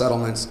oldest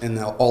settlements in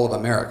all of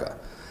America.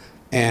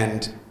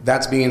 And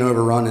that's being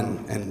overrun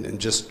and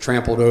just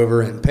trampled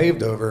over and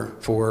paved over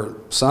for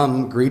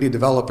some greedy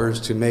developers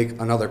to make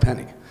another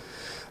penny.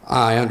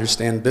 I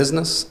understand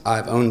business.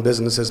 I've owned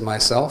businesses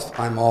myself.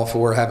 I'm all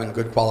for having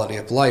good quality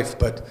of life,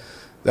 but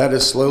that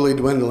is slowly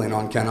dwindling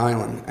on Kent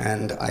Island,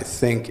 and I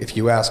think if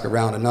you ask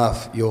around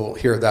enough, you'll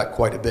hear that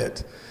quite a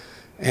bit.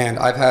 And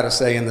I've had a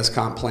say in this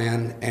comp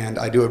plan, and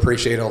I do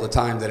appreciate all the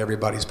time that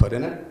everybody's put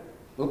in it.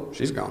 Oh,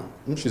 she's gone.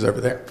 She's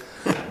over there.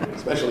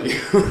 Especially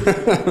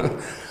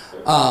you.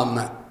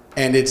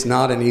 And it's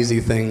not an easy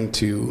thing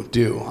to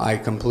do. I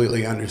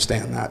completely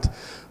understand that.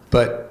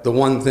 But the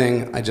one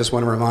thing I just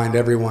want to remind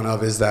everyone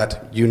of is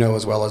that you know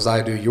as well as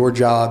I do, your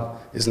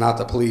job is not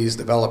to please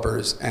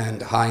developers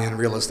and high-end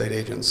real estate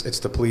agents. It's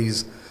to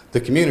please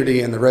the community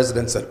and the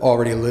residents that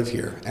already live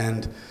here.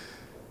 And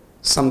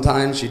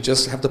sometimes you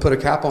just have to put a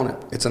cap on it.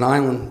 It's an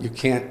island. You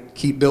can't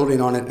keep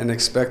building on it and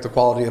expect the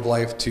quality of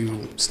life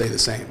to stay the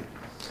same.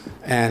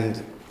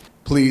 And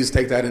please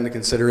take that into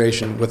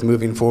consideration with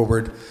moving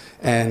forward,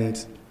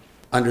 and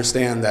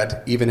understand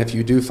that even if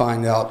you do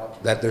find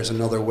out that there's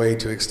another way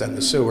to extend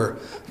the sewer,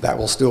 that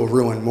will still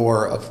ruin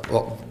more of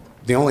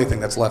the only thing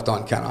that's left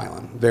on Kent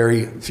Island,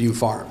 very few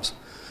farms.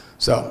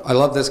 So I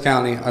love this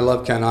county. I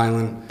love Kent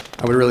Island.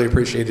 I would really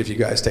appreciate it if you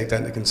guys take that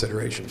into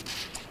consideration.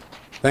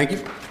 Thank you.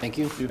 Thank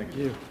you. Thank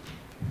you.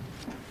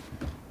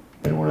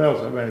 Anyone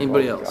else have any?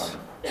 Anybody else?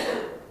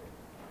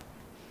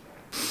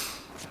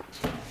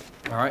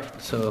 All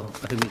right, so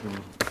I think we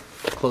can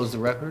close the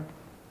record.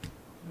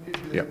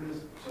 Yep.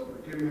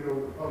 Give me a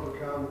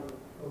public comment,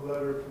 a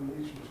letter from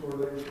the Eastern Shore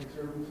Ladies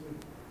Conservancy.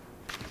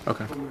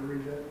 Okay. Want me to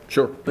read that?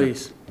 Sure.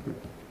 Please.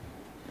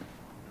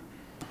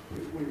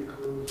 If we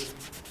close.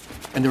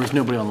 And there was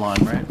nobody online,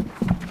 right?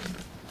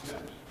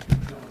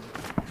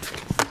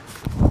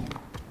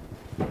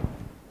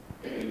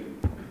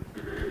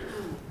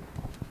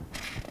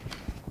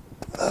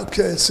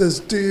 Okay, it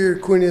says, Dear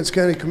Queen Anne's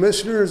County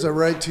Commissioners, I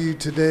write to you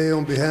today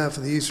on behalf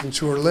of the Eastern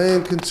Shore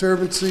Land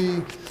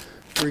Conservancy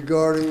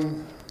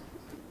regarding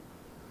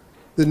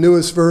the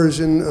newest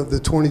version of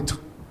the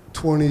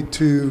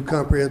 2022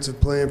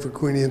 Comprehensive Plan for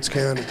Queen Anne's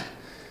County.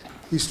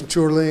 Eastern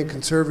Shore Land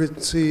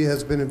Conservancy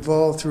has been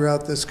involved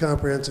throughout this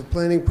comprehensive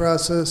planning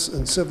process,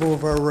 and several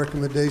of our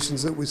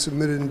recommendations that we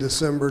submitted in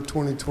December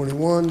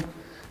 2021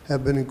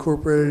 have been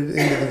incorporated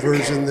into the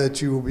version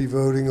that you will be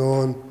voting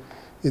on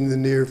in the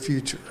near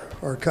future.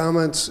 Our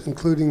comments,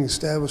 including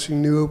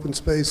establishing new open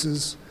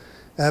spaces,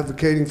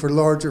 advocating for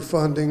larger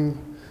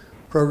funding,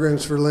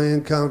 programs for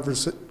land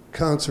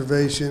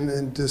conservation,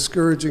 and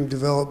discouraging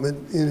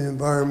development in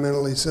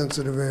environmentally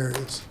sensitive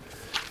areas.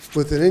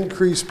 With an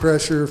increased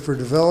pressure for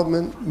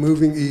development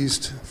moving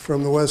east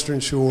from the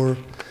Western Shore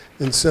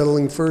and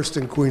settling first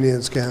in Queen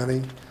Anne's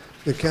County,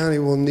 the county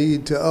will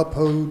need to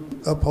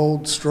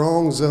uphold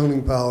strong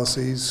zoning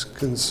policies,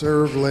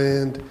 conserve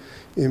land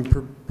in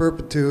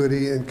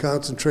perpetuity, and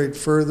concentrate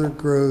further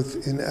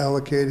growth in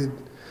allocated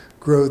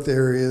growth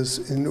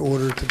areas in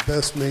order to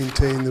best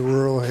maintain the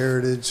rural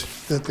heritage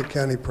that the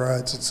county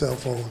prides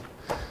itself on.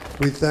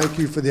 We thank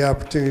you for the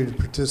opportunity to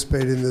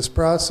participate in this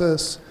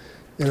process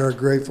and are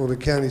grateful to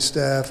county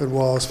staff and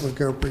Wallace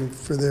Montgomery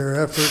for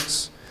their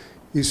efforts.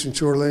 Eastern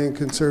Shore Land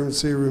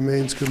Conservancy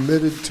remains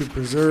committed to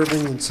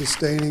preserving and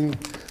sustaining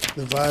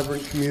the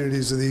vibrant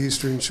communities of the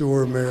Eastern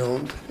Shore of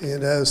Maryland,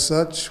 and as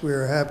such, we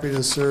are happy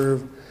to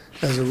serve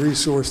as a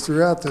resource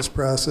throughout this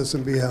process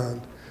and beyond.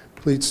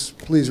 Please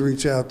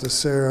reach out to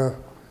Sarah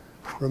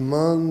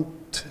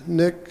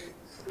Ramontnik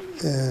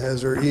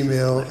as her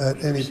email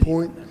at any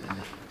point.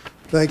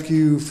 Thank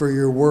you for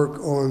your work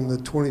on the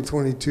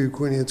 2022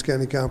 Queen Anne's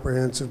County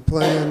Comprehensive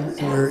Plan,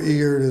 and we're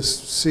eager to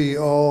see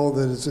all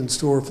that is in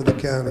store for the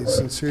county.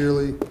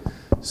 Sincerely,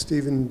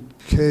 Stephen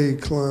K.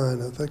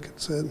 Klein, I think it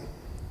said.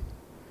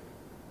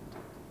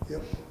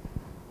 Yep.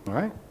 All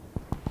right.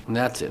 And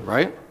that's it,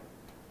 right?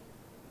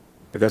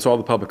 If that's all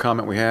the public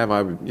comment we have,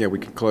 we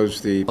can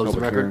close the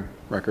public hearing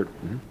record.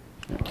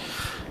 Mm-hmm.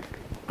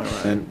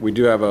 Yeah. And we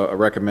do have a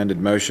recommended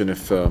motion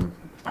if we're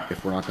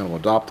not going to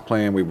adopt the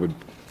plan, we would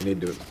need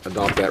to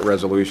adopt that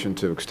resolution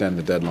to extend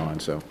the deadline,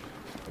 so.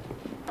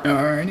 All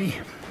righty.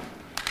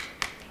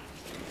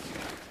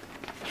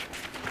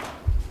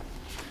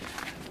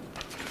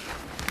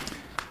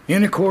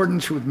 In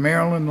accordance with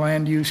Maryland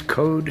Land Use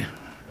Code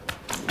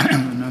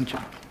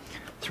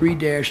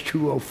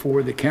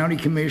 3-204, the County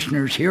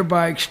Commissioners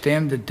hereby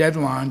extend the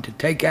deadline to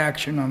take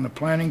action on the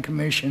Planning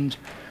Commission's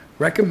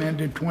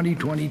recommended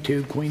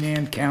 2022 Queen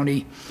Anne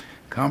County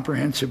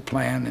Comprehensive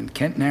Plan and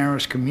Kent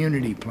Narrows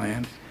Community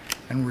Plan,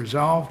 and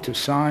resolve to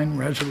sign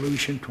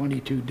Resolution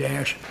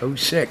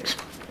 22-06.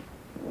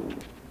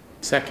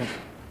 Second.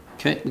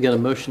 Okay, we got a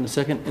motion and a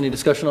second. Any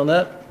discussion on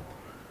that?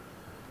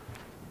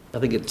 I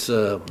think it's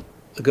a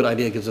good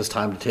idea. It gives us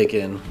time to take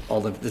in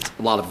it's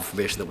a lot of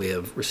information that we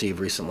have received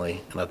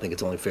recently, and I think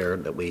it's only fair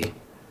that we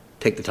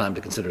take the time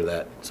to consider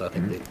that. So I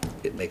think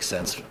it makes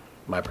sense from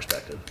my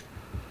perspective.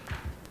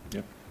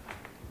 Yep.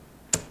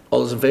 All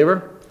those in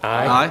favor?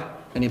 Aye. Aye.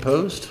 Any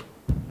opposed?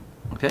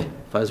 Okay,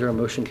 5-0,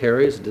 motion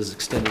carries. It is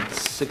extended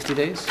 60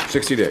 days.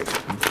 60 days.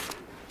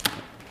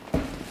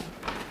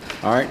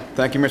 All right,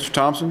 thank you, Mr.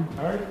 Thompson.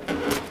 All right.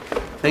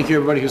 Thank you,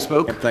 everybody who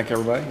spoke. Yep, thank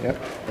everybody,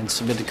 yep. And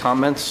submitted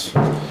comments.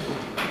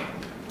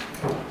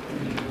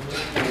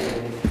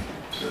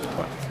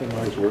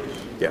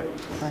 Yeah.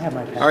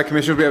 All right,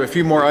 Commissioners, we have a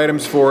few more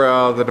items for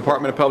the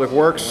Department of Public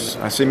Works.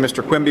 I see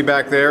Mr. Quimby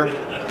back there.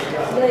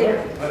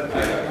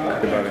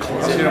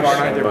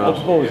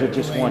 Multiple, or is it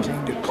just one? I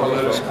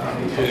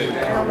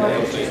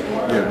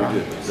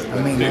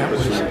mean, that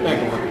was,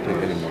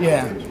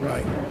 yeah,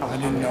 right. I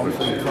didn't know if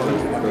we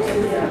closed it.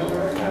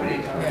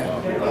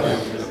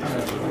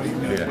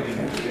 Yeah.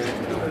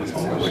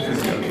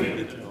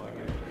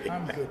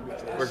 I'm good with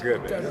this. We're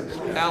good.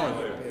 Alan,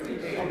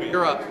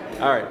 you're up.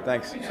 All right,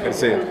 thanks. Good to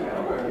see you.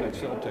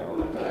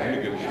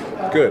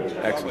 Good,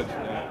 excellent.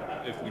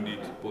 If we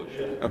need to push.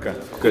 Okay,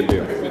 good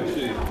deal.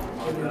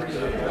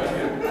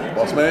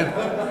 Boss man?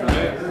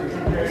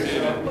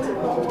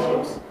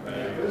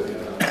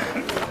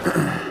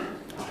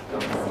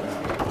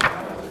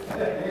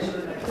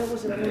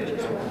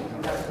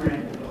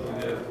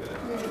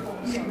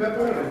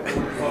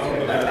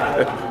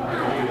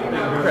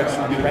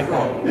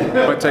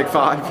 Want to take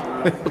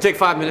 5? We'll take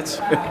 5 minutes.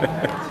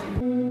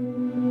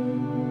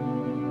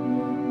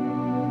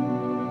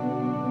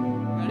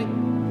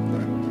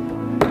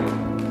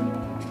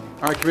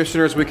 All right,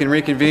 Commissioners, we can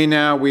reconvene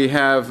now. We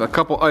have a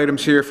couple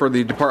items here for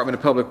the Department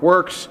of Public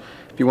Works.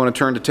 If you want to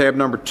turn to tab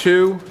number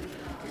 2.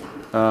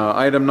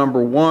 Item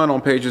number 1 on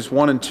pages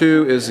 1 and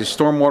 2 is the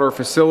stormwater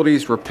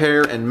facilities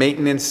repair and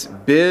maintenance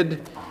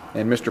bid.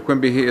 And Mr.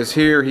 Quimby is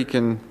here. He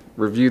can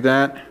review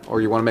that. Or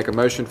you want to make a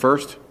motion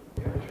first?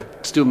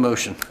 Let's do a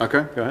motion.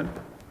 Okay, go ahead.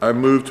 I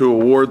move to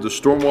award the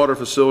stormwater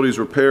facilities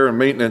repair and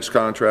maintenance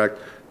contract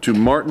to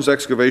Martin's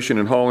Excavation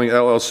and Hauling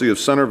LLC of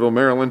Centerville,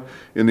 Maryland,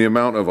 in the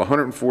amount of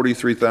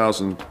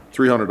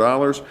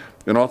 $143,300,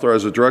 and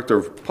authorize the Director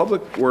of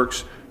Public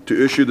Works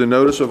to issue the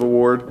notice of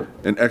award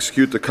and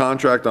execute the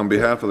contract on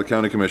behalf of the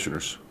county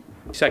commissioners.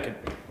 Second.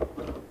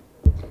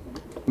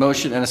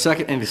 Motion and a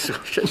second. Any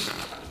discussion?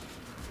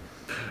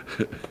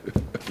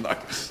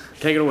 Nice.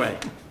 Take it away.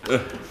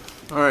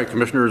 All right,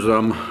 Commissioners,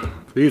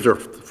 these are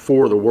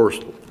four of the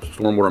worst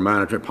stormwater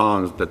management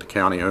ponds that the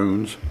county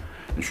owns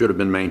and should have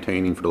been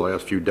maintaining for the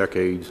last few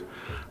decades.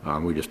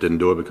 We just didn't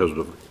do it because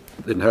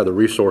didn't have the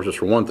resources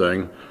for one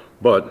thing,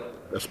 but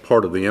as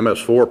part of the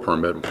MS4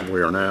 permit,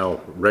 we are now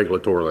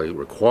regulatorily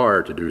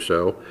required to do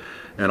so.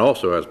 And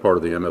also as part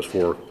of the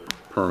MS4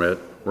 permit,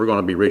 we're going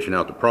to be reaching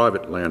out to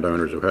private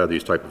landowners who have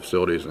these type of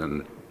facilities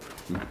and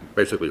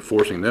basically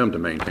forcing them to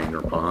maintain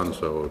their ponds,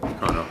 so it's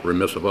kind of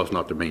remiss of us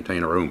not to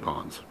maintain our own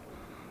ponds.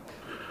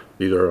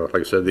 These are, like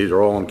I said, these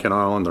are all on Kent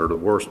Island. They're the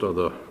worst of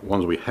the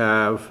ones we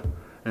have,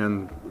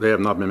 and they have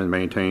not been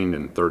maintained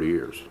in 30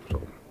 years.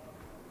 So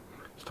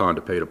it's time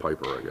to pay the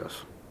piper, I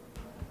guess.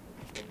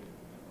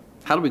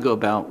 How do we go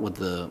about with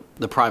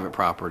the private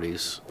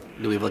properties?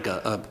 Do we have like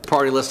a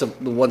priority list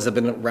of the ones that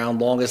have been around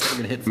longest that have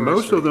been hit first?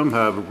 Most of them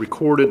have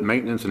recorded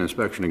maintenance and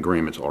inspection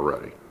agreements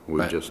already.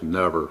 We've just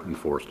never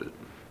enforced it.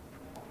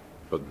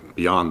 But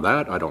beyond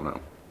that, I don't know.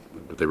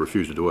 If they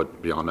refuse to do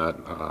it beyond that,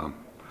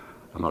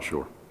 I'm not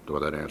sure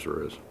what that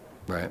answer is.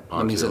 Right.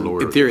 I mean,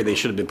 in theory, they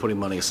should have been putting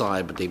money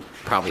aside, but they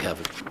probably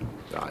haven't.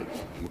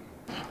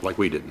 Like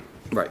we didn't.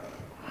 Right.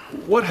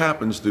 What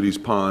happens to these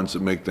ponds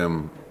that make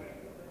them,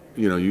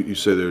 you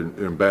say they're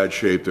in bad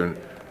shape?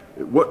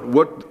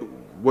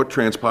 What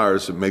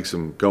transpires that makes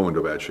them go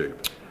into bad shape?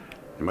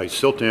 It might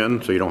silt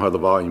in, so you don't have the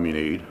volume you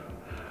need.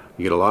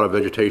 You get a lot of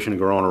vegetation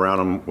growing around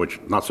them, which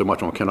not so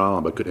much on Kent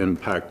Island, but could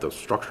impact the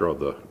structure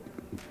of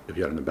if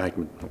you had an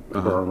embankment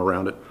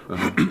around it.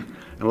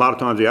 And a lot of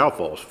times the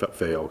outfalls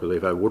fail because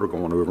they've had water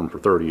going over them for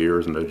 30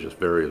 years and they're just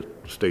various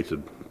states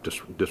of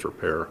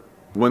disrepair.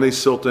 When they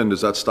silt in,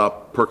 does that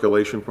stop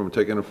percolation from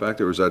taking effect,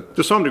 or is that?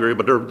 To some degree,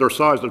 but they're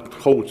sized to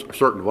hold a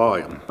certain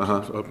volume.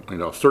 So,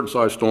 a certain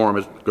size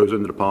storm goes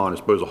into the pond,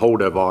 it's supposed to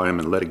hold that volume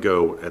and let it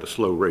go at a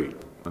slow rate.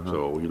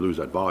 So you lose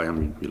that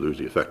volume, you lose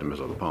the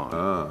effectiveness of the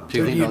pond. So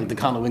you think like the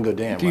Conowingo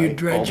Dam, do you right?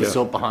 dredge All the it?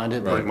 silt behind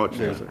it? Very much,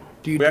 yeah.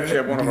 We actually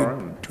have one of our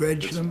own.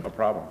 Dredge It's them? a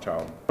problem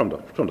child.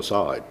 From the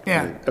side.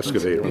 Yeah.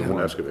 Excavator, Yeah.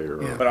 one excavator.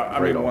 Yeah. But I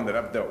mean, radar. the one that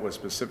I've dealt with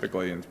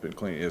specifically and it's been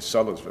clean is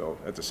Sudlersville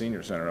at the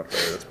senior center up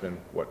there. That's been,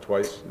 what,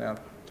 twice now,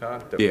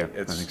 Todd? Yeah,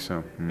 I think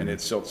so. And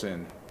it silts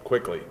in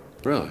quickly.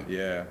 Really?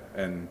 Yeah,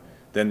 and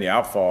then the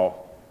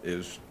outfall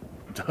is,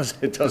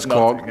 it does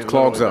clogged- nothing. It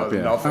clogs literally up, does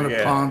yeah. nothing,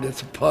 Not a pond,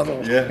 it's a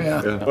puddle.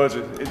 Yeah, but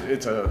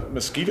it's a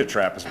mosquito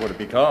trap is what it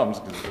becomes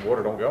because the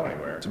water don't go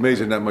anywhere. It's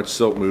amazing that much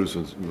silt moves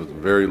with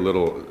very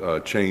little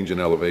change in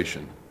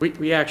elevation.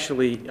 We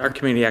actually, our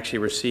community actually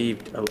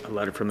received a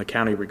letter from the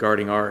county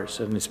regarding ours.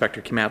 An inspector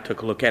came out,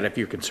 took a look at it, if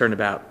you're concerned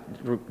about,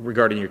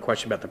 regarding your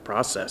question about the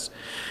process.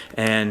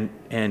 And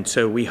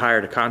so we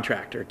hired a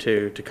contractor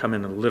to come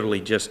in and literally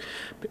just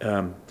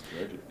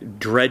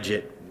dredge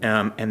it.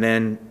 And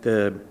then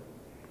the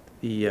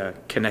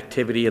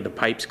connectivity of the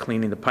pipes,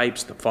 cleaning the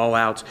pipes, the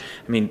fallouts,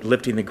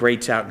 lifting the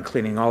grates out and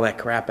cleaning all that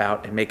crap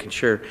out and making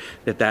sure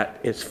that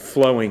is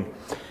flowing.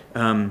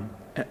 And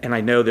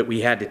I know that we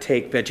had to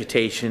take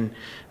vegetation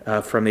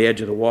from the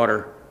edge of the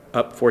water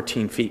up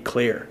 14 feet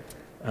clear.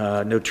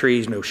 No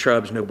trees, no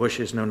shrubs, no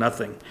bushes, no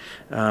nothing.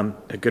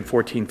 A good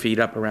 14 feet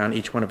up around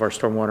each one of our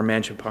stormwater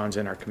management ponds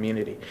in our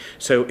community.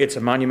 So it's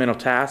a monumental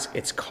task.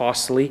 It's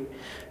costly.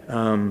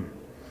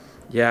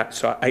 Yeah,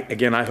 so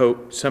I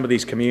hope some of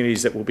these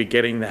communities that will be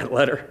getting that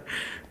letter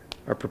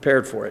are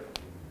prepared for it.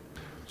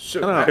 So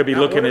Could be now,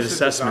 looking what at is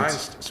the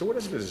assessments. So what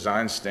is the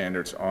design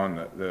standards on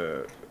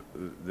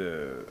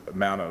the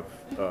amount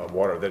of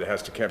water that it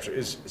has to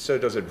capture? So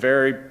does it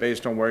vary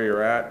based on where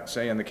you're at,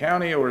 say in the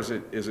county, or is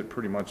it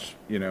pretty much,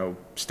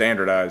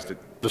 standardized?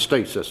 The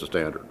state sets the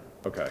standard.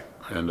 Okay.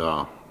 And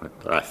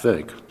I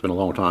think, it's been a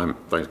long time,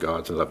 thanks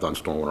God, since I've done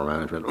stormwater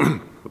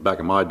management. But back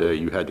in my day,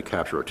 you had to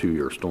capture a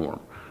 2-year storm,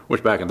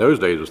 which back in those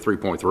days was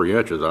 3.3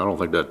 inches. I don't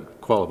think that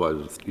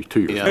qualifies as a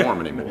 2-year storm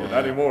anymore.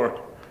 Not anymore.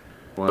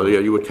 So yeah,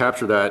 you would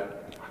capture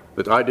that.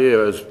 But the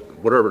idea is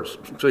whatever,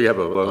 so you have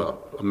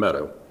a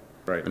meadow.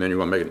 Right. And then you're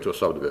going to make it into a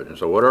subdivision.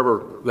 So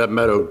whatever that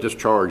meadow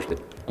discharged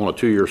on a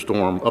 2-year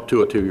storm, up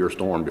to a 2-year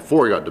storm,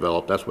 before it got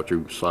developed, that's what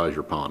you size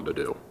your pond to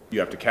do. You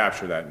have to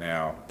capture that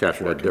now.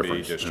 Capture before that it can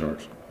be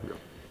difference.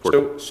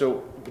 discharged.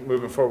 So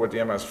moving forward with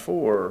the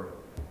MS4,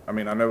 I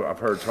know I've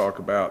heard talk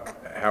about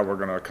how we're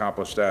going to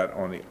accomplish that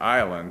on the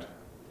island.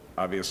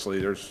 Obviously,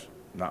 there's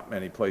not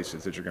many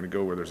places that you're going to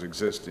go where there's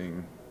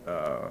existing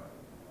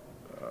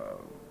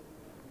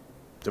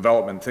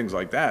development, things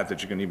like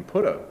that you can even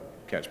put a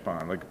catch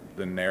pond, like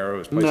the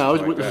narrowest places No,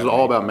 like this that. is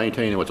all about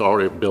maintaining what's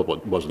already built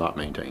but was not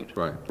maintained.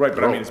 Right. Right,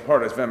 but as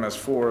part of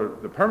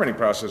MS4, the permitting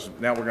process,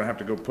 now we're going to have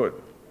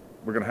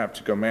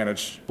to go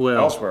manage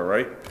elsewhere,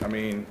 right?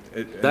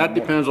 That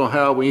depends on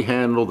how we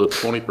handle the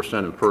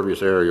 20%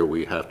 impervious area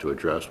we have to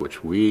address,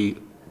 which we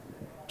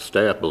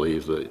staff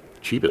believes the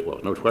cheapest, well,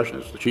 no question,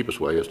 it's the cheapest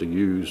way is to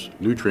use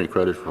nutrient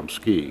credits from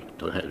ski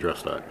to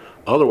address that.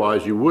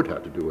 Otherwise, you would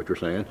have to do what you're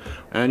saying,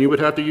 and you would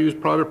have to use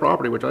private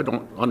property, which I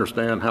don't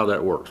understand how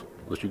that works.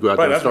 Unless you go out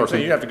there and That's what I'm start.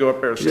 saying, you have to go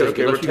up there and say,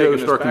 okay, we're Unless you taking go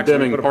this start back, so we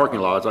condemning put a- parking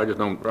lots, I just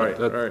don't, Right,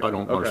 that- right. I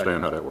don't Okay.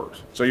 understand how that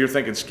works. So you're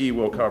thinking ski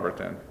will cover it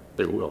then?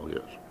 They will,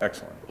 yes.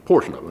 Excellent. A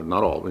portion of it,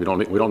 not all. We don't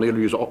need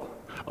to use all.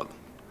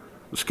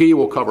 The ski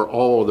will cover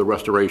all of the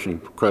restoration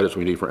credits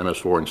we need for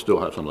MS4 and still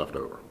have some left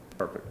over.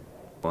 Perfect.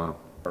 Wow.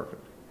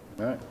 Perfect.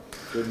 All right.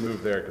 Good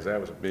move there, because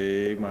that was a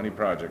big money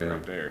project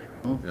right there.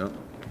 Yeah.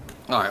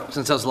 All right,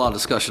 since that's a lot of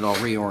discussion, I'll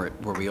reorient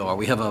where we are.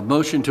 We have a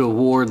motion to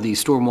award the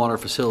stormwater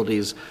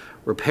facilities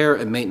repair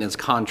and maintenance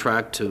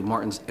contract to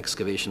Martin's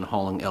Excavation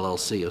Hauling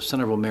LLC of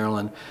Centerville,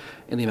 Maryland,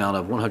 in the amount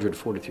of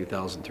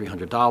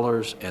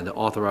 $143,300, and to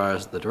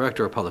authorize the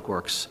Director of Public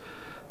Works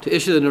to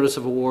issue the notice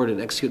of award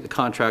and execute the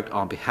contract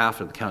on behalf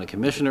of the county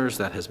commissioners.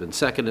 That has been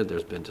seconded.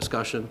 There's been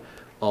discussion.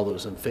 All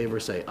those in favor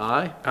say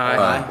aye.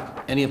 Aye.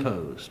 Any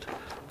opposed?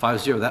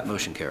 5-0, that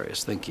motion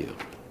carries. Thank you.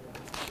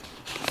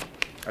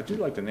 I do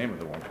like the name of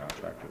the one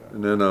contractor, though.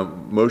 And then a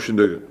motion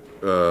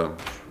to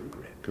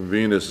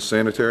convene as a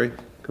sanitary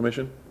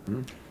commission?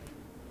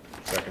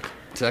 Second.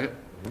 Second?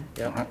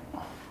 Yeah.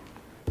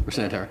 For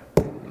sanitary.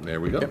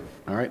 There we go.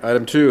 All right,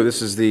 item 2,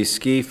 this is the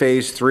ski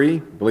Phase 3,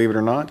 believe it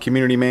or not,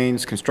 Community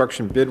Mains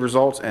construction bid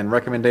results and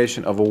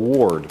recommendation of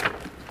award.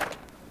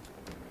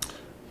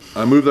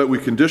 I move that we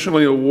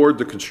conditionally award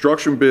the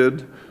construction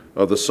bid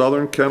of the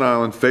Southern Kent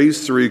Island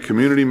Phase 3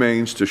 Community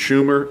Mains to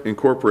Schumer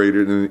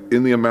Incorporated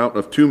in the amount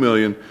of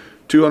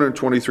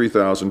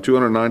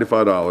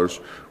 $2,223,295,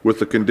 with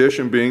the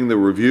condition being the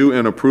review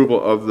and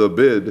approval of the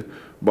bid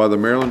by the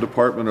Maryland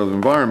Department of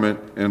Environment,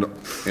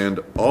 and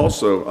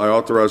also I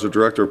authorize the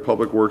Director of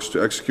Public Works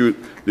to execute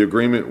the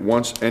agreement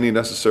once any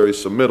necessary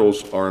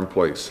submittals are in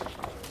place.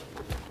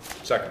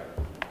 Second.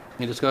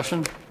 Any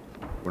discussion?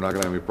 We're not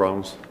going to have any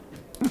problems?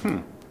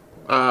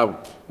 Well,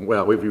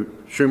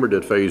 Schumer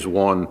did Phase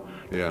 1,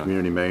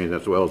 community main,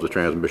 as well as the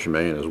transmission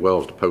main, as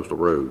well as the postal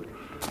road.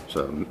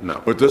 So,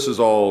 no. But this is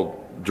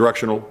all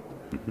directional?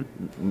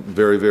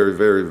 Very, very,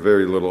 very,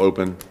 very little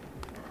open?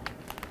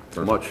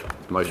 Much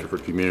nicer for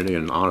the community,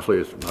 and honestly,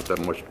 it's not that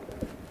much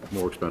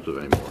more expensive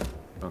anymore.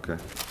 Okay.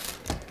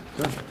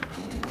 All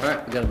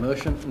right, we got a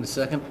motion and a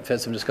second. We've had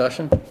some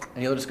discussion.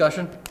 Any other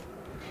discussion?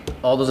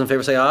 All those in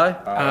favor say aye.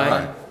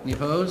 Aye. Any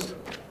opposed?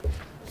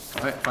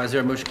 All right,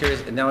 5-0, motion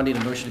carries. And now I need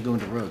a motion to go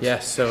into roads.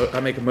 Yes, so I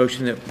make a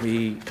motion that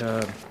we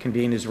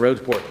convene as roads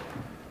board.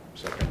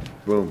 Second.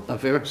 Boom. All in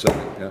favor? Second,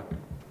 yeah.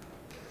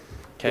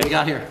 What we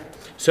got here?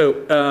 So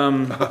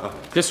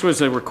this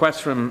was a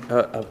request from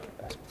a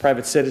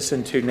private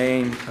citizen to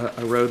name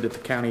a road that the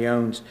county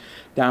owns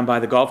down by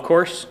the golf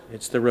course.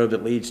 It's the road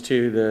that leads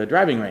to the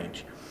driving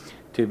range,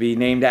 to be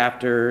named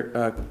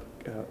after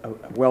a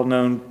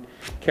well-known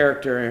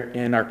character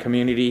in our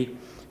community.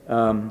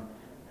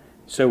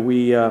 So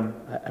we I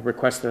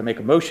request that I make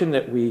a motion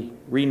that we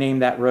rename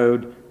that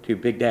road to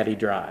Big Daddy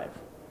Drive.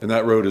 And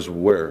that road is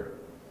where?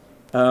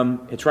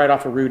 It's right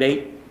off of Route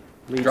 8.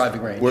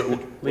 Driving range.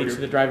 Leads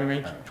to the driving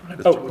range?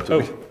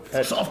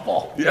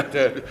 Softball. Yeah,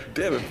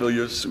 damn it, Phil,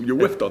 you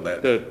whiffed on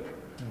that. The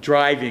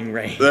driving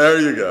range. There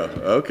you go.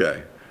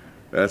 Okay.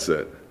 That's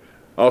it.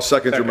 I'll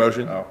second your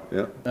motion. Oh.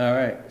 Yeah. All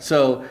right,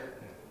 so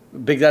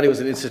Big Daddy was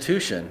an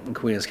institution in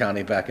Queen Anne's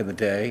County back in the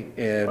day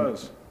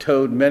and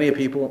towed many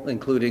people,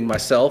 including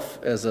myself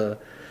as a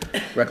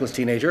reckless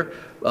teenager,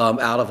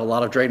 out of a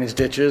lot of drainage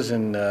ditches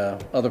and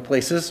other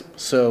places.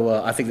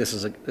 So I think this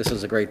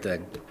is a great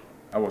thing.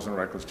 I wasn't a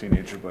reckless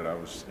teenager, but I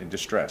was in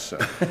distress, so.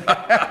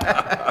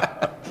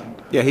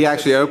 Yeah, he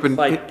actually opened.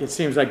 It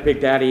seems like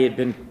Big Daddy had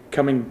been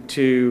coming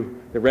to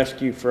the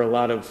rescue for a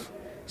lot of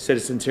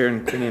citizens here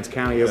in Queen Anne's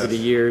County over the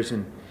years,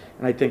 and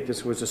I think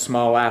this was a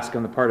small ask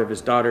on the part of his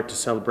daughter to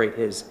celebrate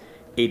his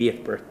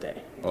 80th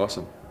birthday.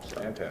 Awesome.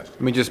 Fantastic.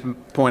 Let me just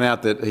point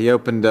out that he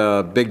opened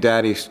Big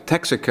Daddy's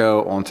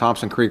Texaco on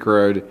Thompson Creek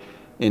Road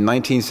in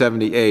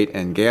 1978,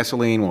 and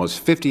gasoline was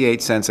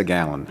 58 cents a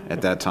gallon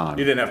at that time.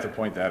 You didn't have to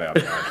point that out.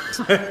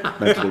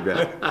 Mentally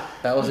bad.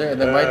 That was there, and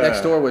then right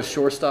next door was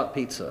Shorestop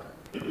Pizza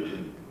for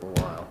a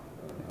while.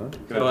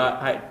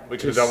 We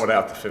could have done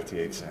without the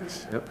 58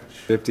 cents. Yep.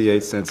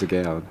 58 cents a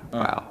gallon.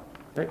 Wow.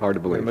 Hard to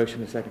believe.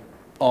 Motion in a second.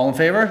 All in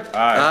favor?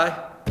 Aye.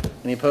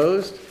 Any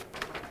opposed?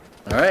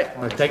 All right. I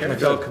want to thank my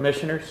fellow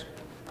commissioners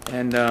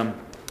and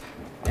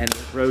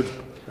road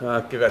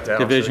Give that to Alan so he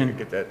division. can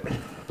get that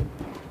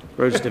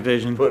Roads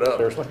Division. put up.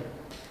 Seriously?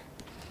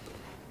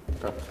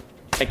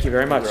 Thank you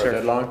very much, sir.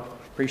 Deadline?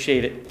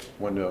 Appreciate it.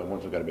 When's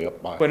it got to be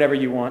up by? Whenever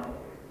you want,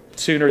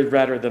 sooner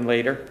rather than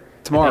later.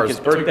 Tomorrow's-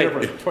 I think his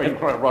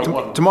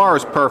birthday.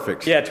 Tomorrow's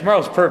perfect. Yeah,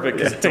 tomorrow's perfect.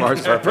 'cause I think tomorrow's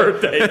it's my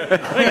birthday. I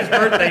think his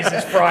birthday's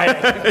this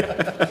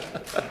Friday.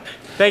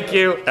 Thank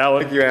you,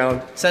 Alan. Thank you,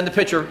 Alan. Send a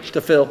picture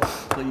to Phil,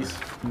 please.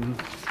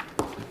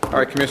 All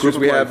right, Commissioners,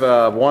 we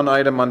have one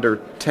item under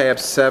tab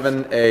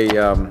 7,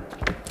 a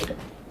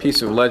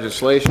piece of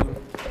legislation.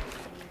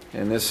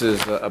 And this is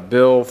a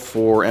bill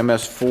for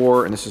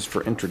MS4, and this is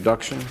for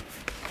introduction.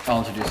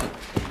 I'll introduce it.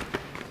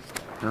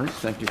 All right,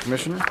 thank you,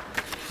 Commissioner.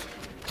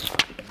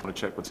 Want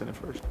to check what's in it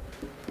first?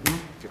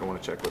 You don't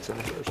want to check what's in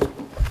it first?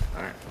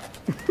 All right.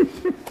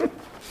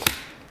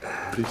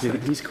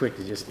 He's quick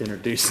to just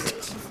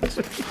introduce.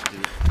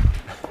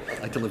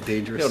 I like to live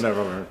dangerous. He'll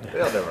never learn.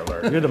 He'll never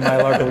learn. You're the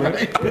Mylar balloon.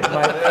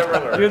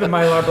 You're the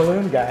Mylar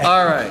balloon guy.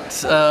 All right,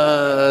 is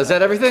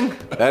that everything?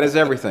 That is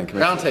everything,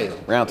 Commissioner. Round table.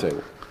 Round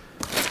table.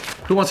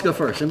 Who wants to go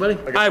first? Anybody?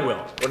 I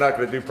will. We're not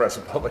going to do press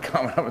and public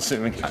comment, I'm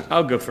assuming.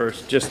 I'll go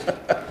first. Just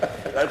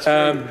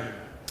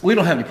We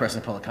don't have any press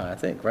and public comment, I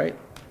think, right?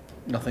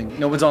 Nothing.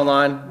 No one's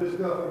online. There's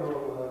nothing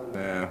wrong with that.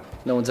 Yeah.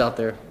 No one's out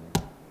there.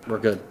 We're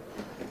good.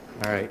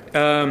 all right.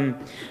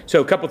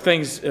 So a couple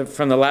things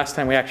from the last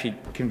time we actually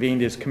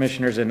convened as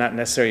commissioners, and not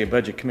necessarily a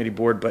budget committee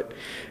board, but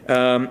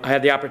I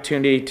had the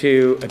opportunity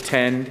to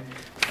attend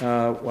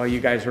while you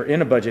guys were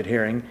in a budget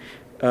hearing,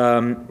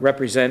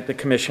 represent the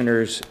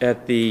commissioners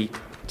at the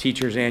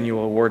Teachers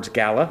Annual Awards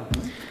Gala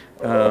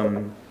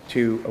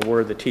to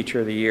award the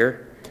Teacher of the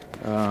Year.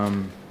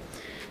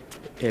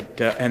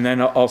 And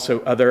then also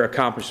other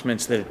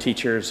accomplishments that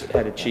teachers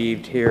had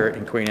achieved here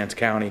in Queen Anne's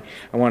County.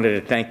 I wanted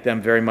to thank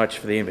them very much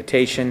for the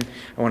invitation.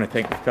 I want to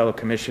thank my fellow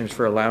commissioners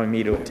for allowing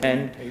me to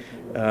attend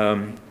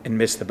and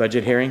miss the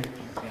budget hearing.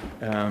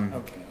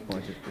 And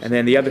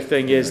then the other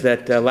thing is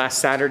that last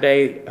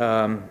Saturday,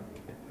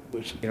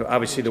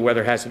 obviously the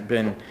weather hasn't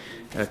been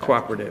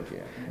cooperative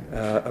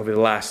over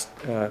the last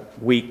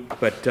week,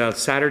 but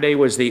Saturday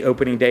was the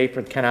opening day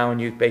for the Kent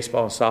Island Youth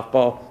Baseball and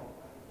Softball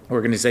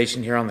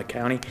organization here on the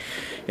county.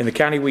 In the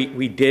county,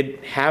 we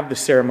did have the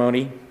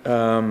ceremony.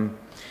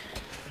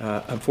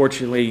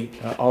 Unfortunately,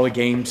 all the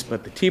games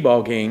but the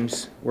T-ball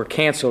games were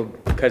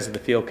canceled because of the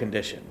field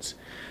conditions.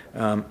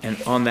 And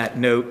on that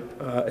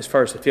note, as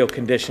far as the field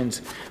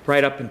conditions,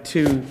 right up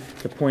into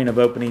the point of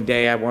opening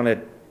day, I want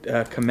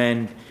to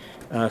commend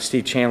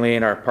Steve Chanley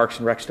and our Parks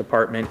and Recs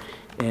department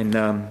in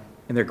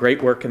their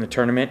great work in the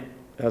tournament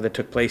that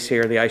took place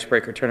here, the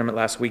Icebreaker tournament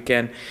last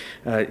weekend.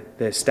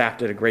 The staff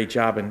did a great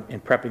job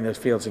in prepping those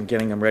fields and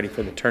getting them ready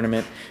for the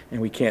tournament.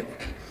 And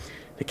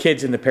the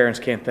kids and the parents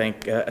can't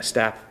thank a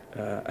staff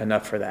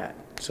enough for that.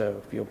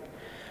 So if you'll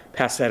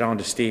pass that on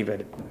to Steve,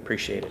 I'd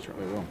appreciate it.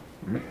 Certainly will.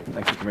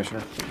 Thank you,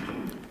 Commissioner.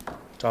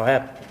 That's all I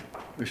have.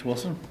 Commissioner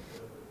Wilson?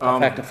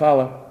 Back to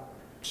follow.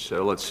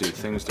 So let's see,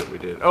 things that we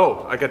did.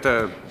 Oh, I got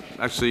to,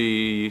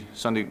 actually,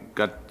 Sunday,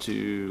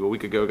 a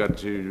week ago, got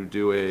to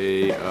do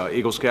a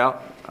Eagle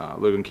Scout,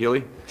 Logan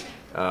Keeley.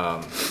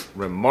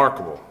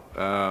 Remarkable.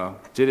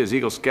 Did his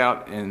Eagle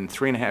Scout in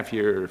 3.5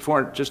 years,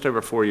 just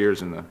over 4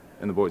 years in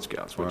the Boy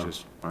Scouts, which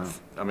is,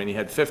 I mean, he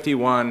had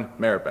 51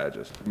 merit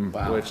badges,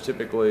 which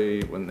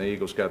typically, when the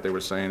Eagle Scout, they were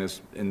saying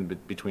is in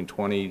between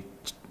 21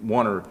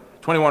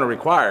 are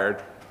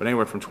required, but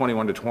anywhere from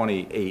 21 to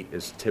 28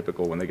 is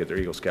typical when they get their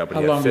Eagle Scout, but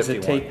he had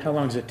 51. How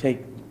long does it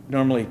take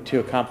normally to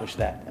accomplish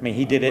that? I mean,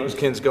 he did it. Most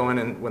kids go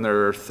in when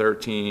they're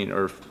 13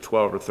 or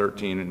 12 or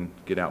 13 and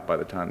get out by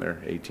the time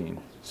they're 18.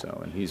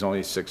 So, and he's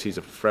only 6, he's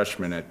a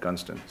freshman at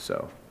Gunston,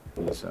 so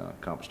he's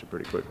accomplished it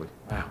pretty quickly.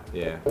 Wow.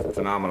 Yeah,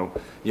 phenomenal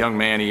young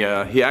man.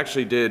 He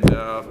actually did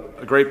a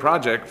great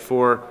project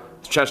for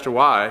Chester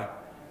Y.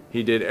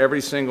 He did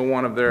every single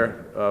one of their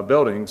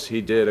buildings. He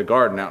did a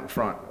garden out in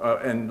front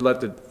and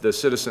let the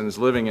citizens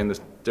living in the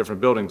different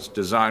buildings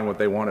design what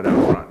they wanted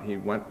out front. He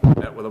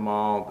met with them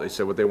all. They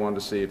said what they wanted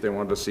to see, if they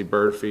wanted to see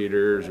bird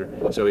feeders.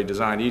 So he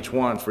designed each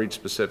one for each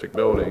specific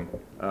building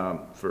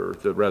for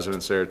the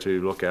residents there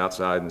to look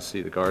outside and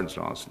see the gardens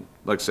and all.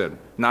 Like I said,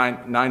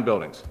 nine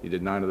buildings. He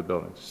did 9 of the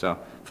buildings. So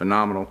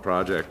phenomenal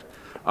project.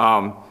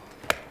 I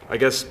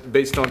guess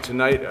based on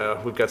tonight,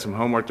 we've got some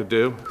homework to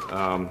do.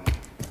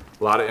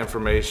 A lot of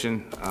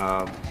information.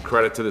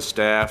 Credit to the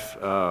staff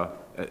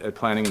at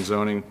Planning and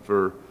Zoning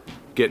for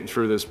getting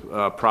through this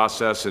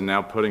process and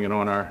now putting it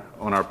on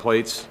our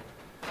plates.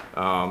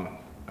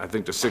 I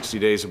think the 60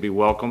 days will be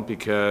welcome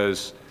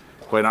because,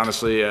 quite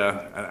honestly,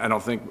 I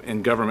don't think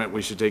in government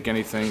we should take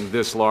anything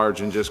this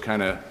large and just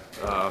kind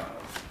of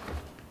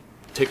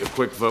take a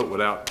quick vote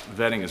without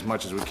vetting as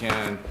much as we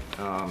can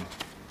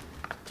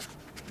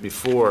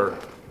before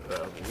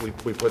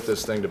we put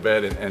this thing to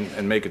bed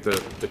and make it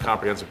the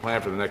comprehensive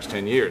plan for the next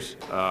 10 years.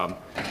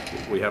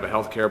 We have a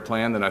health care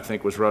plan that I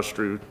think was rushed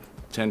through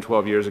 10,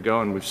 12 years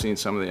ago, and we've seen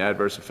some of the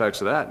adverse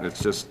effects of that. And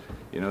it's just,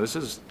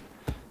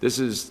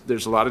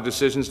 there's a lot of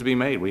decisions to be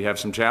made. We have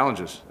some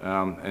challenges,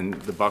 and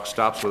the buck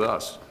stops with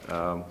us.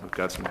 We've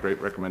got some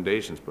great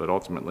recommendations, but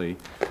ultimately,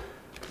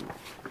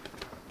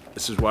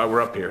 this is why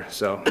we're up here.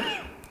 So,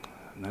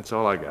 and that's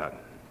all I got.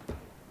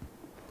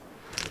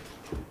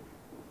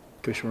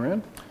 Commissioner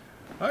Moran?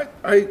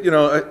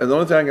 The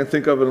only thing I can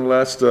think of in the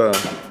last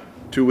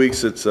 2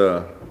 weeks, it's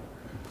was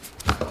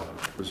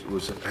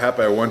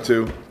happy I went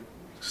to.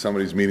 Some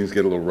of these meetings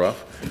get a little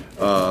rough.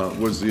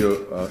 Was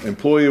the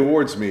employee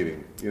awards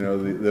meeting?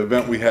 The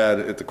event we had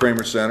at the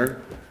Kramer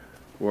Center,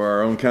 where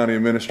our own county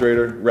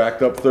administrator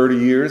racked up 30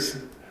 years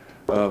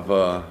of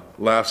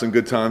laughs and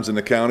good times in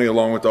the county,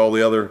 along with all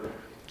the other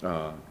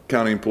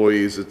county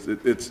employees.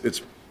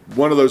 It's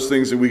one of those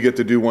things that we get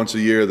to do once a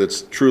year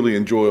that's truly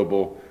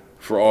enjoyable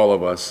for all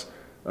of us.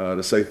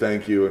 to say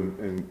thank you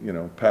and, you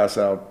know, pass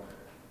out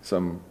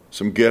some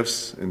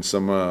gifts and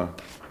some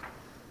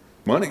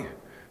money,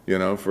 you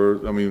know,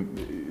 for, I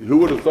mean, who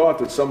would have thought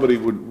that somebody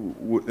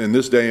would, in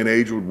this day and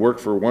age, would work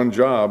for one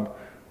job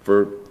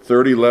for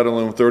 30, let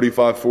alone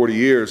 35, 40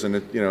 years, and,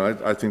 you know,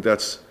 I think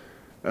that's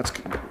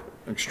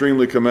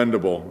extremely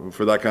commendable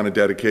for that kind of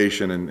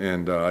dedication,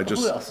 and I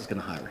just... Who else is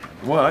going to hire him?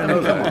 Well, I know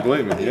that,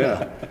 believe me,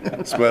 yeah.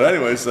 But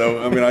anyway,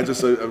 so, I mean, I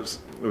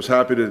was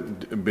happy to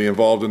be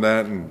involved in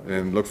that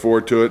and look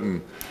forward to it,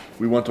 and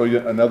we went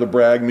to another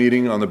brag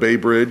meeting on the Bay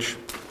Bridge,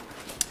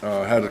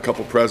 had a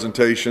couple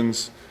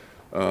presentations,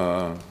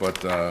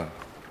 but,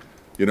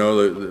 you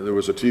know, there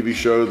was a TV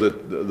show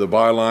that the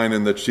byline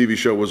in the TV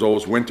show was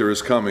always "Winter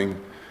is coming,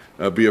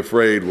 be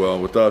afraid." Well,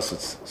 with us,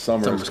 it's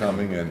summer is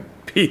coming, and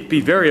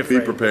Be very afraid.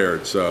 be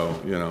prepared. So,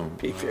 you know,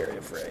 Be very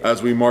afraid.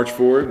 as we march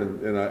forward,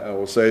 and I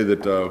will say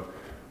that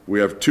we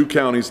have 2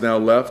 counties now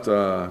left,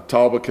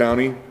 Talbot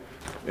County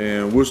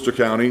and Worcester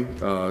County,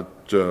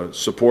 to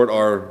support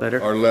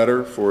our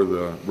letter for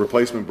the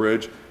replacement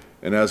bridge.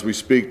 And as we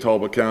speak,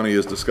 Talbot County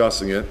is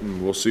discussing it,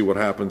 and we'll see what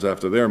happens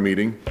after their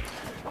meeting.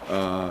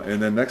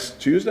 And then next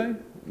Tuesday,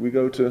 we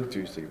go to,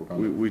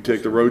 we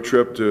take the road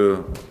trip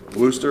to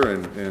Worcester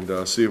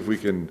and see if we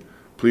can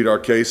plead our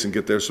case and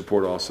get their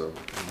support also.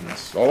 And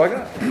that's all I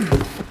got.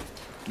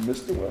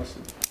 Mr.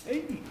 Wilson.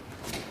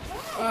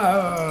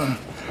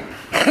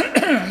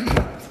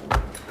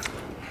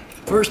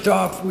 First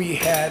off, we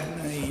had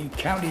the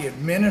county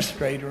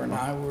administrator and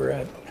I were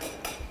at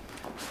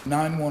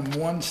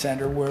 911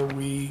 center where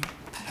we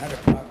had a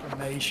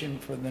proclamation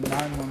for the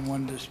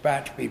 911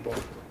 dispatch people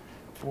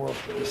for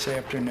this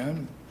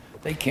afternoon.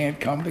 They can't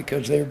come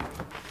because they're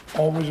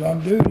always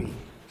on duty.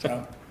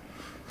 So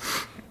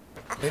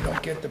they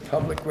don't get the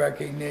public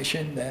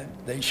recognition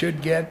that they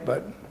should get,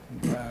 but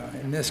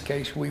in this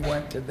case, we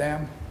went to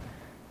them,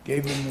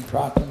 gave them the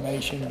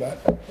proclamation,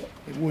 but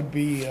it would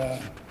be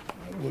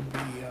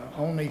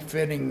only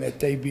fitting that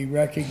they be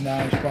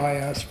recognized by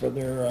us for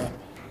their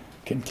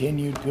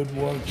continued good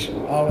works,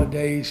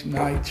 holidays,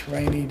 nights,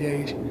 rainy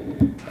days,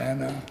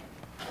 and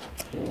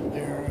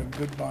they're a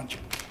good bunch.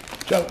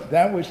 So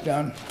that was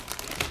done.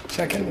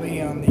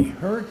 Secondly, on the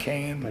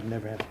hurricane, I'd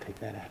never have to take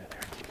that out of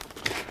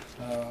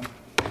there.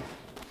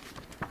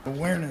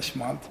 Awareness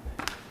Month,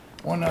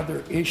 one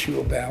other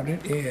issue about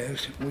it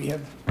is we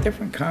have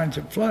different kinds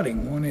of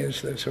flooding. One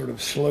is the sort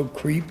of slow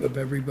creep of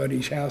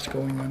everybody's house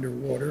going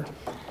underwater.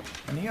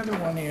 And the other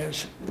one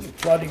is the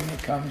flooding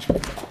that comes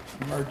with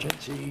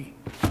emergency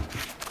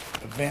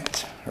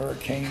events,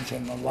 hurricanes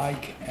and the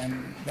like.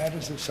 And that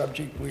is a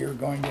subject we are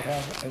going to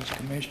have as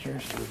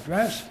commissioners to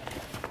address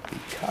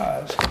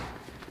because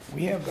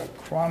we have a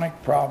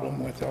chronic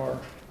problem with our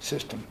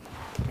system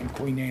in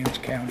Queen Anne's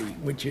County,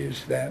 which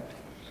is that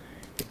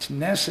it's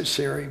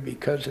necessary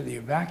because of the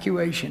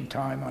evacuation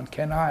time on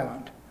Kent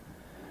Island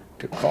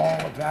to call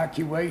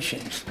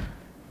evacuations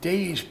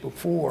days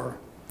before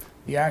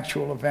the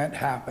actual event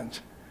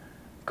happens,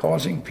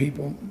 causing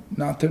people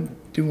not to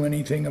do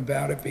anything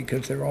about it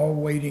because they're all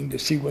waiting to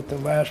see what the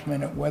last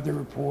minute weather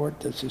report,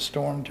 does the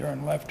storm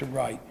turn left or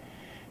right?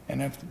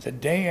 And if the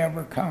day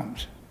ever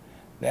comes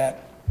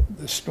that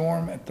the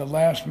storm at the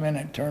last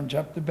minute turns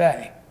up the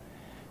bay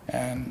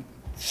and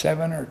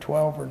 7 or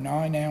 12 or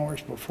 9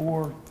 hours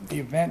before the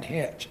event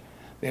hits,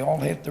 they all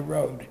hit the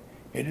road,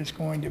 it is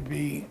going to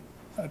be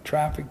a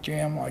traffic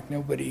jam like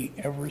nobody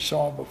ever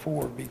saw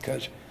before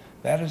because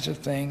that is a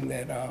thing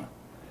that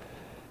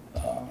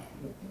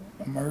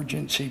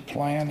emergency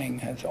planning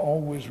has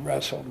always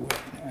wrestled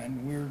with,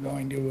 and we're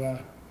going to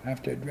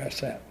have to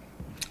address that.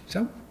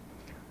 So,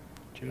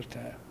 just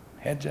a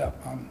heads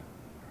up on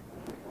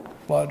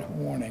flood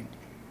warning.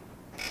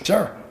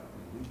 Sir?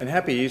 And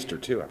happy Easter,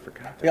 too, I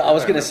forgot. Yeah, I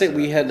was going to say,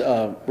 we had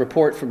a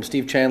report from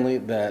Steve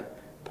Chanley that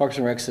Parks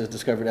and Recs has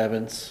discovered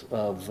evidence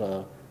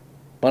of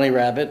bunny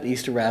rabbit,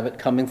 Easter rabbit,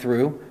 coming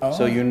through. Oh.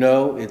 So you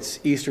know it's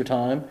Easter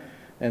time,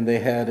 and they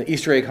had an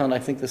Easter egg hunt, I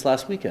think, this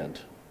last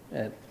weekend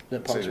at the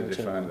Parks and Did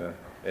they Recs. find the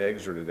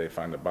eggs, or did they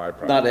find the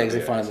byproduct? Not of eggs, the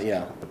they find,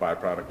 yeah. The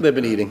byproduct? They've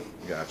been eating.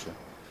 Gotcha.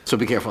 So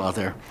be careful out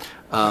there.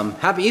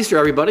 Happy Easter,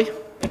 everybody.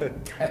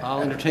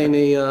 I'll entertain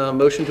a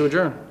motion to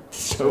adjourn.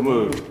 So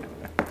moved.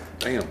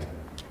 Damn.